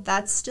purposeful,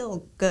 that's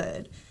still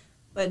good.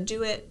 But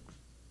do it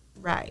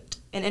right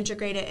and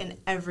integrate it in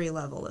every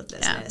level of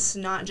business,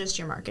 not just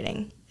your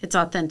marketing. It's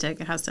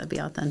authentic. It has to be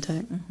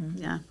authentic.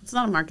 Yeah. It's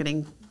not a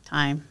marketing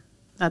time.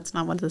 That's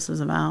not what this is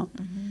about.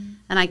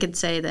 And I could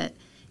say that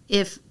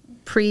if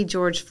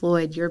pre-George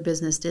Floyd, your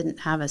business didn't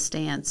have a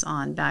stance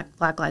on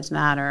Black Lives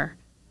Matter,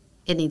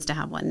 it needs to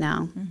have one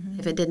now.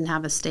 If it didn't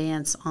have a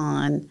stance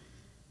on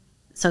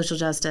social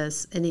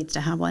justice, it needs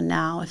to have one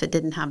now. If it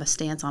didn't have a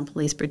stance on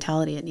police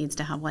brutality, it needs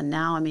to have one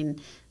now. I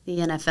mean, the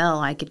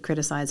NFL, I could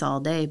criticize all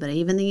day, but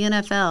even the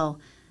NFL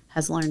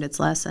has learned its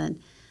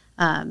lesson.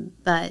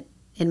 But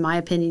in my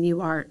opinion,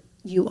 you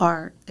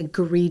are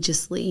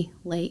egregiously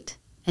late,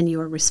 and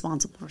you are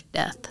responsible for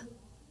death.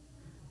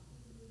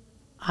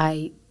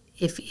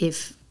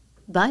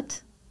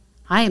 But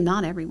I am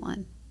not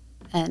everyone,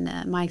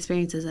 and my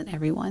experience isn't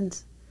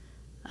everyone's.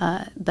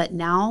 But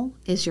now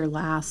is your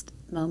last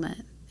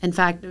moment. In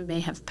fact, it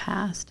may have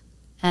passed,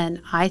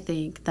 and I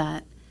think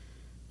that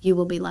you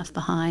will be left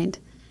behind.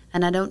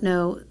 And I don't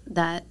know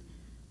that,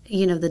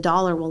 the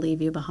dollar will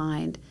leave you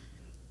behind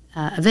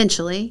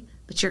eventually,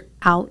 but you're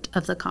out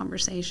of the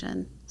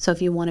conversation. So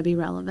if you want to be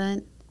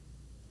relevant,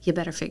 you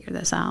better figure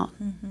this out,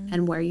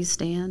 and where you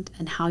stand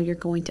and how you're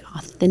going to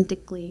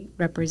authentically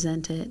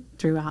represent it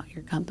throughout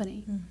your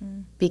company,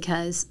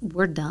 because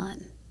we're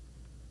done.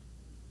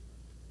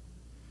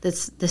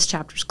 This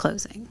chapter's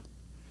closing.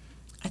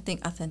 I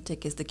think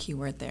authentic is the key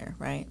word there,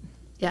 right?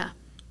 Yeah.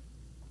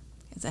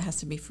 Because it has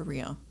to be for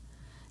real.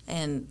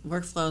 And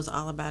workflow is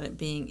all about it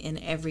being in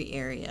every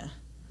area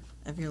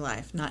of your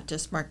life, not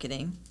just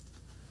marketing.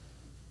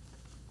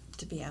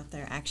 To be out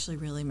there actually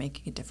really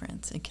making a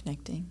difference and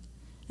connecting.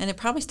 And it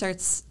probably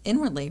starts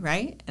inwardly,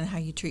 right? And how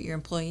you treat your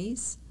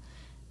employees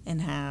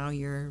and how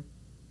you're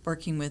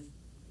working with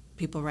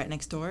people right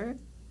next door.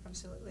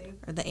 Absolutely.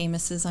 Or the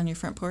Amoses on your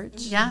front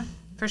porch. Yeah,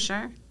 for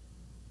sure.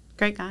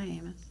 Great guy,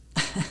 Amos.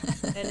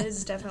 It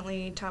is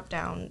definitely top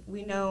down.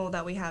 We know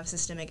that we have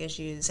systemic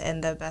issues,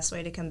 and the best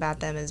way to combat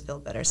them is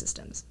build better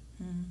systems.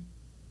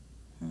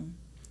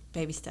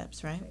 Baby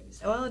steps, right?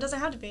 Well, it doesn't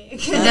have to be.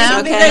 It No,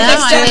 can be okay. great No,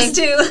 next I steps think-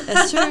 too.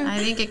 That's true. I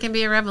think it can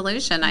be a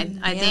revolution.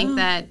 I think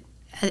that,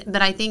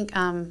 but I think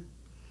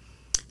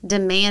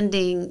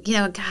demanding,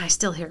 I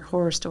still hear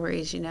horror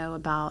stories,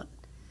 about,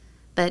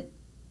 but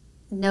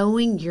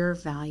knowing your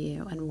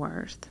value and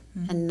worth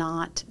and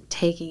not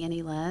taking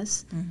any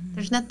less,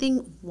 there's nothing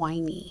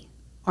whiny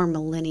or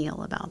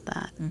millennial about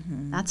that.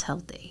 That's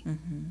healthy.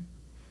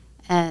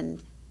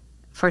 And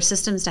for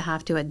systems to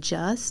have to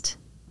adjust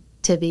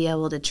to be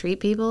able to treat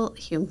people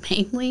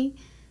humanely,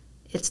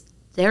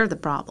 they're the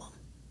problem.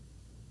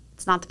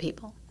 It's not the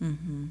people.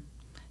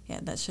 Yeah,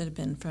 that should have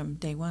been from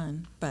day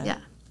one. But Yeah.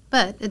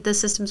 But the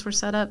systems were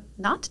set up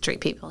not to treat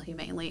people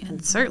humanely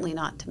and certainly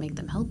not to make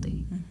them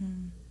healthy.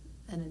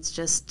 And it's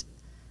just,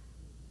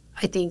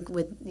 I think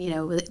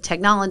with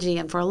technology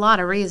and for a lot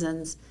of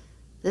reasons,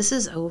 this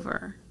is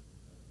over.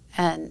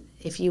 And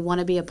if you want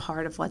to be a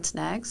part of what's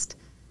next,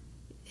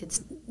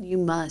 you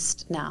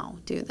must now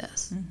do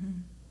this.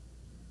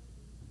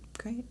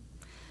 Great.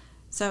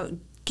 So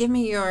give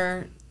me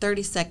your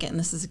 30-second, and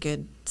this is a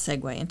good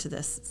segue into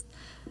this.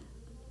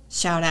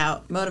 Shout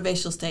out,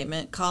 motivational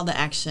statement, call to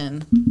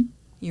action.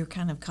 You were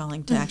kind of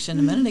calling to action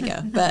a minute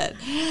ago, but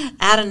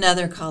add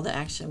another call to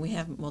action. We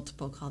have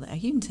multiple call to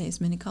action. You can say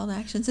as many call to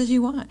actions as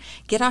you want.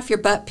 Get off your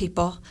butt,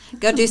 people.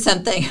 Go do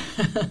something.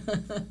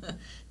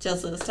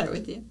 Chelsea, let's start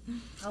with you.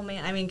 Oh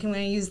man, I mean, can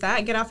we use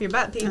that? Get off your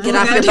butt, people. Get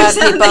off Go your do butt,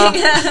 something. people.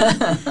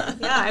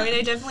 Yeah, I mean,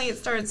 it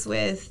starts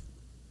with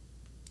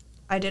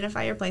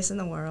identify your place in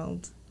the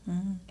world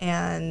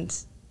and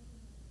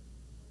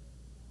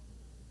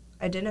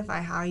identify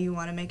how you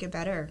want to make it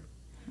better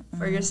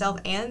for yourself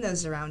and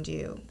those around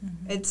you.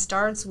 It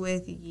starts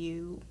with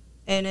you.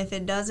 And if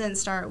it doesn't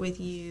start with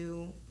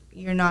you,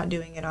 you're not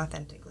doing it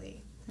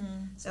authentically.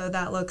 So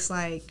that looks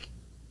like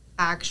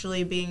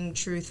actually being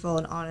truthful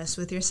and honest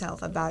with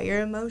yourself about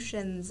your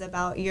emotions,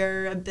 about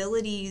your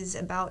abilities,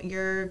 about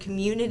your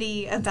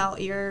community,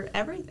 about your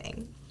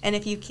everything. And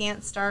if you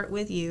can't start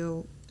with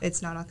you,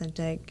 it's not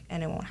authentic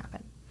and it won't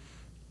happen.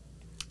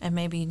 And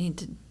maybe you need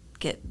to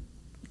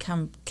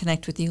come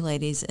connect with you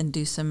ladies and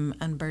do some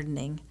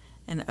unburdening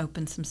and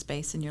open some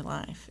space in your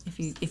life.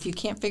 If you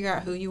can't figure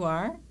out who you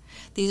are,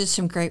 these are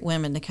some great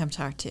women to come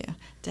talk to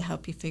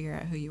help you figure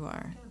out who you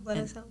are. Let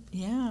us help.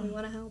 Yeah. We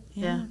want to help.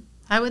 Yeah.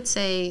 I would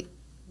say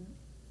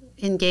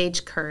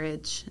engage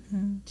courage.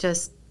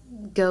 Just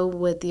go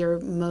with your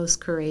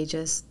most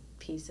courageous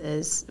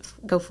pieces.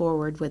 Go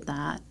forward with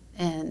that.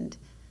 And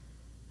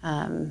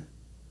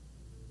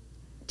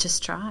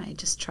just try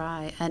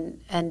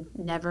and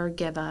never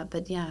give up.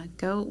 But yeah,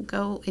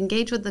 go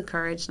engage with the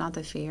courage, not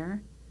the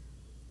fear.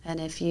 And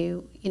if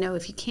you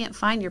can't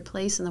find your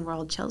place in the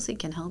world, Chelsea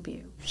can help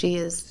you. She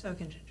is So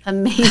can Ginger.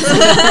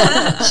 amazing.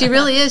 She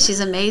really is. She's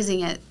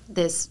amazing at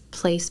this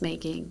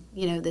placemaking,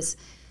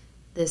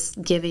 this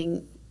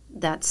giving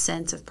that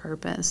sense of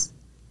purpose.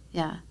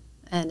 Yeah.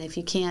 And if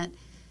you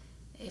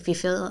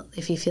feel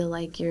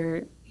like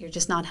you're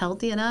just not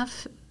healthy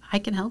enough, I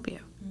can help you.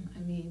 I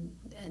mean,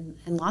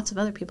 and lots of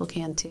other people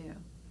can too.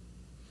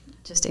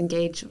 Just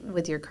engage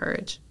with your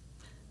courage.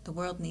 The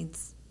world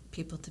needs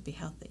people to be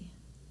healthy.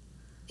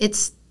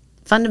 It's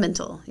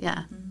fundamental,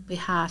 yeah. We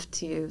have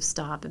to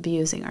stop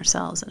abusing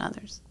ourselves and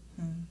others.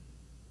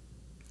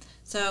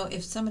 So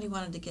if somebody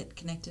wanted to get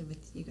connected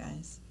with you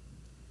guys,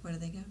 where do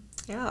they go?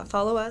 Yeah,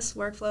 follow us,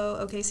 Workflow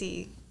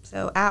OKC.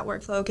 So at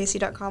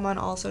workflowokc.com on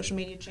all social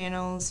media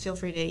channels. Feel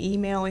free to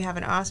email. We have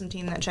an awesome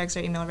team that checks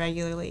our email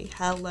regularly.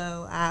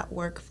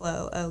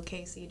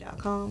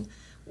 hello@workflowokc.com.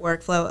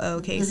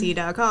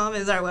 workflowokc.com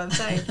is our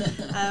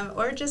website,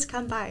 or just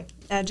come by.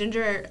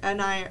 Ginger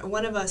and I,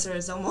 one of us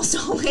is almost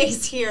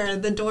always here.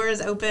 The door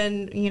is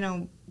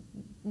open,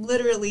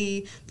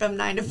 literally from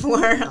 9 to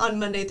 4 on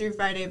Monday through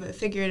Friday, but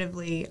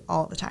figuratively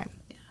all the time.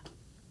 Yeah.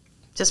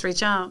 Just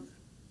reach out.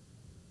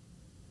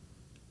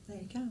 There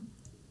you go.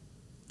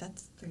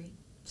 That's very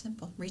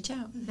simple. Reach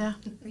out. Yeah.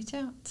 Reach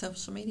out.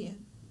 Social media,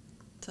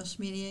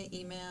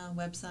 email,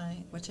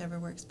 website, whichever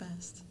works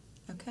best.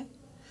 Okay.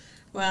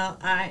 Well,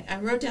 I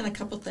wrote down a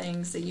couple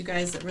things that you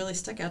guys that really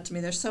stuck out to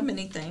me. There's so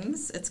many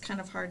things. It's kind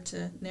of hard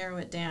to narrow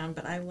it down,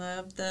 but I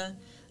love the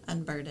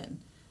unburden,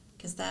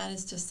 because that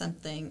is just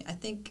something I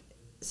think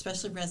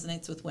especially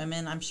resonates with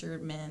women. I'm sure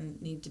men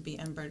need to be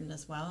unburdened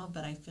as well,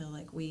 but I feel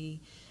like we're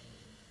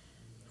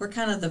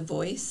kind of the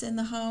voice in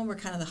the home. We're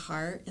kind of the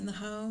heart in the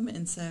home.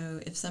 And so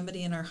if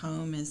somebody in our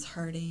home is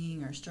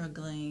hurting or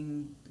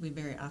struggling, we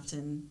very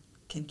often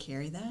can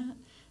carry that.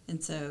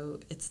 And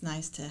so it's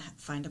nice to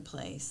find a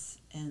place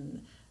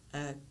and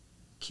a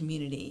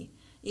community.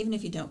 Even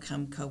if you don't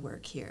come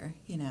co-work here,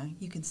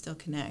 you can still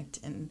connect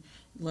and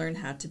learn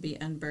how to be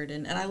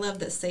unburdened. And I love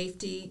that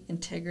safety,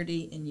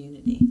 integrity, and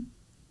unity.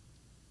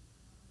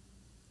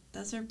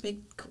 Those are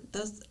big.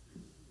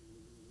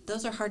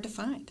 Those are hard to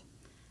find.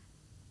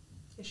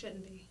 It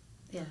shouldn't be.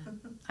 Yeah,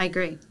 I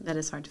agree. That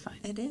is hard to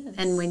find. It is.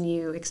 And when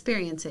you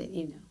experience it,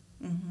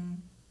 Mm-hmm.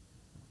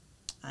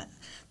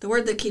 The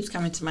word that keeps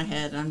coming to my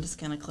head, and I'm just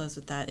going to close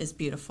with that, is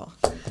beautiful.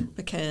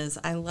 Because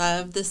I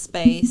love the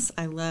space.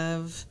 I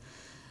love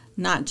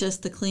not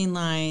just the clean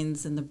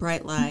lines and the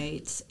bright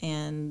lights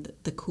and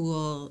the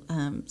cool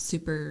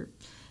super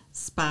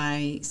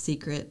spy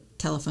secret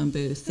telephone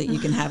booth that you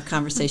can have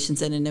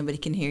conversations in and nobody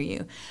can hear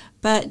you,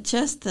 but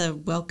just the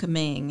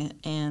welcoming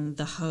and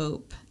the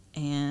hope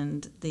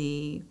and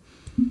the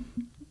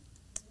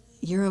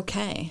you're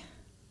okay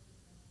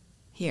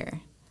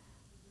here.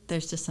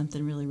 There's just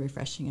something really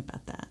refreshing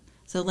about that.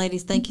 So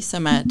ladies, thank you so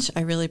much.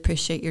 I really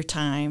appreciate your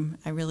time.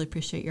 I really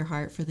appreciate your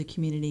heart for the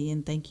community,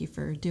 and thank you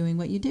for doing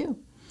what you do.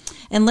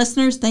 And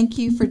listeners, thank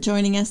you for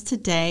joining us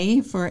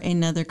today for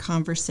another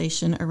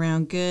conversation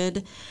around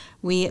good.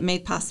 We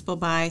Made Possible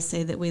By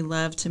say that we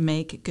love to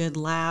make good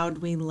loud.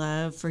 We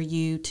love for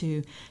you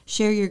to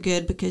share your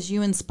good because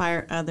you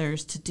inspire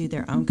others to do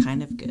their own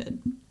kind of good.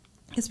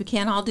 Because we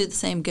can't all do the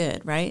same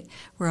good, right?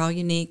 We're all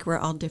unique. We're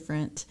all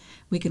different.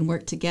 We can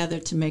work together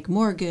to make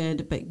more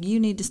good, but you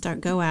need to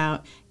go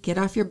out, get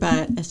off your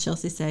butt, as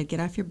Chelsea said, get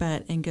off your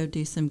butt and go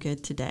do some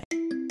good today.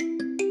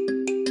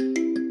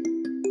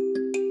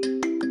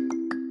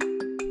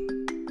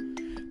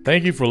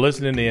 Thank you for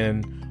listening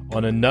in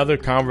on another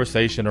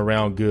conversation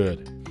around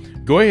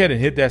good. Go ahead and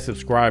hit that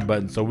subscribe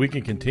button so we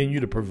can continue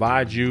to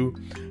provide you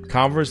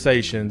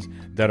conversations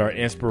that are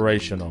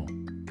inspirational.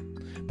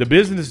 The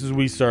businesses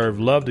we serve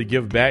love to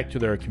give back to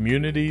their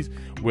communities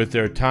with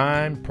their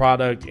time,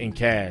 product, and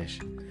cash.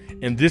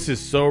 And this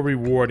is so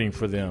rewarding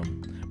for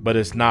them, but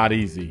it's not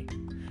easy.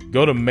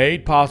 Go to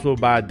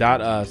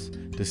madepossibleby.us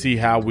to see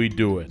how we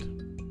do it.